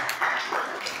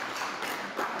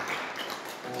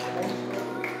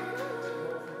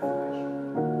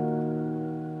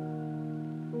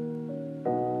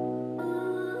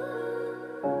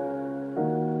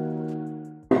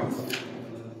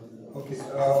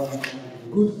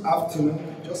Good afternoon.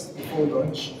 Just before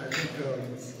lunch, I think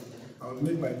I'll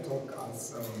make my talk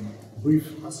as brief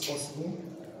as possible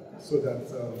so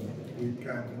that we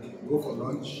can go for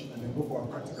lunch and then go for our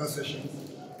practical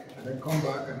sessions and then come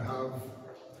back and have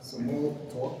some more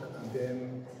talk and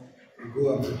then we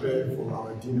go and prepare for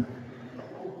our dinner.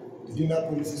 The dinner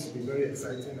policies will be very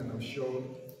exciting and I'm sure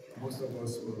most of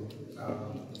us will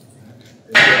enjoy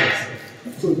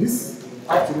it. So this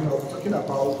afternoon I was talking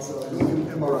about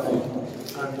MRI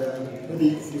and maybe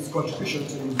its contribution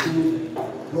to improve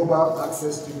global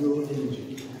access to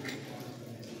neuroimaging.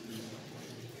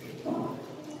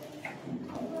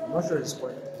 I'm not sure it's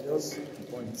point, just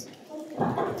points.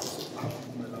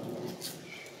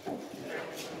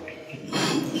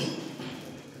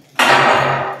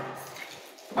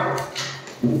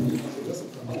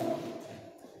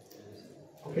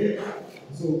 Okay,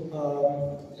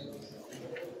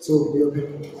 so we have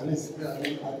been, at least at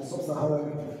the Sub-Saharan,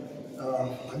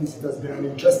 at least it has been an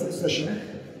interesting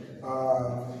session,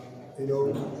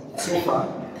 so far,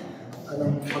 and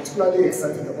I'm particularly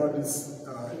excited about this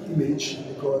image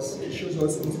because it shows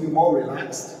us a little bit more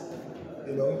relaxed,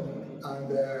 and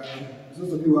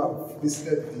those of you who have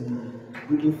visited the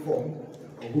Google form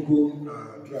or Google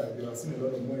Drive, you have seen a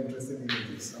lot of more interesting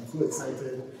images. I'm so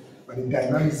excited by the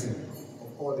dynamism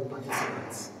of all the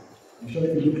participants. I'm sure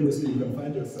if you look closely, you can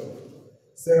find yourself.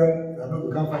 Sarah, I know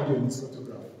we can't find you in this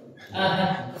photograph. I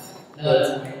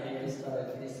just thought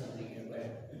I'd say something here, but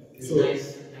it's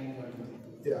nice.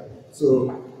 Yeah, so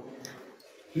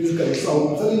basically, so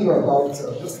I'm telling you about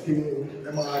just giving you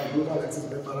MRI, global access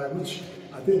to MRI, which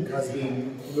I think has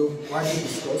been widely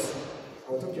discussed.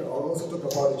 I'll also talk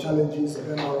about the challenges of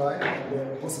MRI and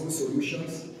then possible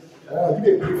solutions. And I'll give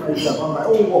you a brief idea about my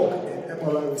own work in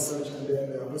MRI research and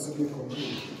then possibly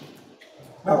conclude.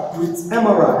 Now, with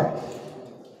MRI,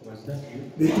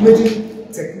 the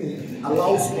imaging technique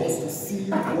allows us to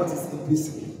see what is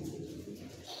invisible,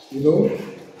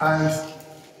 and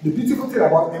the beautiful thing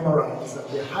about MRI is that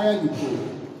the higher you go,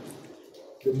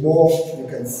 the more you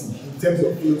can see in terms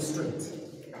of field strength.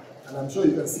 And I'm sure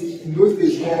you can see in those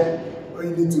days when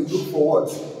you need to look for what?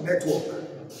 Network.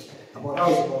 About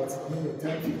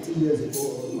 10, 15 years ago,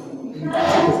 or maybe 20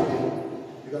 years ago,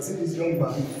 you can see this young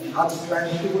man had to climb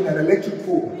even an electric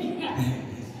pole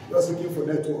just looking for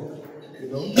network.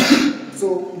 So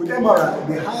with MRI,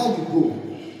 the higher you go,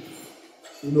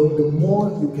 the more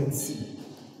you can see.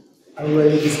 And we were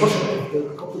in a discussion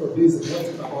a couple of days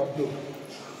ago about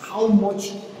how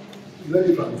much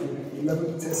relevant will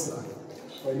 11 Tesla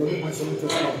or 11.7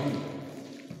 Tesla be.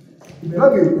 It may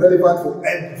not be relevant for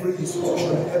every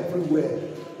institution everywhere,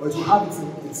 but it will have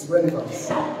its relevance.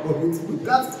 But with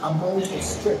that amount of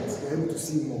strength, you're able to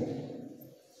see more.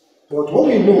 But what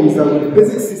we know is that with the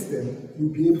basic system,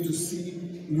 you'll be able to see,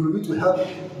 you'll be able to help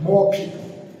more people.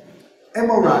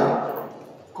 MRI,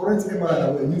 current MRI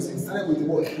that we're using, started with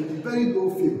what? With a very low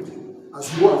field,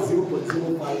 as low as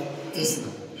 0.05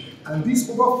 Tesla. And this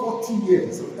over 40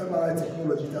 years of MRI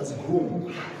technology has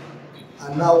grown.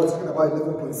 And now we're talking about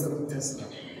 11.7 Tesla.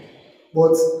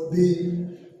 But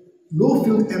the low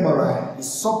field MRI, the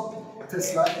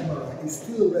sub-Tesla MRI, is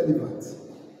still relevant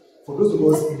for those of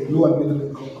us in the low and middle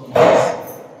income countries,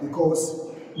 because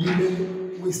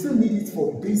we still need it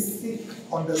for basic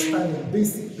understanding,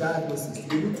 basic diagnosis, to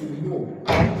be able to know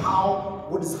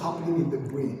what is happening in the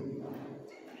brain.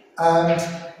 And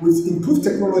with improved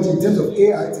technology in terms of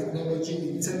AI technology,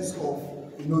 in terms of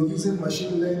using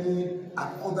machine learning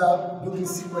and other building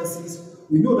sequences,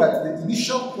 we know that the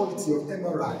initial quality of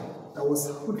MRI that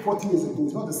was put 40 years ago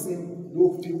is not the same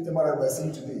low field MRI we're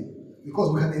seeing today,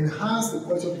 because we can enhance the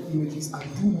quality of the images and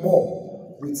do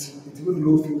more with even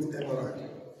low field MRI.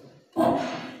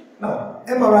 Now,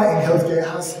 MRI in healthcare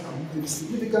has a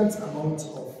significant amount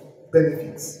of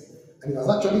benefits. and it has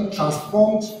actually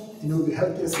transformed, the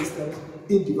healthcare system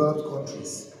in developed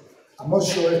countries. I'm not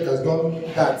sure it has done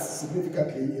that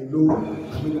significantly in low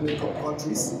and middle income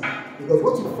countries, because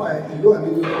what you find in low and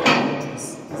middle income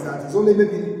countries is that it's only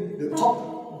maybe the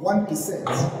top 1%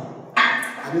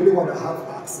 are the only one that have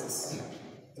access,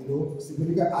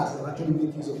 significant access and actually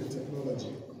make use of the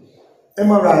technology.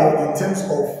 MRI, in terms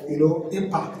of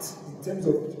impact, in terms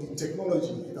of the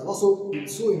technology, it has also been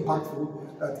so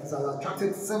impactful that it has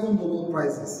attracted 7 Nobel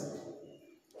Prizes.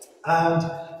 And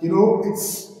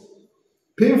it's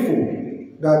painful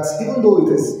that even though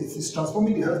it is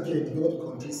transforming the healthcare in developed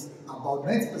countries, about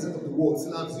 90% of the world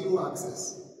still have zero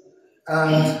access.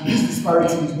 And this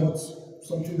disparity is not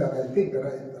something that I think that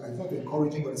is not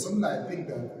encouraging, but it's something that I think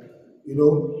that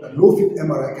that low-field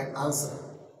MRI can answer.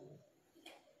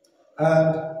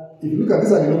 And if you look at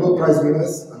these are the Nobel Prize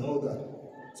winners and all that.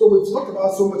 So we've talked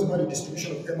about so much about the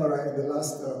distribution of MRI in the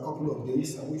last couple of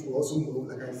days, and which we also know,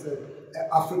 like I said,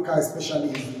 Africa especially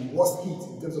is the worst hit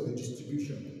in terms of the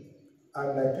distribution.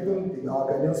 And like even our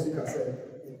Ghanaian speaker said,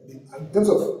 in terms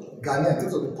of Ghana, in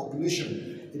terms of the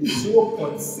population, it is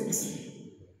 0.6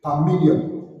 per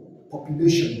million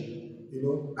population,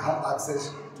 have access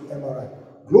to MRI.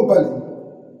 Globally,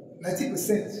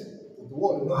 90% of the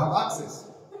world do not have access.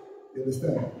 You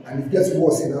understand? And it gets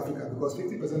worse in Africa because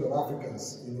 50% of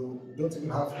Africans, don't even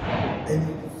have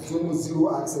it's almost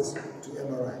zero access to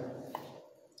MRI.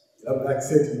 Like I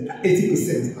said,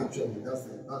 80% actually, that's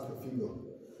the figure.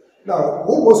 Now,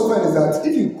 what we also find is that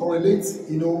if you correlate,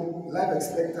 life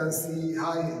expectancy,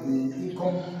 the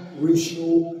income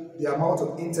ratio, the amount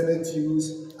of internet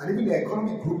use, and even the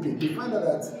economic grouping, you find out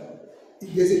that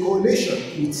there's a correlation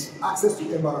with access to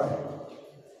MRI.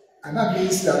 And that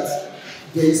means that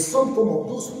there is some form of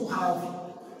those who have,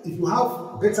 if you have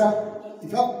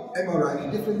MRI,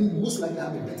 you definitely most likely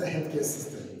have a better healthcare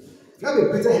system. If you have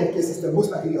a better healthcare system,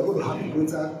 most likely you're going to have a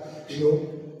greater,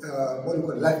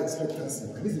 life expectancy.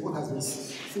 And this is what has been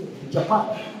seen in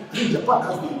Japan. I think Japan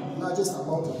has the largest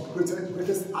amount of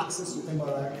greatest access to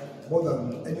MRI more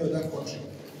than any other country.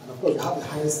 And of course, they have the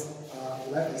highest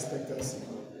life expectancy.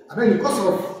 And then the cost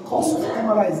of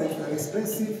MRI is an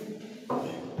expensive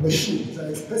machine. It's an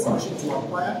expensive machine to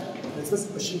acquire, an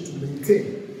expensive machine to maintain.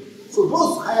 So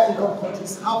those higher income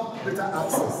countries have better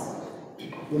access.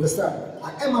 You understand?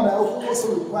 And MRI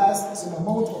also requires some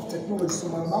amount of technology,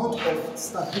 some amount of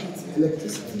stability,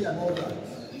 electricity and all that.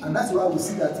 And that's why we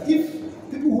see that if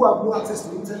people who have no access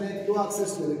to internet, no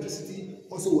access to electricity,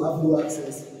 also will have no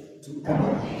access to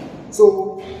MRI.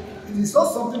 So it is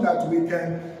not something that we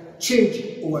can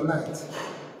change overnight.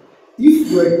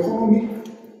 If your economic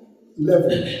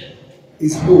level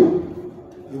is low,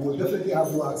 you will definitely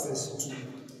have no access to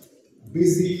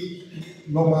basic,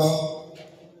 normal,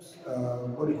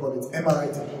 MRI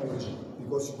technology,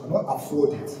 because you cannot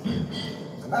afford it.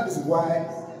 And that is why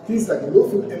things like the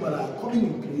low-field MRI are coming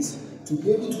in place to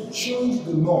be able to change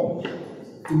the norm,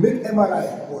 to make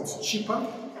MRI cheaper,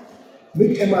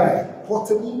 make MRI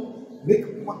portable, make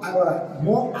MRI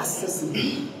more accessible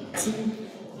to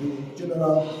the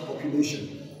general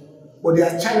population. But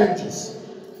there are challenges,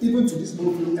 even to this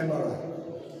low-field MRI.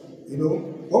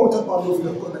 When we talk about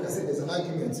low-field, of course, like I said, there's an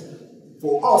argument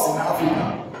for us in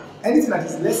Africa. Anything that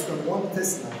is less than 1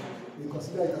 Tesla, we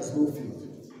consider it as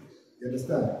low-field. You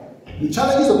understand? The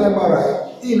challenges of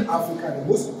MRI in Africa and in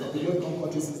most of the low-income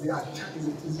countries is that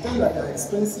they are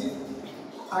expensive,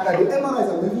 and that the MRIs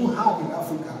that we even have in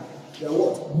Africa, they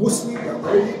are mostly they are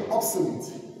already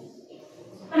obsolete.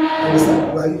 You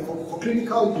understand? For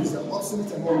clinical use, they are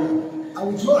obsolete and all that.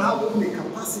 And we do not have even the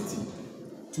capacity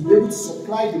to be able to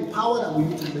supply the power that we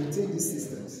need to maintain these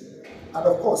systems. And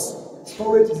of course,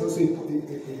 storage is also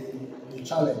a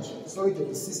challenge. Storage of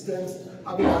the systems,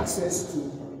 having access to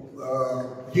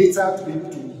data to be able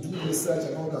to do research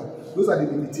and all that. Those are the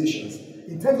limitations.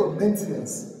 In terms of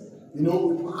maintenance,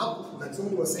 like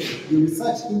somebody was saying, the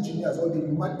research engineers or the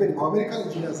medical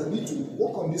engineers that need to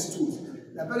work on these tools,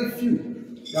 they are very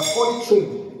few. They are poorly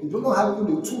trained. They don't know how to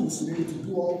do the tools to be able to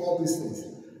do all these things.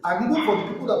 And even for the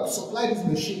people that supply these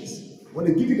machines, when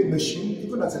they give you the machine,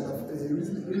 even at a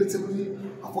relatively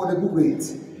affordable rate,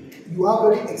 you have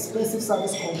very expensive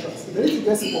service contracts. If anything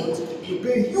gets involved, you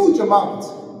pay a huge amount,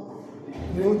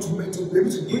 to be able to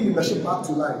bring the machine back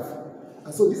to life.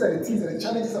 And so these are the things and the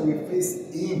challenges that we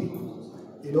face in,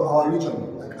 our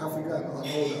region, like Africa and all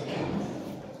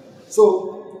that. So,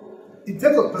 in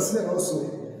terms of personnel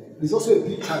also, there's also a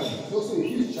big challenge. There's also a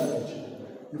huge challenge.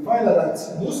 You find that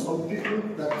most of the people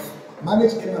that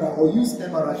manage MRI or use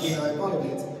MRI in our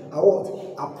environment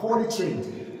are poorly trained.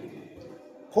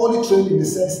 Poorly trained in the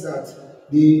sense that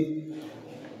they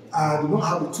and do not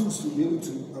have the tools to be able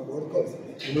to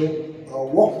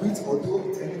work with or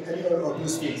do any of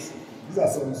those things. These are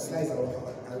some slides I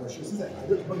will show. Since I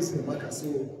don't put this in the marker,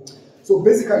 so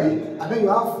basically, and then you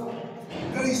have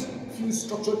very few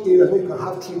structured areas where you can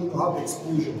have training or have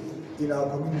exposure in our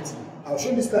community. I've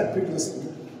shown this slide previously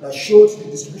that showed the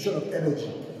distribution of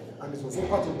energy, and this was also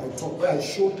part of my talk where I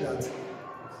showed that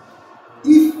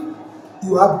if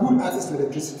you have good access to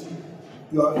electricity,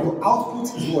 your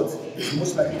output is what is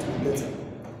most likely to be better.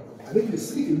 And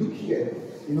if you look here,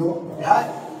 in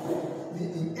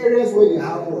areas where you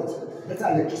have what better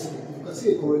electricity, you can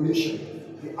see a correlation.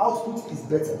 The output is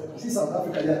better. You see South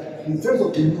Africa there, in terms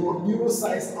of the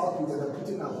neuroscience output that they're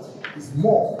putting out, is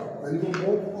more than even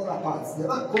more other parts. The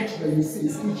other country that you see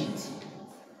is Egypt.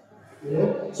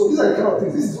 So these are the kind of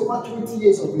things. This is over 20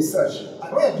 years of research.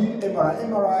 And when you're doing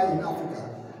MRI in Africa,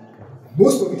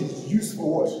 most of it is used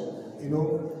for what?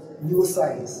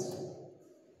 Neuroscience.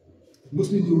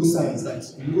 Mostly neuroscience,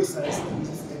 that's neuroscience that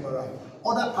uses MRI.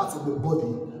 Other parts of the body,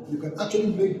 you can actually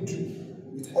make do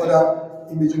with other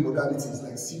imaging modalities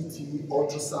like CT,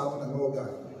 ultrasound, and all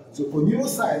that. So for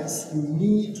neuroscience, you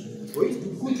need, for you to do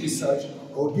good research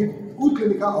or give good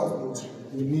clinical output,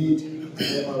 you need an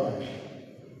MRI.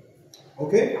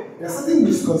 Okay? There are certain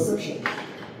misconceptions,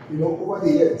 over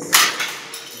the years.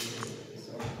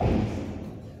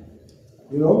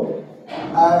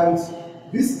 And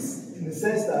this is in the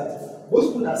sense that most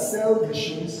people that sell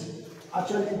machines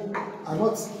actually are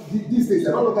not, these days,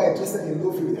 they're no longer interested in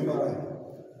low-field MRI.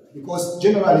 Because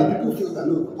generally, people feel that,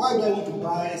 look, why do I want to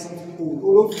buy something old?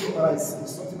 Low-field MRI is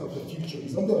something of the future,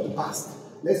 it's something of the past.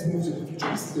 Let's move to the future.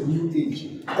 This is the new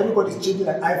age. Everybody's changing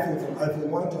like iPhone from iPhone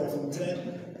 1 to iPhone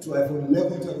 10 to iPhone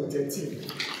 11 to iPhone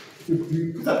 13. If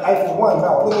you put an iPhone 1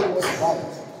 now, nobody wants to buy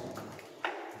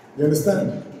it. You understand?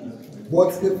 But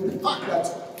the fact that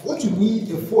what you need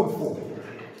a phone for,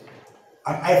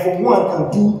 an iPhone 1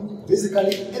 can do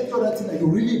basically every other thing that you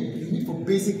need for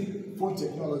basic phone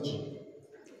technology.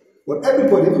 But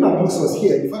everybody, even amongst us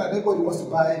here, you find that everybody wants to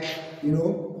buy, you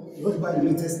want to buy the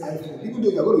latest iPhone, even though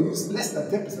you're going to use less than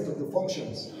 10% of the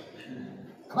functions.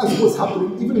 And that's what's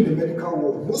happening even in the medical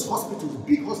world. Most hospitals,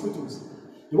 big hospitals,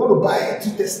 they want to buy a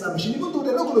 2 Tesla machine, even though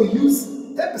they're not going to use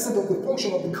 10% of the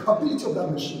function of the capability of that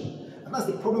machine. And that's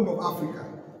the problem of Africa.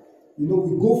 We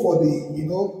go for the,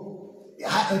 the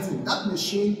high-end thing. That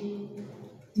machine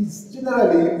is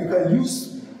generally, you can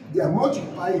use the amount you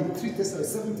buy in 3 Tesla or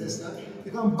 7 Tesla,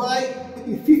 you can buy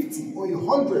maybe 50 or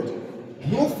 100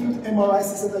 no-field MRI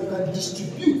systems that you can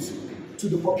distribute to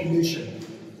the population.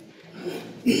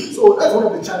 So that's one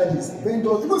of the challenges.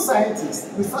 Vendors, even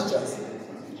scientists,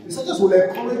 researchers will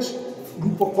encourage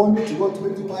group of funding to go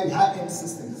to buy high-end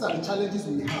systems. These are the challenges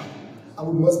we have. And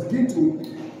we must begin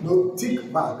to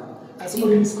think back. And some of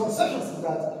the misconceptions is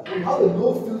that when you have a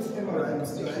low-field MRI,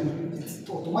 it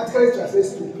automatically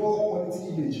translates to poor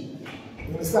quality image.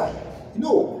 You understand?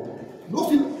 No.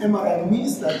 Low-field MRI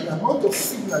means that the amount of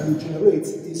signal you generate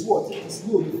is what? It's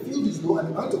low. The field is low, and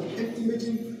the amount of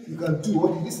imaging you can do.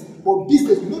 But these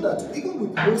days, we know that even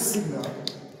with low signal,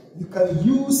 you can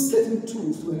use certain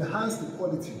tools to enhance the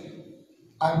quality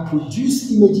and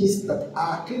produce images that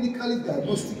are clinically,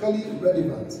 diagnostically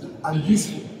relevant and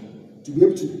useful to be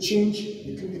able to change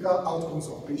the clinical outcomes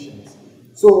of patients.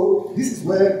 So this is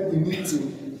where we need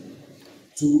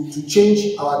to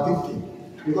change our thinking.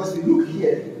 Because if you look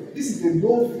here, this is the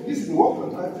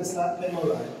 1.5 Tesla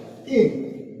MRI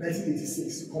in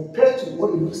 1986 compared to what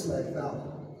it looks like now.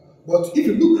 But if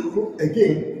you look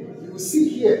again, you will see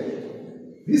here,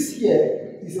 this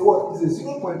here is a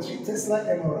 0.3 Tesla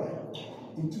MRI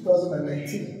in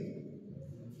 2019.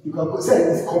 You can say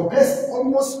it compares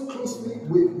almost closely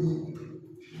with the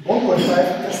 1.5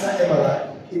 Tesla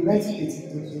MRI in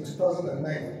 1980 in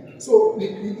 2009. So the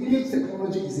image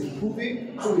technology is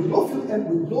improving. So with low field and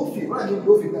with low field, when I mean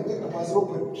low field, I'm talking about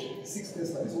 0.6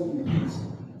 Tesla. This is what we use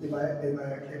in my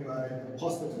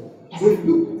hospital. So if you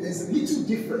look, there's a little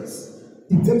difference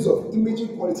in terms of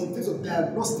imaging quality, in terms of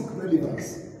diagnostic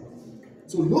relevance.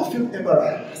 So low field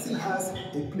MRI still has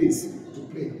a place to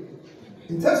play.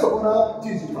 In terms of other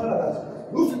things, you find out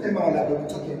that low field MRI, like we're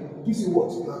talking, gives you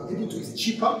what? You are able to, it's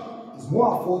cheaper, it's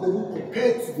more affordable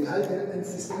compared to the high-end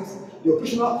systems. The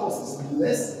operational cost is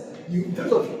less. In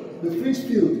terms of the fringe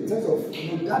field, in terms of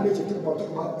damage, talking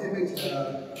about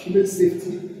image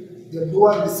safety, the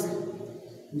lower risk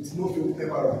with low field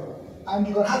MRI. And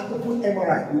you can have open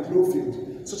MRI with low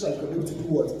field, such that you can be able to do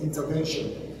what? Intervention.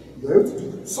 You're able to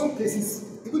do some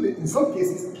cases, even in some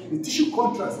cases, the tissue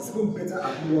contrast is even better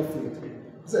at lower field.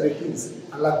 These are the things.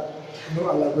 And like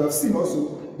we have seen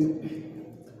also, the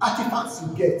artifacts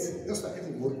you get, just like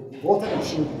Wouter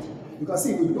showed it. You can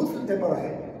see with low-field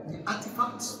MRI, the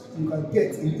artifacts you can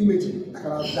get in imaging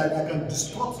that can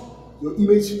distort your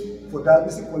image for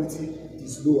diagnostic quality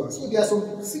is lower. So there are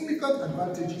some significant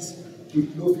advantages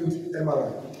with low-field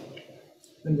MRI.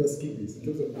 Let me just skip this in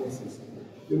terms of process.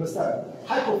 You understand?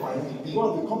 Hyperfine is one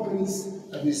of the companies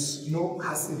that is,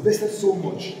 has invested so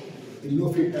much in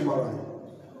low-field MRI.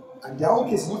 And their own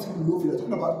case is not even low-field, they're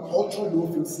talking about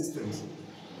ultra-low-field systems.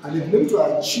 And they've been able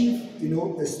to achieve,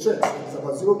 a strength that is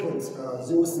about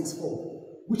 0.064,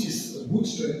 which is a good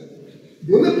strength.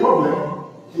 The only problem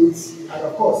is, and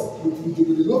of course, with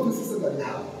the low-field system that they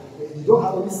have, you don't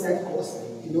have any side cost,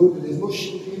 there's no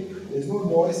shaking, there's no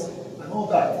noise, and all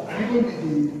that. And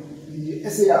even the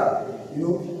SAR,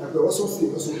 like we also say,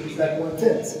 also it's like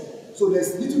 1/10. So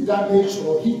there's little damage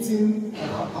or heating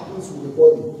that happens with the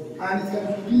body. And it can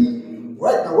be,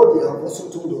 right now what they have also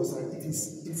told us, that it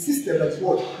is a system that's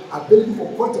available for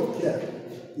point of care.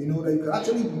 That you can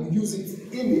actually use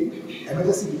it in the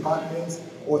emergency department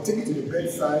or take it to the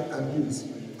bedside and use.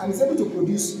 And it's able to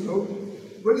produce,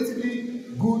 relatively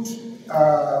good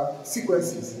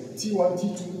sequences, T1,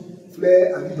 T2,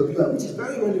 flare, and DWI, which is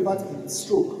very relevant in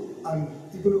stroke and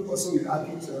even also in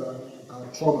acute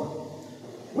trauma.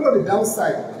 One of the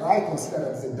downsides that I consider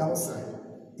as a downside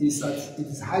is that it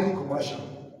is highly commercial.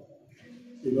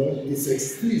 It's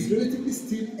relatively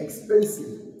still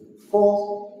expensive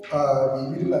for the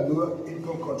middle and lower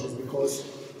income countries because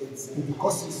it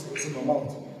costs some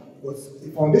amount. But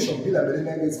the foundation, Bill and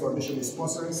Melinda Gates Foundation, is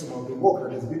sponsoring some of the work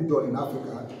that has been done in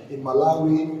Africa, in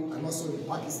Malawi, and also in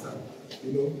Pakistan,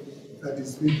 that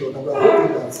is being done. And we are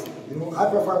hoping that,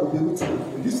 Hyperfine will be able to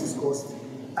reduce its cost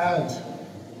and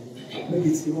make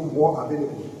it even more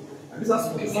available. And these are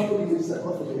some of the sample images that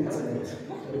come from the internet,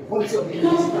 the quality of the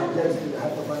images that get to the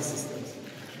Hyperfine systems.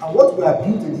 And what we are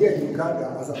building here in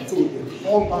Uganda, as I'm told, the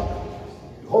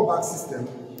hallback system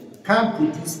can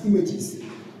produce images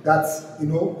that,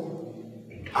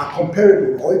 are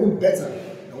comparable or even better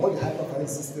than what the Hyperfine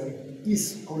system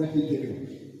is currently giving.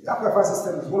 The Hyperfine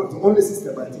system is one of the only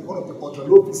systems, I think, one of the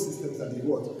ultra-low-field systems that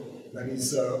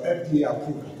is FDA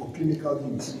approved for clinical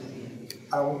use.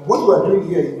 And what we are doing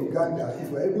here in Uganda, if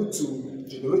we're able to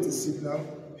generate a signal,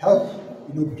 help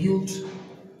build,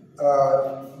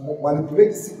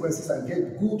 manipulate the sequences and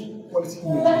get good quality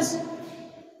images,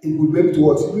 it would be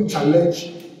able to even challenge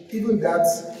even that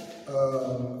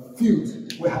field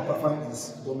where Hyperfine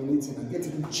is dominating and get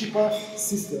even cheaper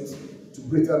systems to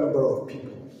greater number of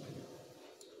people.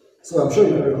 So I'm sure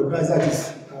you can recognize that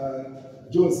is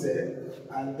Jones there,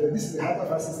 and this is the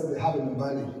Hyperfine system they have in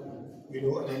Mali. And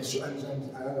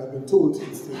I've been told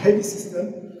it's a heavy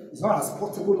system. It's not as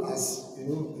portable as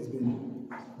we've been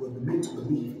made to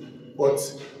believe. But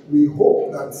we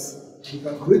hope that we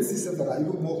can create systems that are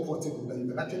even more portable, that you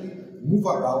can actually move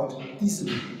around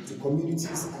easily to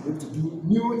communities and be able to do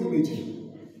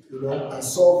neuroimaging, and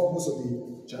solve most of the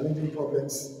challenging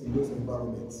problems in those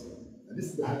environments. And this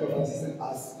is the Hyperfine system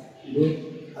as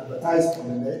advertised on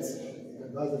the net.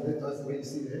 That's the net, that's the way you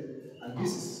see there. And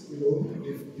this is,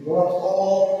 they've developed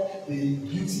all the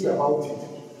beauty about it.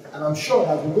 And I'm sure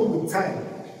that we go with time,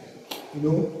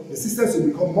 the systems will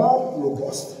become more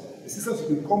robust, the systems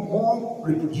will become more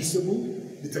reproducible,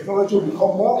 the technology will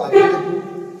become more available,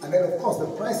 and then of course the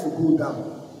price will go down.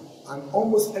 And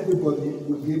almost everybody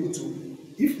will be able to,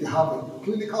 if they have a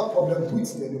clinical problem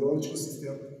with their neurological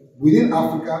system within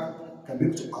Africa, can be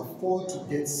able to afford to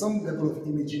get some level of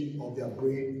imaging of their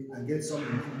brain and get some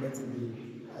improvement in the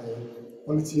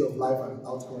quality of life and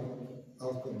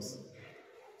outcomes.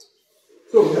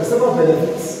 So there are several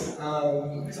benefits. These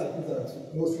are things that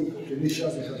most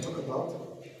clinicians we can talk about.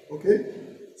 Okay?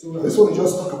 So I just want to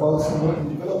just talk about in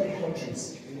developing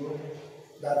countries,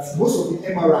 that most of the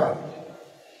MRI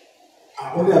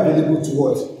are only available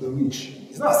towards the rich.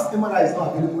 It's not as if MRI is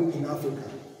not available in Africa.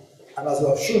 And as we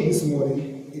have shown this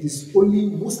morning, it is only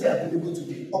mostly available to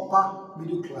the upper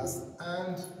middle class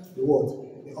and the what?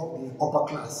 The upper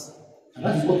class. And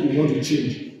that is what we want to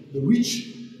change. The rich,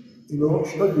 should not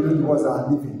be the ones that are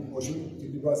living, or should be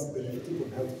the ones benefiting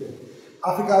from healthcare.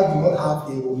 Africa do not have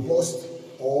a robust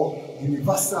or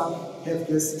universal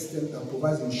healthcare system that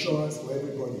provides insurance for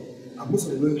everybody. And most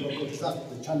of the low-income countries, that's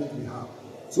the challenge we have.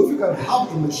 So if you can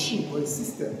have a machine or a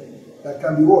system that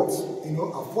can be what?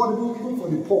 Affordable even for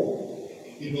the poor,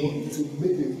 it will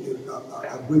make a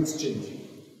great change.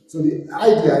 So the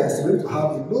idea is to be able to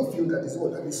have a low field that is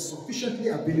what? That is sufficiently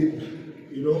available,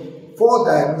 for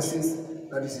diagnosis,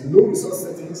 that is in low resource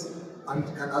settings, and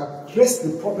can address the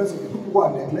problems of the people who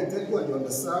are neglected, who are the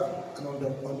underserved, and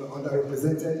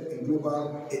underrepresented in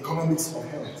global economics of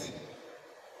health.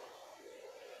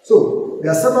 So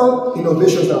there are several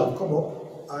innovations that have come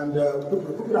up, And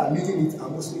people that are leading it are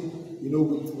mostly, with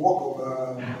the work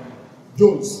of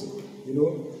Jones,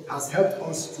 has helped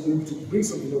us to be able to bring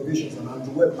some innovations, and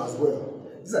Andrew Webb as well.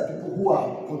 These are people who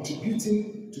are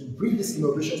contributing to bring these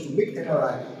innovations to make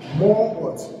MRI more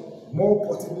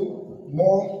portable,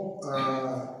 more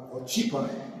or cheaper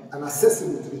and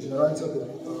accessible to the generality of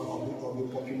the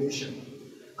population.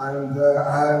 And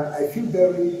I feel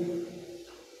very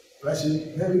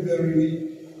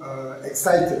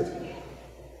excited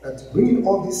that bringing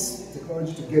all this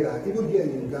technology together, even here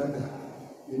in Uganda,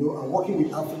 and working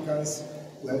with Africans,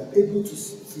 we are able to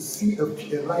see a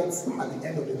light at the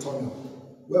end of the tunnel,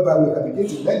 whereby we can begin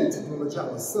to learn the technology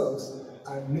ourselves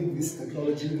and make this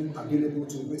technology available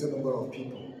to a greater number of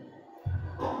people.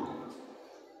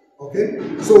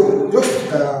 Okay, so just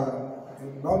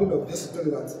in rounding up, just to tell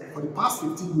you that for the past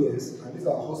 15 years, and this is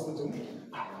our hospital,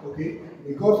 okay,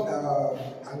 we got,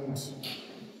 and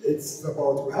it's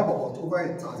about, we have about over,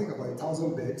 I think about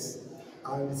 1,000 beds,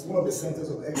 and it's one of the centers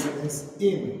of excellence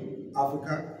in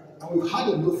Africa, and we've had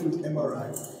a low-field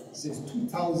MRI since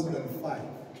 2005,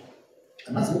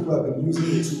 and that's what we have been using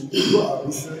it to do our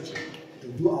research, to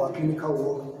do our clinical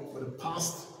work for the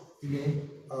past,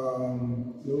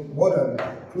 more than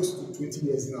close to 20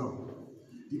 years now.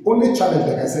 The only challenge,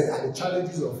 like I said, are the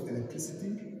challenges of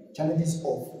electricity, challenges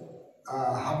of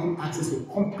having access to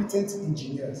competent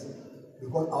engineers,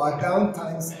 because our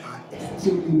downtimes are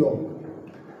extremely long.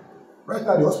 Right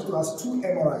now, the hospital has 2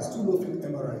 MRIs, 2 low-field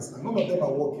MRIs, and none of them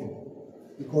are working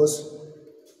because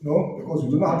we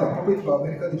do not have the appropriate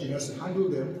biomedical engineers to handle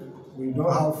them. We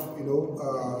don't have,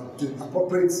 the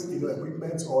appropriate,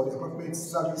 equipment or the appropriate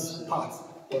service parts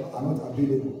are not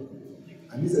available.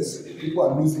 And this is, people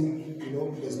are losing,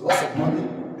 there's loss of money,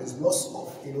 there's loss of,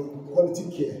 quality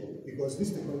care because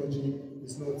this technology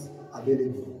is not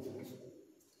available.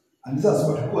 And these are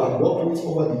some of people I've worked with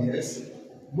over the years.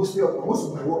 Most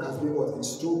of my work has been in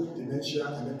stroke, dementia,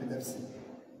 and epilepsy.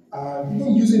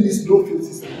 Even using this low-field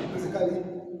system, basically,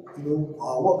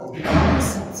 our work has been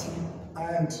CT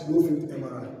and low-field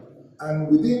MRI. And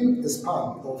within a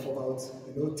span of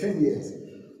about 10 years,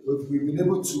 we've been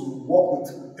able to work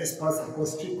with experts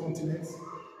across 3 continents,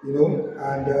 and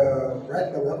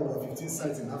right now we have about 15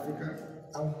 sites in Africa,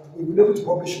 and we've been able to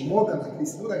publish more than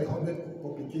 100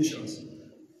 publications,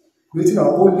 creating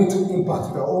our own little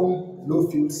impact with our own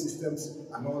low-field systems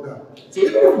and all that. So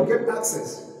even if we get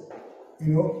access,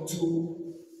 to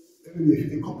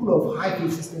maybe a couple of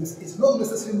high-field systems, it's not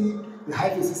necessarily the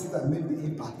high-field systems that make the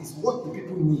impact, it's what the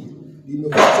people need.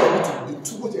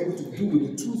 What you're able to do with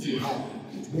the tools you have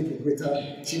to make a greater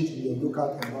change in your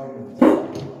local environment.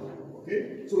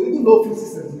 Okay? So even low-field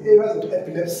systems, in areas of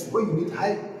epilepsy, where you need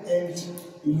high-end,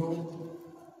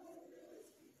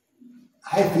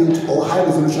 high-field or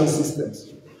high-resolution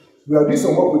systems, we are doing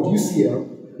some work with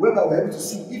UCL, whereby we're able to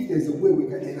see if there's a way we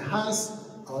can enhance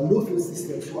our low-field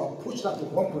systems to approach that to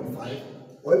 1.5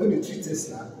 or even a 3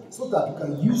 Tesla, so that we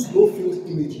can use low-field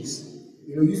images,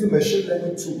 using machine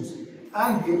learning tools,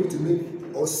 and be able to make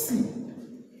or see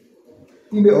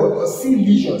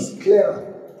lesions clearer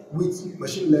with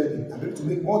machine learning, and be able to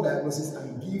make more diagnosis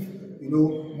and give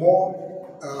more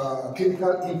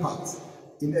clinical impact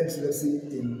in epilepsy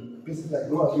in places like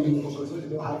lower living because they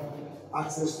don't have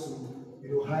access to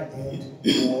high-end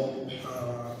or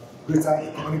greater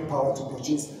economic power to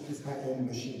purchase these high-end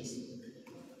machines.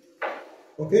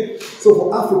 Okay, so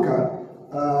for Africa,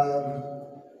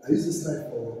 I use this slide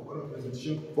for one of the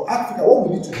presentation. For Africa, what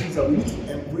we need to do is that we need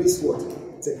to embrace what?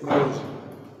 Technology.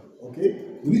 Okay,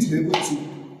 we need to be able to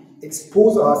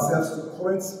expose ourselves to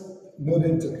current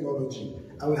modern technology,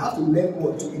 and we have to learn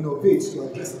what to innovate to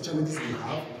address the challenges we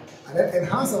have, and then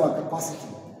enhance our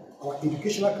capacity, our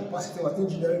educational capacity, our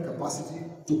engineering capacity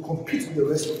to compete with the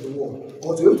rest of the world,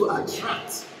 or to be able to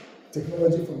attract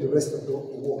technology from the rest of the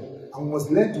world. And we must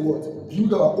learn to what?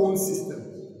 Build our own system.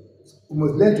 We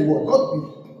must learn to what? Not be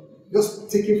just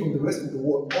taken from the rest of the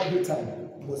world all the time.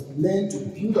 We must learn to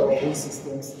build our own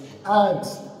systems, and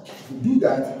if we do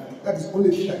that, that is the only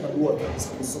thing that can work, that is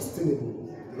sustainable.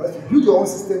 Because if you build your own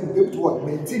system, you'll be able to what?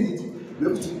 Maintain it, you'll be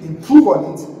able to improve on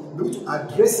it, you'll be able to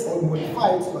address or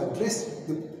modify it to address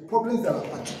the problems that are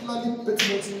particularly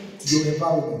pertinent to your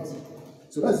environment.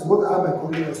 So that's what I'm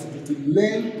encouraging us to do, to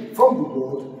learn from the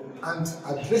world and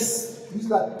use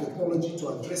that technology to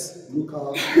address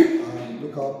local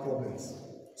problems.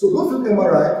 So low-field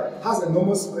MRI has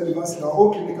enormous relevance in our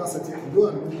own clinical setting in low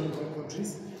and middle-income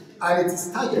countries, and its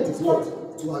target is what?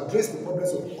 To address the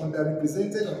problems of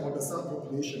underrepresented and underserved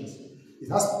populations. It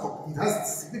has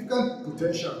significant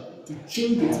potential to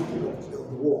change the thinking of the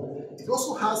world. It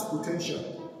also has potential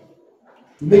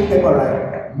to make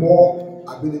MRI more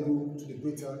available to the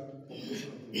greater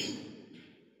population of the world.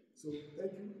 So,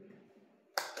 thank you.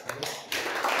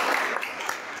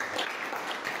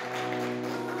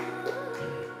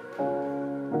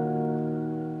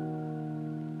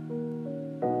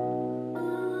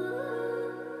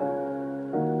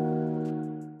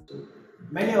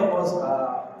 Many of us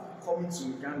are coming to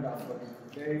Uganda for the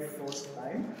very first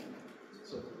time.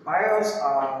 So, Pius'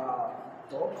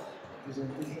 talk,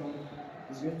 presentation,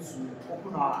 is going to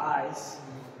open our eyes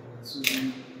to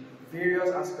the various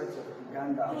aspects of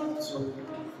Uganda. So,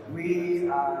 we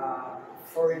are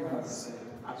foreigners,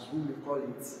 as we will call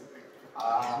it.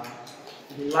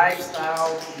 The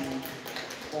lifestyle, the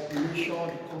population,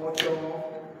 the culture,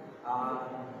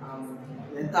 and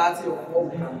the entirety of what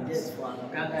we can get from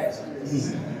Uganda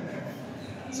experience.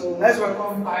 So let's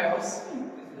welcome Pius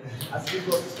as he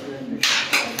goes to the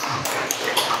presentation.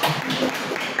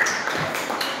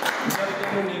 Good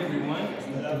afternoon, everyone.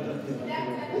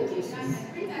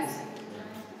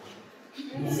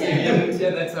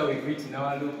 That's how we greet in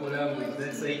our local language.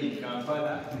 That's say in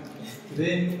Kampala.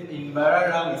 Then in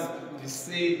Barara we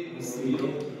say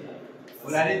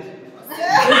Olare.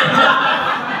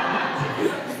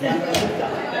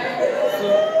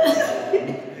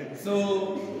 So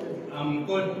I'm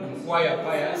called Wouter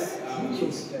Teeuwise.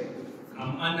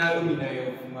 I'm an alumni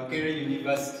of Makerere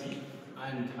University,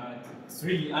 and it's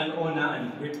really an honor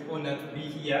and great honor to be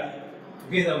here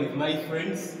together with my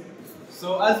friends.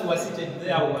 So as we were seated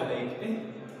there, we were like,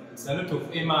 it's a lot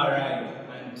of MRI,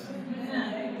 and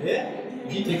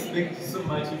we didn't expect so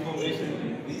much information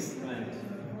like this,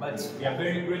 but we are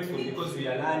very grateful because we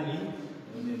are learning.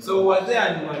 So we were there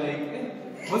and we were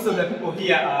like, most of the people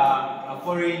here are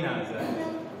foreigners, and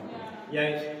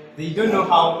they don't know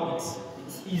how it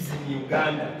is in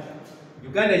Uganda.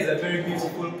 Uganda is a very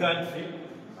beautiful country,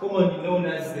 commonly known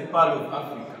as the Pearl of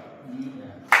Africa.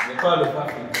 The Pearl of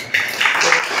Africa.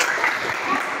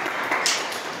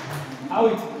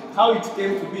 How it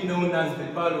came to be known as the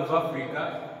Pearl of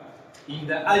Africa, in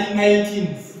the early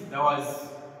 19th, there was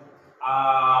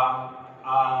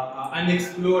an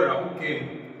explorer who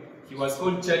came. He was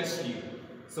called Churchill.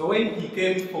 So when he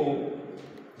came for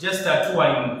just a tour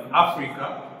in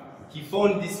Africa, he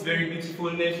found this very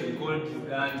beautiful nation called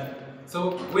Uganda.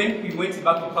 So when he went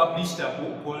back, he published a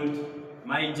book called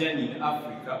My Journey in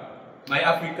Africa, My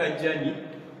African Journey,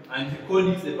 and he called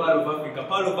it the Pearl of Africa.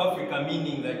 Pearl of Africa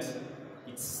meaning that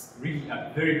it's really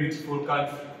a very beautiful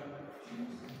country.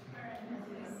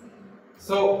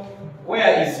 So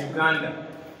where is Uganda?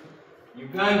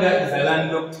 Uganda is a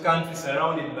landlocked country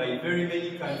surrounded by very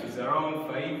many countries, around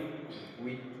 5.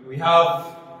 We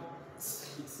have,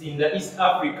 it's in the East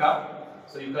Africa,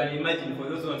 so you can imagine for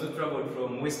those ones who traveled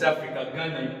from West Africa,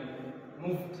 Ghana,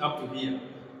 moved up to here.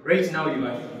 Right now you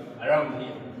are around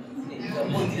here.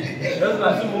 Those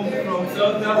ones who moved from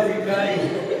South Africa,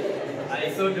 I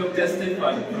saw Dr.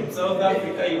 Stefan from South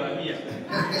Africa, you are here.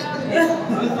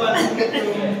 Those ones who moved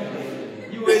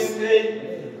from USA,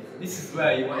 this is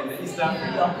where you are in the East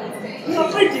Africa.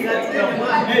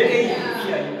 Hey,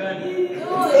 here, Uganda.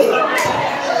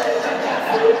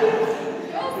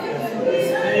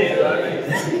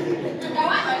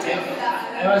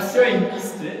 I was showing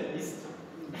East.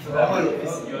 So that whole of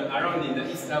this, you're around in the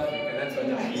East Africa, that's what I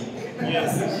mean.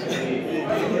 Yes.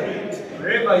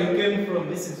 Wherever you came from,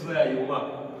 this is where you were.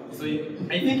 So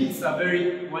I think it's a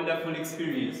very wonderful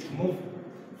experience to move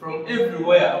from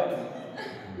everywhere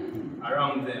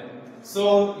around there.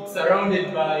 So it's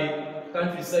surrounded by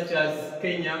countries such as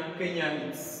Kenya. Kenya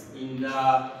is in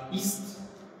the east.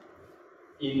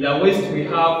 In the west we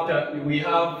have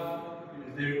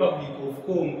the Republic of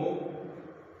Congo.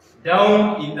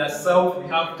 Down in the south we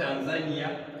have Tanzania.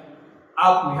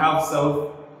 Up we have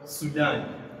South Sudan.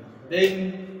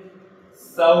 Then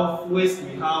southwest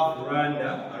we have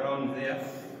Rwanda around there.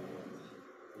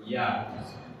 Yeah.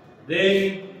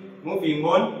 Then moving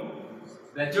on,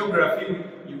 the geography,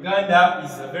 Uganda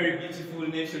is a very beautiful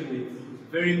nation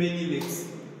with very many lakes.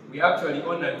 We are actually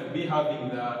honored to be having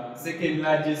the second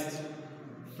largest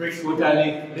freshwater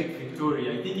lake, Lake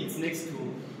Victoria. I think it's next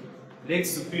to Lake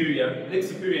Superior. Lake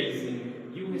Superior is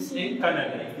in USA,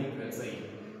 Canada, I think that's it.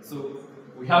 So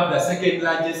we have the second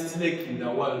largest lake in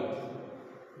the world.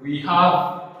 We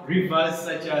have rivers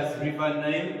such as River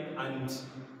Nile, and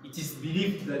it is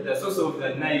believed that the source of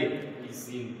the Nile is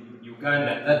in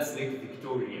Uganda, that's Lake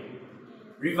Victoria.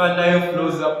 River Nile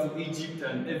flows up to Egypt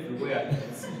and everywhere.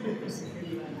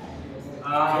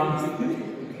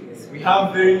 We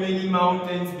have very many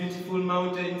mountains, beautiful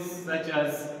mountains such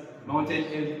as Mountain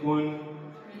Elgon,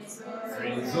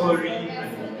 Renzori,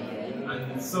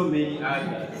 and so many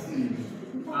others.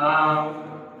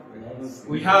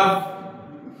 We have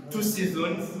two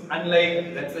seasons,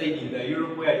 unlike let's say in the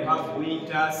Europe where you have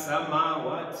winter, summer,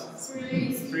 what?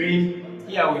 Spring.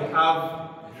 Here we have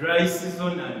dry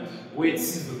season and wet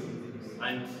season.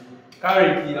 And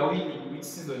currently, are we in which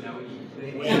season are we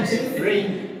in?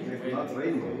 Rain.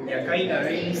 Yeah, kind of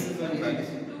rainy season, but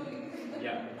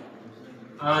yeah.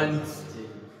 And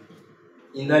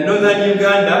in the northern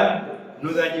Uganda,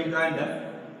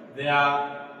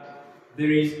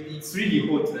 it's really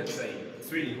hot that side.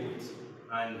 It's really hot,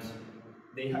 and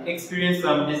they experience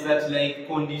some desert-like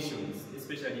conditions,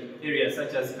 especially areas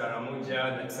such as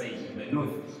Karamoja, that side in the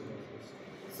north.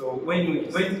 So when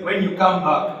you come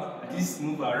back, at least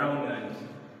move around and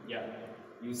yeah,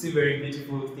 you see very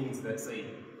beautiful things that side.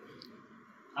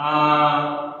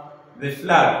 The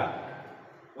flag.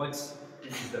 This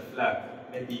is the flag.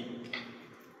 Maybe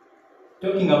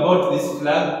talking about this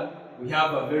flag, we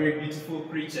have a very beautiful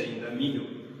creature in the middle.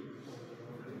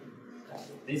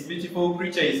 This beautiful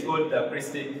creature is called the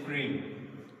crested crane.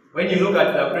 When you look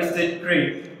at the crested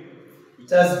crane, it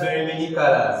has very many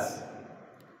colors.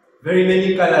 Very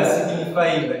many colors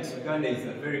signifying that Uganda is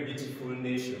a very beautiful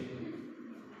nation.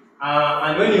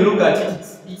 And when you look at it,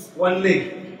 it's one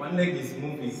leg is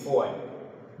moving forward.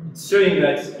 It's showing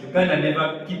that Uganda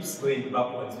never keeps going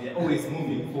backwards. We are always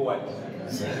moving forward.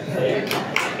 We're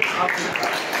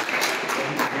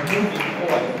moving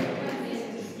forward.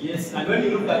 Yes, and when you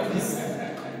look at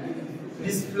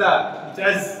this flag, it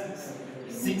has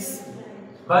 6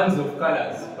 bands of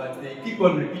colors, but they keep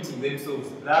on repeating themselves: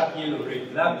 black, yellow,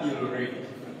 red, black, yellow, red.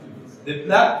 The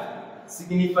black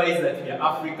signifies that we are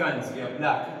Africans, we are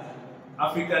black.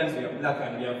 Africans, we are black,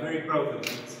 and we are very proud of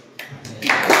it.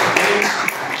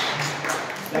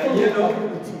 The yellow.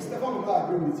 Stefan will not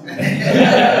agree with you.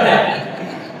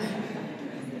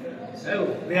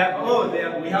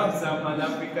 We have some other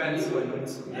Africans who are not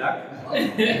black.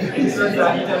 It's not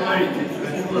that Americans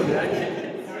who are black.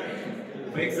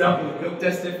 For example,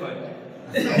 Dr. Stefan.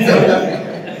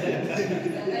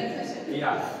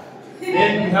 Yeah.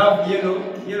 Then we have yellow.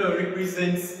 Yellow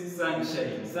represents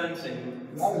sunshine. Sunshine.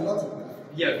 You have a lot of that.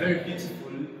 Yeah, very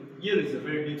beautiful. Yellow is a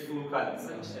very beautiful color,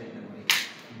 sunshine.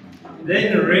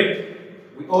 Then red,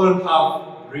 we all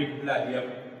have red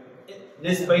blood.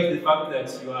 Despite the fact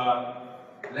that you are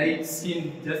light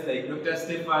skinned, just like Dr.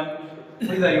 Stefan,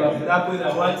 whether you are black,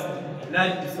 whether what,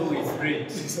 blood is always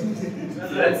red. So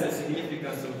that's the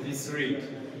significance of this red.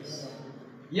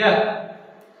 Yeah.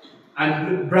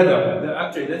 And brother,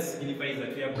 actually that signifies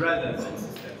that we are brothers and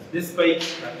sisters. Despite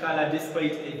the color,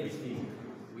 despite everything,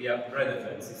 we are brothers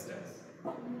and sisters.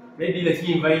 Maybe let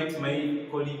me invite my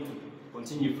colleague to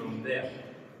continue from there.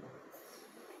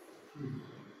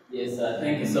 Yes,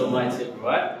 thank you so much,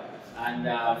 everyone. And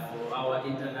for our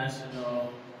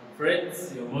international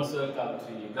friends, you're most welcome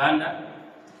to Uganda.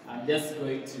 I'm just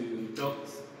going to talk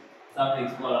something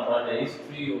small about the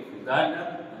history of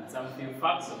Uganda and some few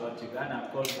facts about Uganda.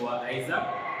 I'm called Boa Isaac.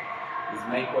 He's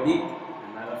my colleague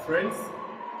and other friends.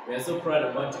 We are so proud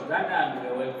about Uganda and we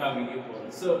are welcoming you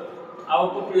all. So, our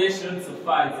population so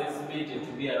far is estimated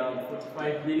to be around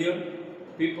 45 million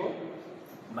people,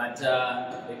 but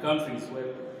the country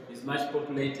is much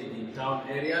populated in town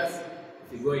areas.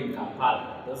 If you go in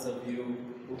Kampala, those of you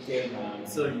who came,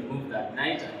 you moved at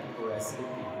night and people were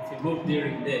sleeping. If you move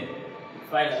during the day, you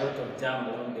find a lot of jam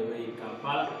along the way in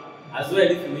Kampala. As well,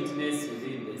 if you witness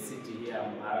within the city here,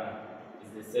 Mara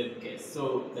is the same case.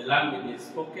 So the language is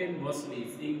spoken mostly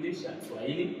is English and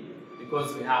Swahili,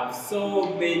 because we have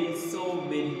so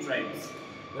many tribes.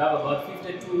 We have about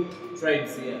 52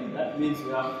 tribes here. That means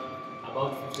we have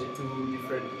about 52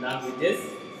 different languages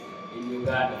in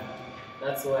Uganda.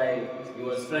 That's why he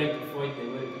was trying to point the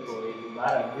way people in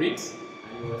Uganda greet,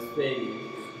 and he was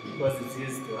failing because it's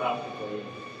used to have people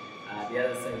in the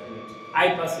other side greet. I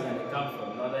personally come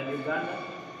from northern Uganda.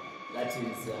 That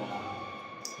is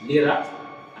Lira,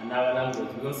 and our language.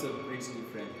 We also greet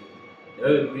differently. The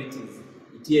way we greet is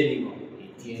Itieningo.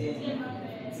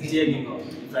 Itieningo.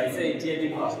 If I say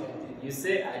Itieningo, you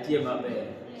say Atiemabe.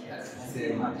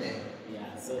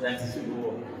 Yeah, so that is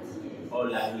Luo or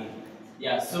Lani.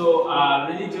 Yeah, so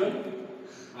religion,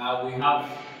 we have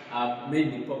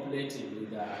mainly populated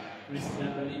with Christian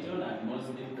religion, and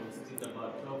Muslim constitute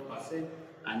about 12%,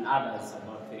 and others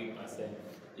about 3%,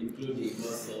 including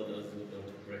also those who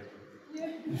don't pray.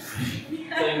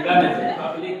 So Uganda is a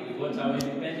republic. We got our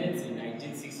independence in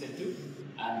 1962,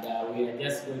 and we are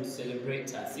just going to celebrate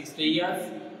 60 years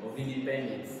of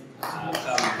independence.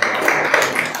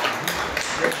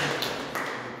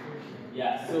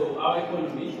 Yeah, so our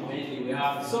economy, mainly we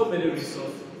have so many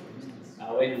resources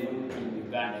when you look in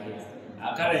Uganda here.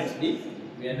 Currently,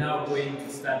 we are now going to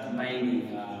start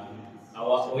mining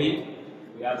our oil.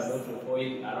 We We have a lot of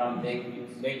oil around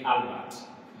Lake Albert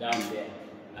down there.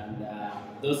 And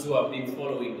those who have been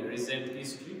following the recent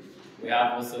history, we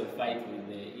have also a fight with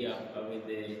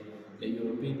the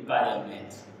European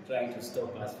Parliament trying to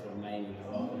stop us from mining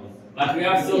our oil. But we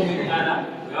have so many other,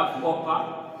 we have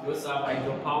copper, we also have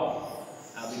hydropower,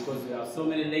 because we have so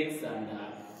many lakes and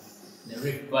the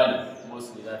Rift Valley,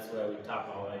 mostly that's where we tap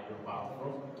our hydropower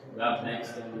from. We have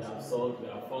limestone, we have salt, we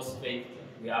have phosphate,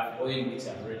 we have oil, which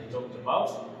I've already talked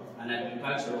about. And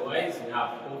agricultural wise, we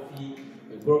have coffee,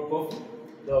 we grow coffee,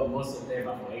 though most of them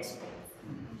are for export.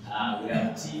 We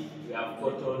have tea, we have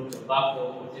cotton,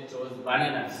 tobacco, potatoes,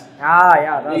 bananas.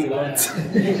 Yeah, that's a lot.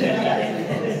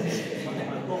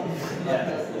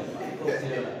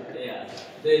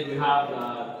 Then we have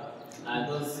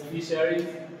those fisheries,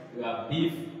 we have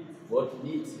beef, what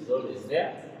meat is always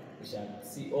there. We shall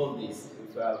see all this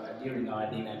during our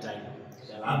dinner time. We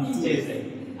shall have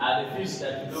tasted. The fish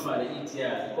that we normally eat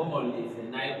here commonly is the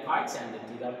Nile perch and the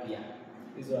tilapia.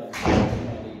 These are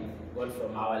normally got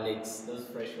from our lakes, those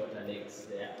freshwater lakes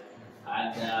there.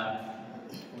 And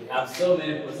we have so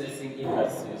many processing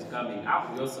industries coming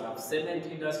up. We also have cement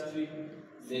industry,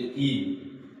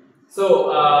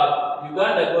 So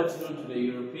Uganda got known to the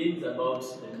Europeans about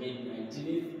the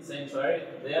mid-19th century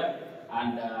there,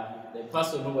 and the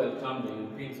person who welcomed the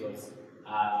Europeans was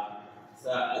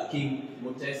King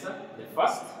Mutesa the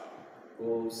First,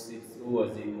 who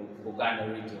was in Uganda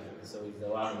region. So he's the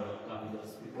one who welcomed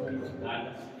those people in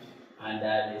Uganda. And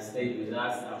they stayed with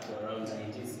us up to around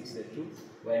 1962,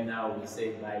 when now we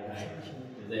say bye-bye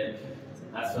to them.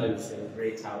 That's why we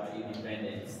celebrate our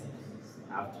independence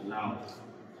up to now.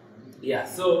 Yeah,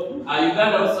 so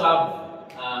Uganda also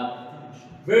have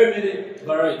very many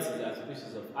varieties and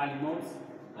species of animals.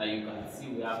 You can see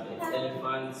we have the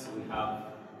elephants, we have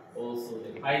also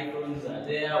the pythons are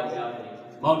there, we have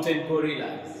the mountain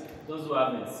gorillas. Those who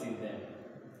haven't seen them,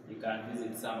 you can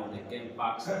visit some of the game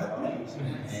parks around,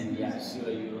 and yeah, sure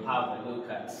you'll have a look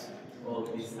at all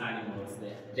these animals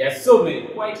there. There are so many,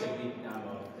 quite a big number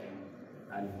of them,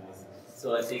 animals.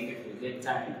 So I think if we get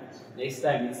time, next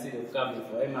time instead of coming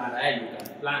for MRI, you can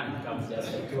plan and come just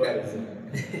for tourism.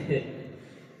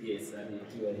 Yes, and you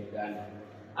tour Uganda.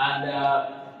 And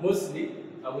mostly,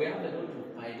 we have a lot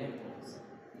of pineapples.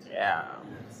 Yeah.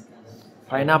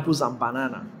 Pineapples and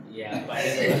banana. Yeah,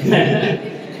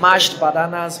 pineapples. Mashed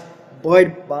bananas,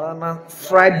 boiled banana,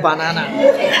 fried banana.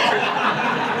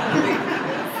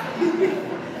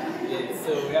 Yes,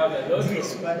 so we have a lot of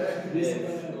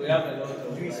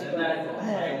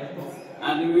pineapples.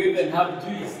 And we even have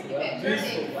juice. We have juice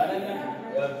for banana,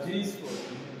 we have juice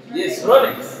for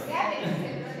Rolex.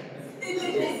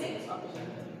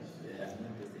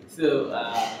 So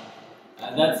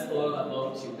that's all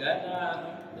about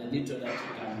Uganda. The little that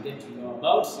you can get to know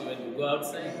about. So when you go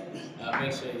outside,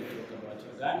 make sure you talk about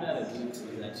Uganda, the beauty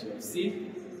that you have seen,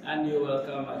 and you're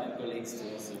welcome other colleagues to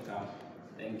also come.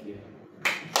 Thank you.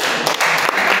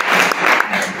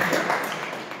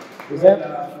 Is that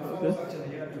actually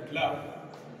here to club?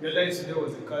 Realized there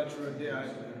was a cultural day.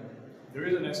 The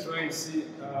reason I was trying to see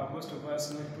most of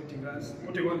us not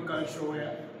putting on culture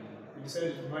where we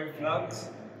decided to buy flags.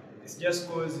 It's just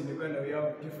because in Uganda we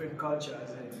have different cultures.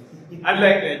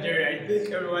 Unlike Nigeria, I think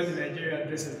everyone in Nigeria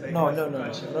dresses like No.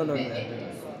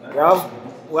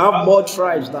 We have more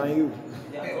tribes than you.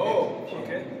 Oh,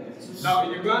 okay. Now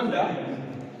in Uganda,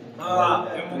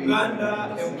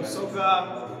 Muganda, Musoga,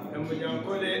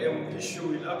 Munyankole, and Mugishu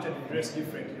will actually dress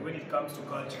differently when it comes to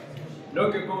culture.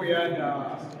 Long ago we had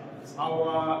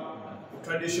our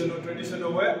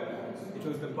traditional wear. It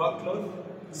was the backcloth.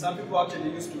 Some people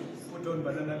actually used to put on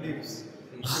banana leaves.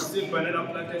 You see banana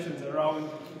plantations around.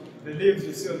 The leaves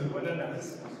you see on the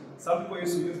bananas, some people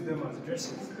used to use them as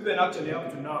dresses. Even actually up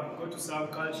to now, you go to some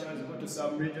cultures, you go to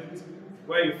some regions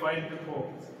where you find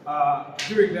people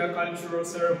during their cultural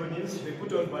ceremonies, they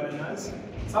put on bananas.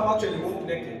 Some actually walk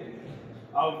naked.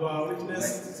 I've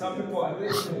witnessed some people are there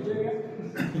in Nigeria.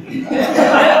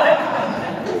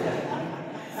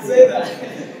 Say that.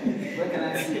 Where can I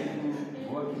see you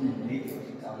working naked?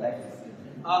 I would like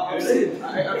to see.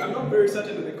 I'm not very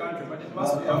certain of the country, but it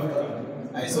must be Africa.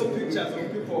 I saw pictures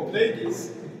of people,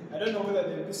 ladies. I don't know whether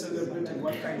they'll be celebrating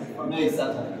what kind of family. No, it's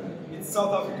South Africa. It's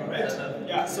South Africa, right?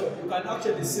 Yeah, so you can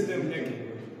actually see them naked.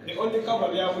 They only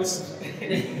cover their waist.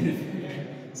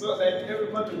 So like every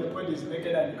part of the body is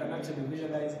naked and you can actually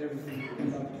visualize everything.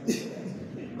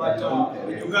 But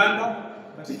in Uganda,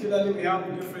 particularly, we have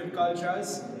different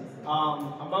cultures.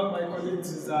 Among my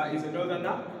colleagues is a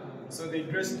northerner, so they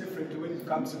dress differently when it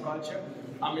comes to culture.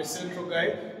 I'm a central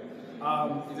guy.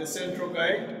 He's a central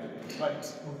guy. but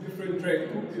of different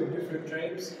tribes, could be of different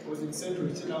tribes, because in Central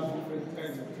we still have different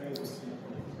kinds of tribes.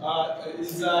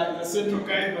 He's a Central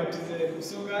guy, but he's a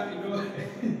Musoga, you know.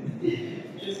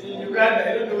 In Uganda,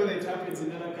 I don't know whether it happens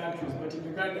in other countries, but in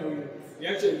Uganda we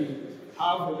actually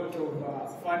have a lot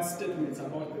of fun statements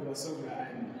about the Basoga,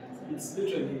 and it's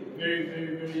literally very,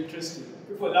 very, very interesting.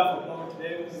 People laugh about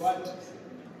them, but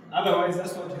otherwise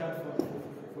that's what we had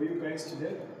for you guys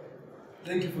today.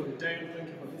 Thank you for the time, thank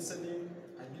you for listening,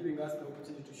 and giving us the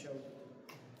opportunity to show.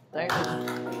 Thank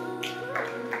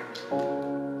you.